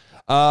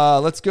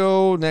 Let's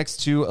go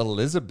next to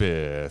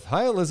Elizabeth.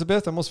 Hi,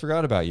 Elizabeth. I almost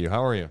forgot about you.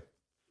 How are you?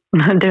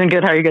 I'm doing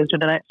good. How are you guys doing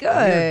tonight?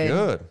 Good.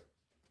 Good.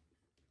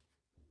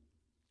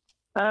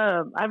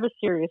 I have a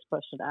serious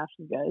question to ask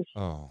you guys.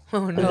 Oh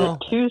no! Is it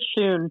too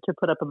soon to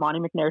put up a Monty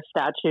McNair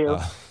statue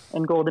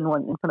in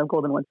front of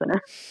Golden One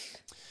Center?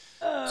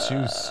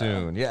 Too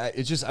soon. Yeah,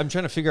 it's just I'm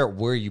trying to figure out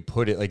where you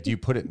put it. Like, do you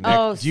put it next?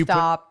 Oh,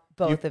 stop,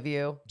 both of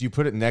you. Do you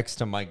put it next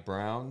to Mike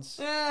Brown's?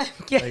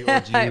 Both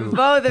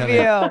of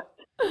you.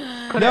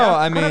 No,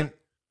 I mean,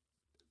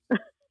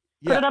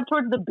 put it up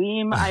towards the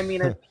beam. I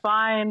mean, it's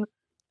fine.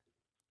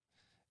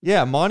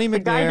 Yeah, Monty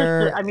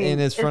McNair in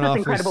his front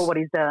office. It's incredible what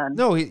he's done.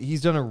 No,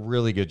 he's done a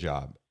really good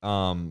job.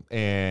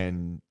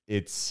 And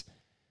it's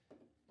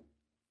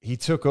he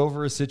took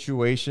over a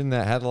situation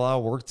that had a lot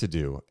of work to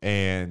do.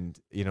 And,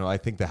 I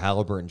think the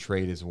Haliburton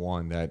trade is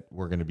one that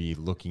we're going to be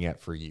looking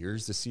at for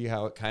years to see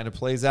how it kind of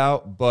plays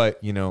out. But,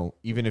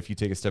 even if you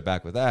take a step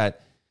back with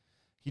that,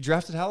 he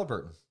drafted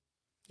Haliburton.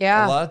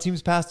 Yeah. A lot of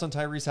teams passed on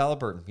Tyrese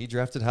Haliburton. He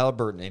drafted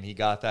Haliburton, and he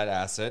got that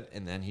asset,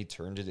 and then he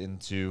turned it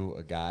into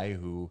a guy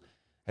who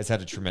has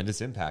had a tremendous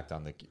impact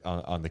on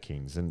the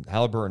Kings. And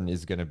Haliburton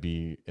is going to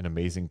be an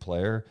amazing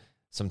player.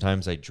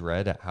 Sometimes I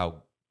dread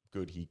how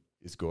good he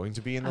is going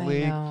to be in the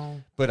league,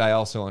 but I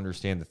also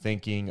understand the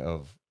thinking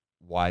of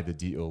why the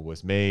deal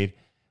was made.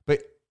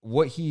 But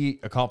what he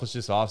accomplished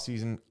this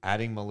offseason,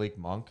 adding Malik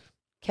Monk,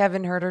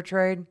 Kevin Huerter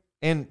trade,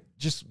 and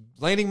just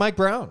landing Mike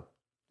Brown.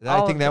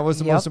 I think that was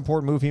the most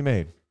important move he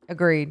made.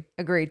 Agreed.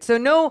 So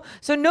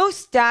no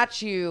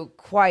statue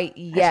quite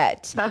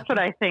yet. That's what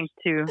I think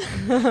too.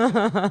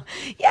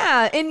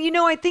 Yeah, and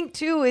I think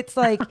too, it's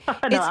like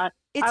I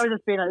was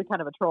just being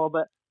kind of a troll,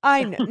 but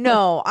I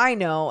know,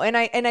 and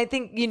I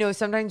think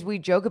sometimes we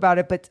joke about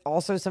it, but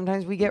also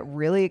sometimes we get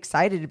really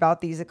excited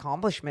about these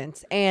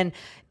accomplishments, and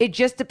it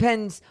just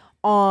depends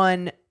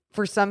on,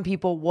 for some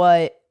people,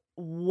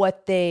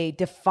 what they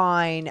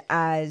define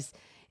as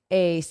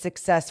a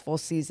successful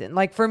season.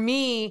 Like for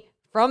me,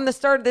 from the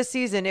start of this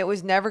season, it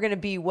was never going to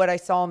be what I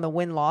saw in the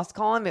win-loss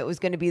column. It was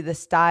going to be the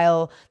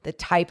style, the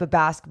type of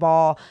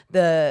basketball,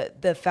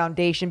 the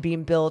foundation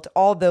being built.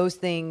 All those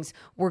things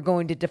were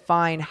going to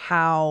define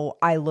how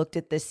I looked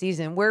at this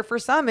season, where for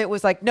some it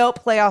was like,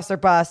 nope, playoffs are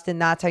bust, and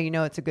that's how you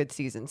know it's a good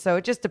season. So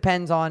it just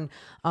depends on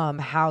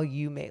how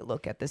you may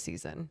look at the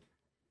season.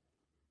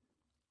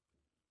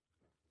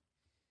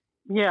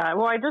 Yeah,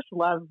 well, I just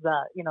love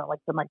that, like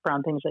the Mike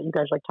Brown things that you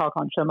guys talk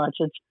on so much.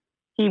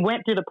 He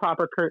went through the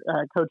proper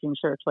coaching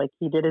search. Like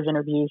he did his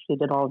interviews, he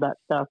did all of that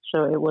stuff.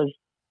 So it was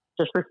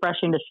just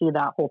refreshing to see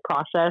that whole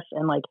process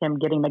and like him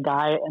getting the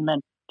guy and then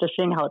just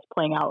seeing how it's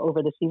playing out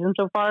over the season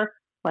so far.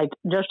 Like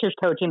just his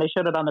coaching, they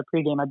showed it on the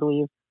pregame, I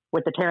believe,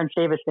 with the Terrence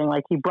Davis thing.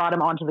 Like he brought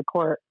him onto the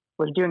court,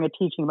 was doing a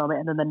teaching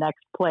moment, and then the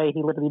next play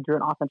he literally drew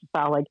an offensive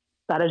foul. Like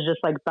that is just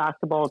like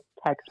basketball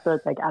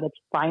textbook, like at its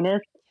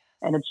finest.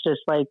 And it's just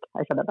like,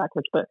 I said that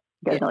backwards, but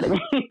you guys know what I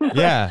mean.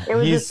 Yeah. It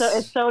was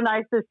it's so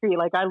nice to see.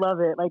 Like, I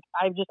love it. Like,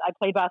 I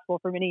played basketball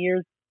for many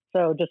years.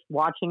 So just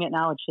watching it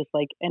now, it's just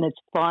like, and it's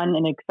fun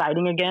and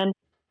exciting again.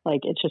 Like,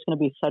 it's just going to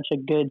be such a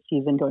good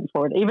season going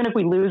forward. Even if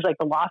we lose, like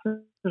the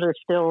losses are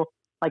still,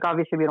 like,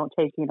 obviously we don't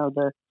take,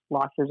 the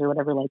losses or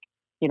whatever, like,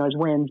 as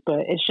wins, but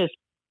it's just,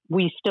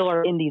 we still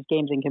are in these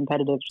games and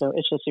competitive. So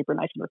it's just super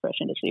nice and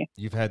refreshing to see.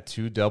 You've had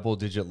 2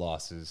 double-digit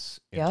losses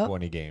in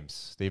 20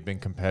 games. They've been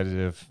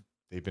competitive.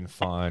 They've been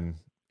fun.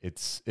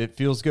 It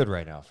feels good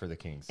right now for the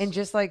Kings. And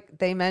just like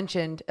they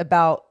mentioned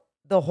about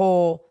the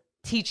whole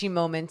teaching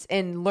moments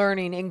and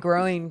learning and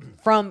growing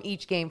from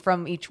each game,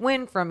 from each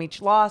win, from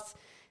each loss,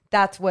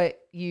 that's what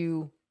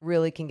you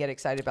really can get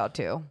excited about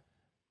too.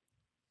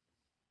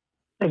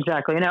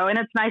 Exactly. And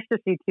it's nice to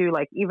see too,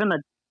 like even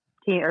the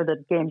team or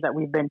the games that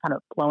we've been kind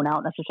of blown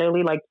out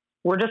necessarily, like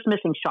we're just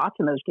missing shots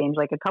in those games,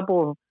 like a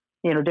couple of,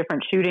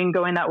 different shooting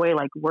going that way.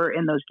 Like we're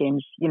in those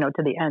games,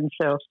 to the end.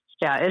 So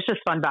yeah, it's just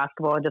fun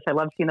basketball. I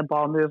love seeing the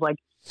ball move. Like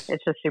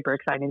it's just super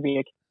exciting to be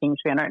a Kings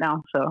fan right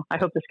now. So I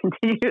hope this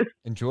continues.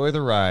 Enjoy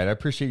the ride. I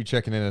appreciate you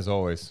checking in as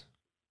always.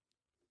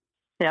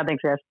 Yeah,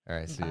 thanks, guys. All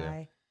right, see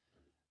Bye.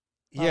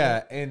 you.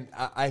 Yeah, and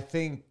I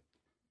think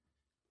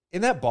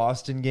in that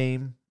Boston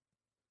game,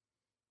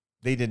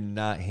 they did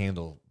not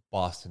handle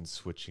Boston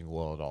switching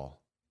well at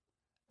all.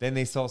 Then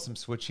they saw some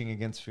switching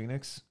against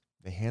Phoenix.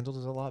 They handled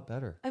it a lot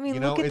better. I mean,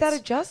 look at that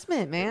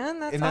adjustment, man.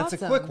 That's and that's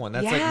awesome. a quick one.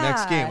 That's like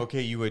next game.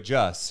 Okay, you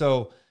adjust.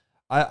 So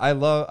I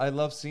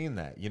love seeing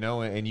that,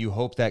 and you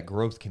hope that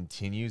growth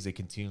continues. They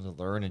continue to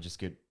learn and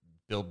just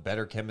build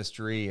better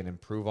chemistry and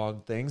improve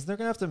on things. They're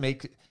gonna have to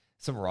make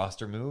some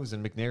roster moves,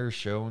 and McNair has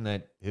shown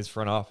that his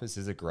front office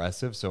is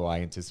aggressive. So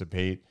I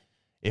anticipate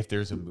if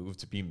there's a move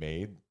to be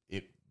made,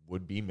 it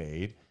would be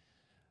made.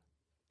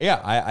 Yeah,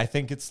 I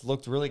think it's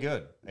looked really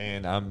good,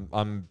 and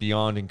I'm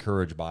beyond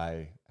encouraged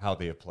by how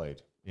they have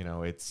played.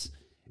 It's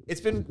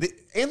been,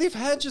 and they've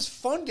had just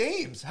fun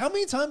games. How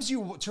many times do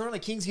you turn on a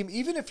Kings game,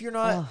 even if you're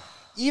not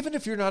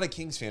a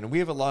Kings fan? And we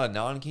have a lot of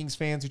non-Kings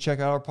fans who check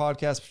out our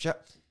podcast.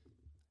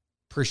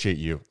 Appreciate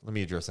you. Let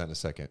me address that in a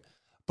second.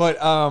 But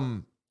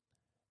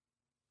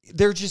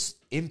they're just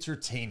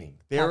entertaining.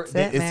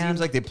 It seems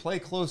like they play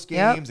close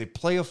games. They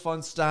play a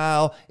fun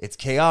style. It's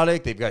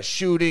chaotic. They've got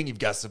shooting. You've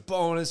got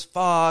Sabonis,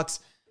 Fox,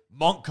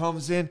 Monk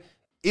comes in.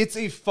 It's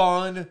a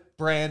fun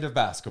brand of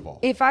basketball.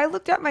 If I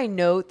looked at my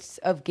notes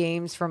of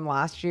games from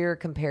last year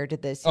compared to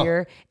this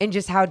year and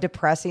just how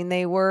depressing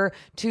they were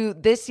to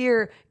this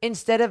year,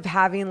 instead of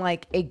having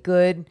like a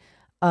good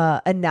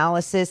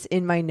analysis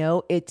in my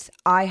note, it's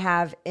I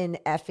have an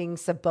effing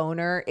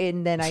Saboner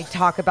and then I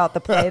talk about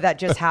the play that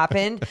just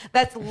happened.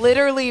 That's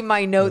literally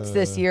my notes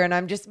this year. And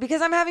I'm just,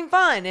 because I'm having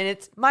fun and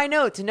it's my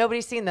notes and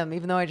nobody's seen them,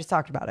 even though I just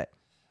talked about it.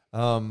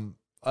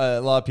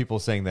 A lot of people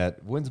saying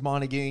that. When's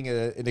Monty getting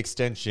an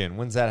extension?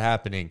 When's that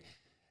happening?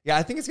 Yeah,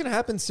 I think it's going to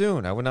happen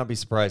soon. I would not be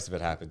surprised if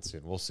it happens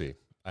soon. We'll see.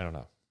 I don't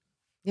know.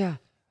 Yeah.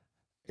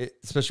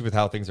 especially with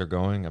how things are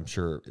going, I'm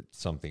sure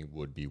something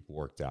would be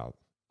worked out.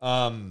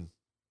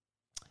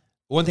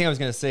 One thing I was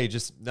going to say,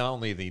 just not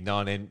only the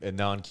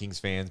non-Kings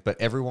fans, but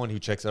everyone who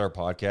checks out our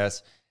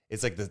podcast,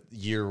 it's like the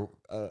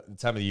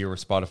time of the year where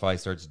Spotify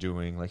starts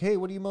doing like, hey,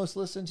 what do you most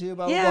listen to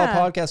about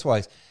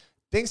podcast-wise?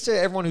 Thanks to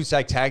everyone who's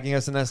like tagging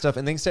us and that stuff,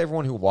 and thanks to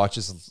everyone who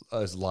watches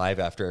us live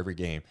after every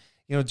game.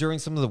 You know, during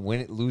some of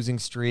the losing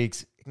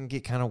streaks, it can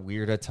get kind of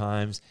weird at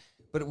times.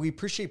 But we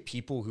appreciate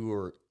people who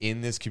are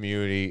in this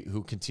community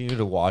who continue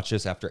to watch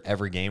us after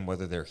every game,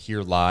 whether they're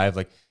here live.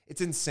 Like,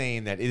 it's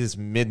insane that it is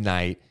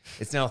midnight.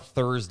 It's now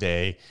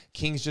Thursday.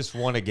 Kings just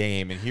won a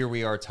game, and here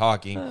we are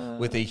talking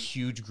with a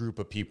huge group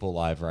of people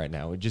live right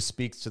now. It just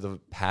speaks to the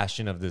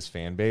passion of this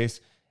fan base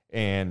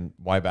and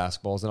why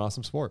basketball is an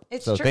awesome sport.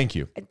 Thank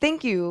you.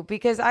 Thank you,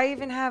 because I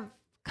even have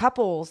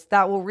couples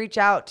that will reach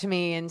out to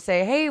me and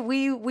say, hey,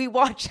 we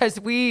watch as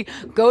we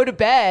go to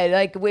bed.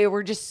 Like,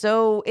 we're just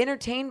so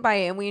entertained by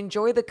it and we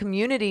enjoy the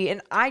community.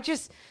 And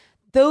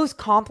those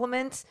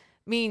compliments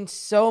mean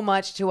so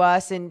much to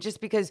us. And just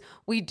because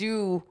we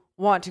do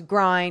want to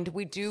grind,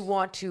 we do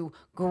want to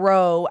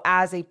grow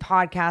as a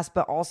podcast,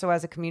 but also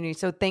as a community.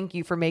 So thank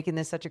you for making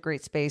this such a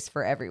great space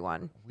for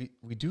everyone.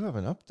 We do have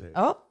an update.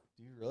 Oh,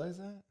 do you realize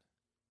that?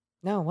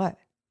 No, what?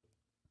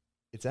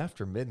 It's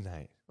after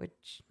midnight.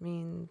 Which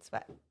means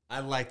what?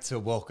 I'd like to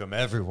welcome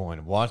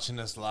everyone watching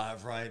us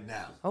live right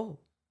now. Oh.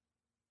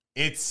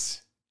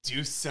 It's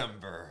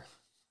December.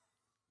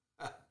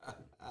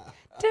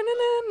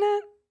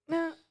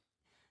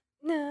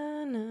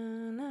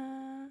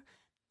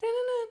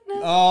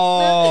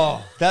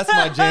 Oh, that's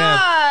my jam.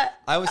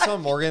 I was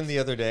telling Morgan the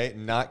other day,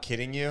 not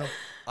kidding you.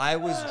 I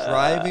was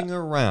driving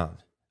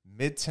around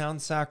Midtown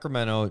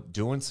Sacramento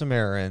doing some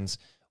errands.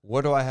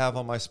 What do I have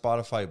on my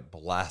Spotify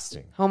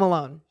blasting? Home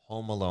Alone.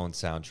 Home Alone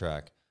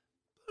soundtrack.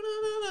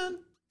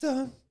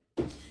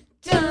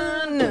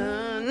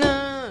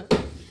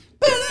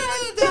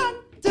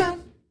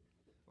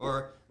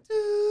 Or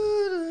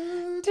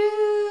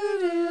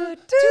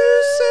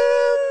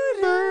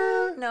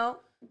no,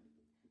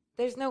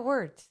 there's no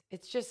words.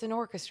 It's just an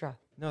orchestra.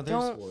 No, there's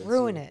Don't words.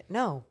 ruin it.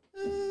 No.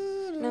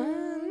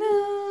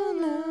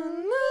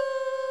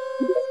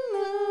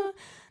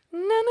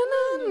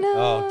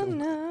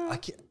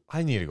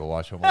 I need to go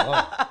watch Home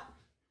Alone.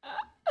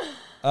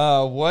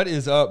 What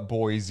is up,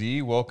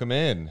 Boise? Welcome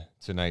in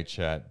to Night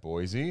Chat,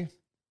 Boise.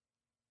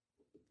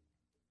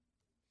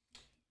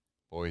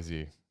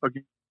 Boise.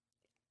 Okay.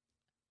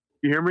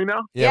 You hear me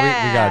now?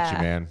 Yeah. We got you,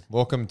 man.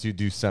 Welcome to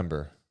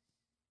December.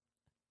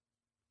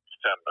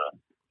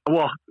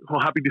 Well,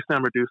 happy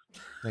December, Deuce.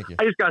 Thank you.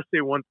 I just gotta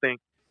say one thing.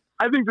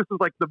 I think this is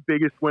like the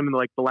biggest win in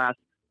like the last,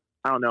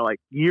 I don't know, like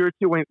year or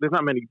two. There's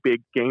not many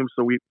big games,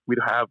 so we'd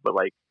have, but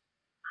like,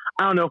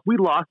 I don't know, if we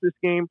lost this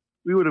game,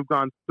 we would have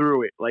gone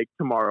through it like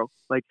tomorrow.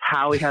 Like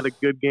Hallie had a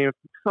good game. If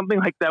something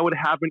like that would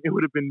have happened, it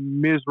would have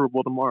been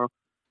miserable tomorrow.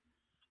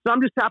 So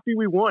I'm just happy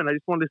we won. I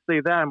just wanted to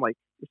say that. I'm like,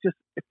 it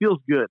feels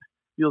good.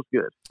 Feels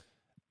good.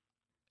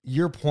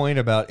 Your point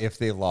about if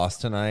they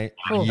lost tonight,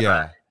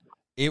 yeah,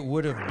 it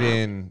would have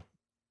been.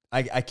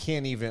 I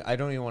don't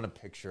even want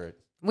to picture it.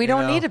 We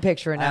don't need a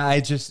picture now.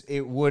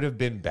 It would have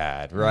been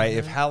bad, right? Mm-hmm.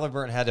 If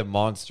Haliburton had a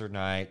monster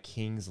night,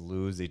 Kings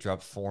lose, they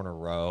dropped 4 in a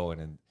row,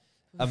 and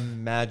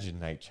imagine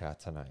Night Chat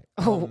tonight.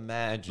 Oh,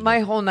 imagine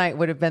my whole night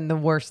would have been the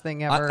worst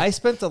thing ever. I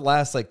spent the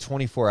last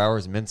 24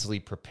 hours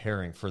mentally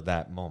preparing for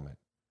that moment,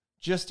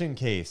 just in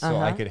case, so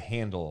I could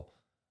handle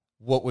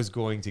what was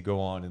going to go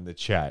on in the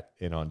chat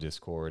and on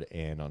Discord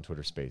and on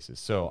Twitter Spaces.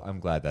 So I'm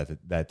glad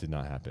that did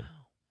not happen.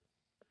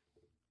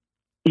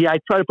 Yeah, I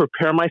try to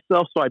prepare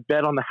myself, so I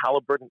bet on the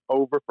Haliburton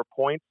over for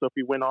points. So if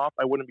he went off,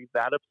 I wouldn't be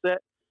that upset.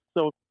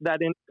 So that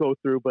didn't go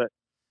through, but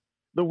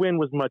the win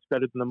was much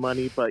better than the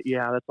money. But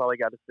yeah, that's all I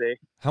got to say.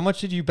 How much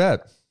did you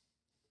bet?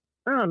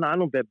 I don't know. I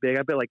don't bet big.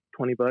 I bet like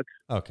 $20.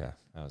 Okay,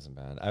 that wasn't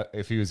bad.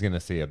 If he was going to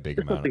say a big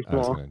amount, I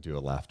was going to do a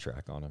laugh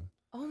track on him.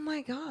 Oh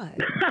my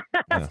God.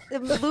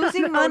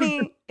 Losing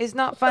money is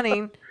not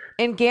funny.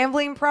 And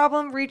gambling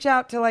problem, reach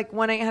out to like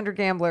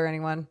 1-800-GAMBLER,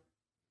 anyone.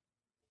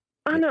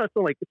 I know, it's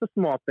a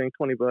small thing,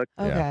 $20.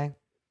 Okay.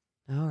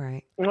 Yeah. All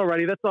right.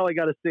 Alrighty, that's all I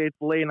got to say. It's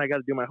late and I got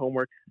to do my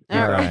homework.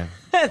 All right.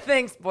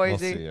 Thanks, Boise.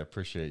 We'll see. I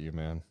appreciate you,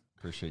 man.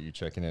 Appreciate you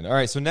checking in. All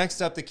right, so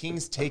next up, the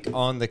Kings take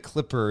on the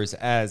Clippers.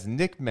 As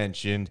Nick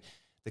mentioned,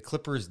 the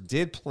Clippers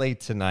did play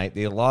tonight.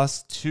 They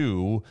lost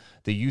to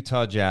the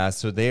Utah Jazz,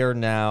 so they are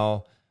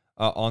now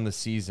on the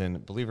season,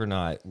 believe it or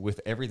not, with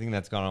everything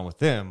that's gone on with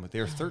them,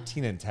 they're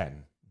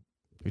 13-10,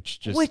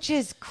 which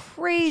is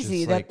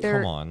crazy that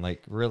they're... Come on,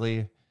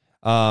 really...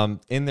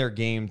 in their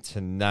game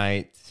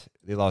tonight,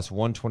 they lost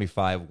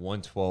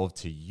 125-112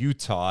 to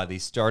Utah. They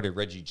started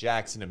Reggie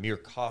Jackson, Amir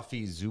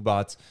Coffey,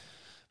 Zubats,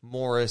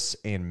 Morris,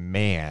 and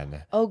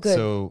Mann. Oh, good.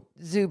 So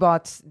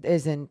Zubats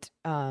isn't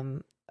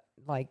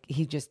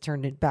he just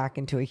turned it back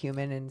into a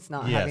human and it's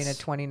not having a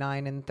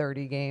 29 and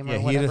 30 game or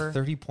whatever. He had a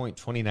 30-point,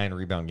 29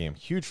 rebound game.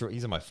 Huge.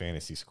 He's in my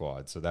fantasy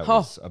squad, so that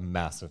was a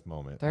massive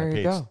moment. There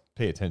you go.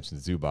 Pay attention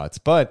to Zubats.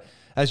 But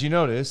as you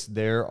notice,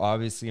 they're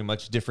obviously a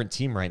much different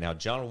team right now.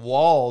 John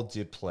Wall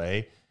did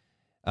play.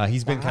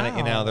 He's been kind of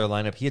in and out of their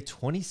lineup. He had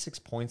 26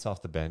 points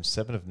off the bench,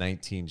 7 of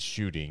 19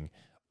 shooting,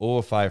 0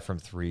 of 5 from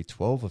 3,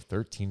 12 of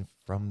 13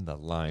 from the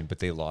line, but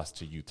they lost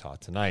to Utah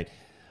tonight.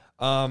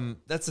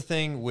 That's the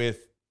thing with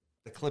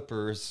the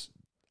Clippers.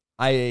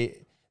 They're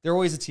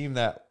always a team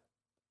that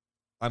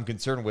I'm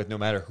concerned with no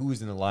matter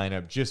who's in the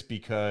lineup, just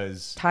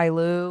because Ty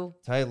Lue,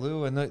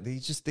 and they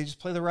just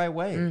play the right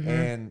way. Mm-hmm.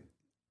 And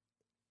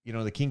you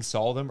know, the Kings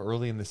saw them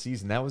early in the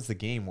season. That was the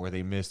game where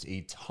they missed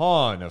a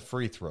ton of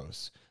free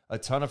throws.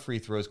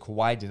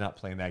 Kawhi did not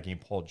play in that game.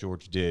 Paul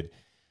George did.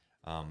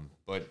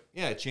 But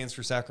yeah, a chance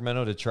for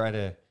Sacramento to try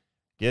to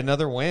get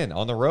another win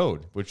on the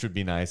road, which would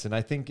be nice. And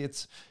I think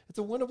it's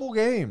a winnable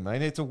game. I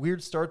mean, it's a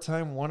weird start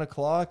time,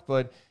 1:00,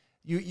 but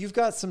you've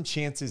got some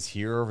chances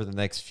here over the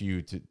next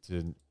few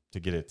to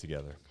get it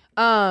together.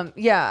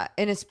 Yeah,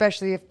 and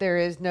especially if there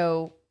is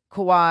no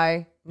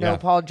Kawhi, no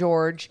Paul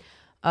George,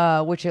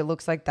 which it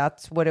looks like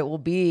that's what it will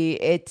be.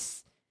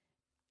 It's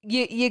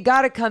you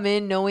got to come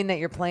in knowing that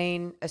you're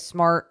playing a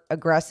smart,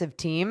 aggressive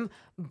team,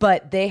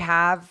 but they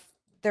have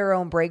their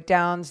own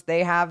breakdowns,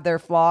 they have their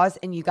flaws,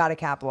 and you got to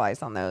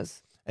capitalize on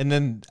those. And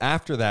then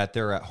after that,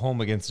 they're at home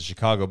against the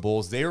Chicago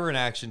Bulls. They were in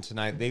action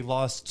tonight. They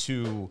lost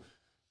to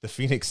the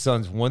Phoenix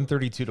Suns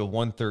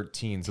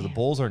 132-113. So the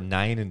Bulls are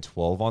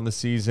 9-12 on the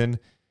season.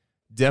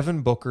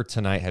 Devin Booker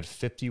tonight had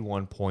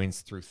 51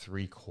 points through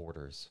 3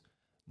 quarters.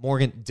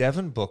 Morgan,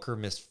 Devin Booker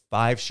missed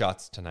 5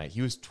 shots tonight.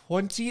 He was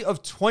 20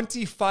 of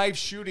 25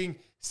 shooting,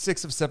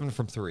 6 of 7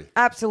 from 3.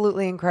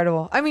 Absolutely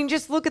incredible. I mean,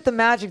 just look at the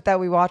magic that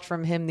we watched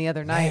from him the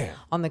other night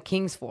on the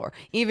Kings floor.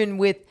 Even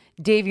with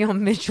Davion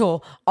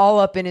Mitchell all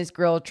up in his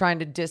grill trying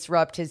to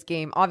disrupt his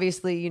game.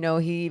 Obviously, you know,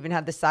 he even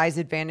had the size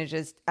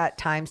advantages at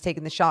times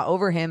taking the shot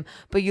over him.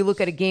 But you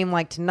look at a game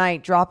like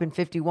tonight, dropping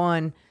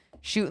 51,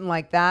 shooting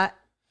like that.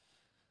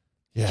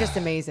 Yeah. Just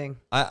amazing.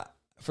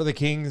 For the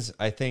Kings,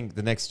 I think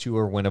the next 2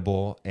 are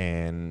winnable,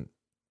 and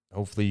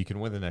hopefully you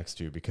can win the next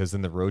 2, because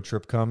then the road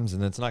trip comes,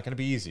 and it's not going to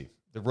be easy.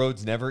 The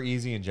road's never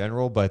easy in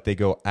general, but they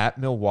go at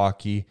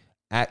Milwaukee,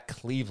 at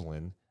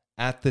Cleveland,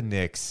 at the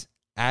Knicks,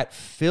 at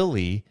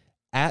Philly,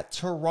 at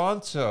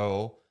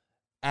Toronto,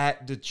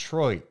 at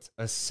Detroit.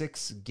 A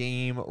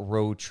 6-game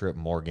road trip,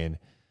 Morgan,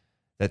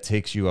 that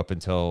takes you up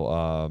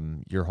until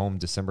you're home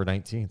December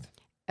 19th.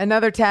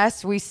 Another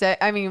test. We said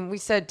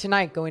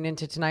tonight going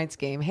into tonight's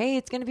game, hey,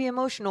 it's going to be an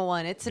emotional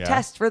one. It's a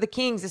test for the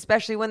Kings,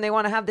 especially when they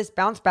want to have this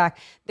bounce back.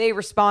 They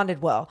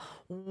responded well.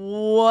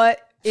 What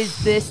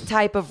is this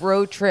type of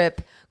road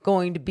trip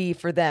going to be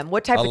for them?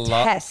 What type of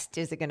test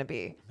is it going to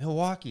be?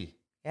 Milwaukee.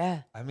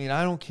 Yeah. I mean,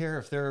 I don't care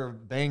if they're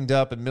banged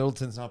up and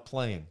Middleton's not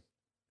playing.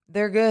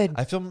 They're good.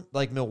 I feel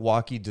like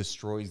Milwaukee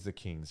destroys the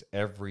Kings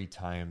every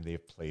time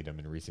they've played them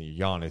in recent years.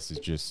 Giannis is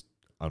just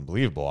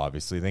unbelievable,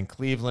 obviously. Then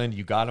Cleveland,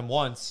 you got them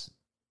once.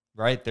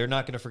 Right? They're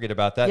not going to forget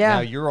about that. Yeah. Now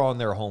you're on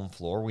their home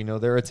floor. We know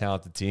they're a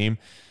talented team.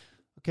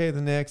 Okay,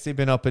 the Knicks, they've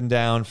been up and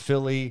down.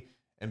 Philly,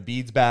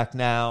 Embiid's back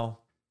now.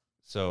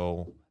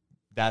 So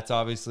that's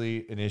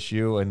obviously an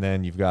issue. And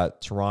then you've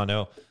got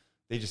Toronto.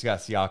 They just got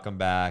Siakam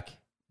back.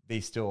 They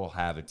still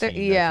have a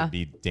team that can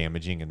be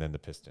damaging. And then the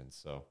Pistons.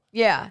 So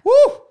yeah.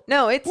 Woo!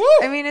 No, it's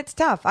I mean, it's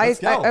tough.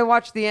 I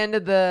watched the end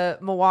of the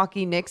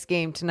Milwaukee Knicks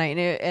game tonight, and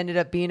it ended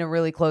up being a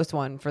really close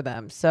one for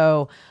them.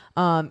 So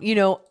you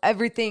know,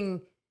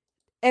 everything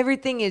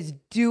is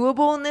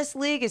doable in this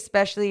league,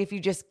 especially if you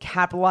just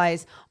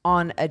capitalize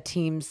on a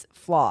team's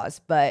flaws.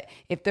 But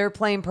if they're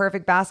playing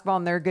perfect basketball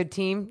and they're a good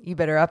team, you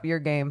better up your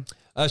game.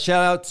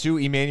 Shout out to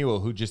Emmanuel,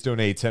 who just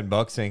donated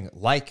 $10 saying,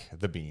 like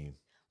the bean.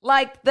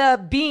 Like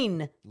the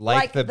bean.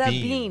 Like the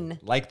bean.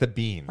 Like the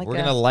bean. We're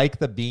going to like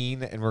the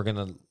bean, and we're going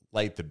to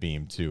light the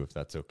beam too, if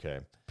that's okay.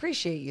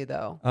 Appreciate you,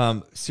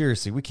 though.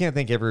 Seriously, we can't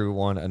thank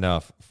everyone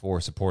enough for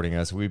supporting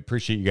us. We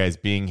appreciate you guys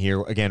being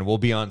here. Again, we'll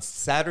be on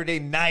Saturday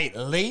night,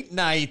 late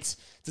night,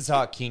 to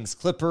talk Kings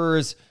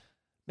Clippers.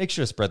 Make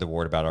sure to spread the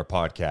word about our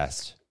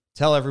podcast.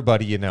 Tell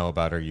everybody you know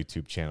about our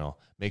YouTube channel.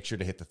 Make sure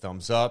to hit the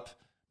thumbs up.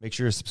 Make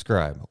sure to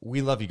subscribe.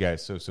 We love you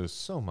guys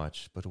so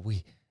much, but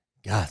we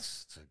got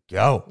to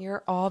go.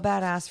 You're all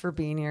badass for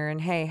being here. And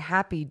hey,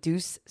 happy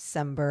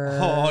Deuce-cember.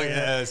 Oh,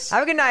 yes.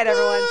 Have a good night,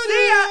 everyone.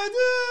 See ya.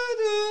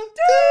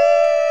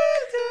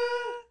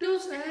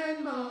 Deuce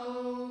and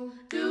Mo,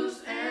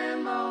 Deuce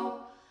and Mo,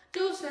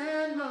 Deuce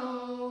and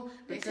Mo.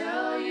 They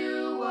tell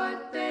you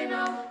what they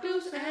know.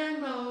 Deuce and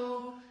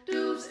Mo,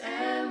 Deuce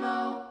and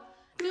Mo,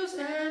 Deuce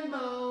and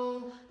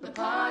Mo. The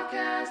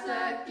podcast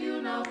that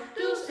you know.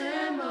 Deuce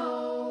and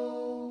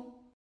Mo.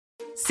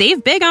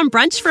 Save big on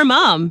brunch for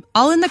mom,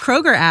 all in the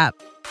Kroger app.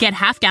 Get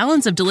half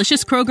gallons of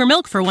delicious Kroger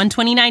milk for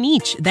 $1.29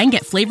 each. Then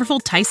get flavorful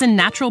Tyson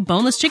natural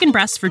boneless chicken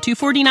breasts for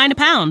 $2.49 a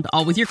pound,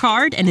 all with your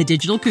card and a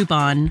digital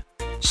coupon.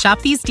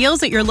 Shop these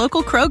deals at your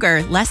local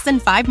Kroger, less than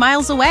 5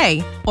 miles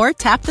away. Or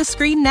tap the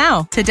screen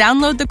now to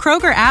download the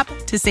Kroger app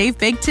to save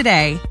big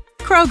today.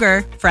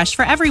 Kroger, fresh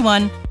for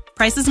everyone.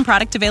 Prices and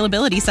product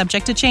availability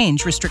subject to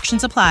change.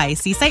 Restrictions apply.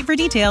 See site for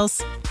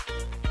details.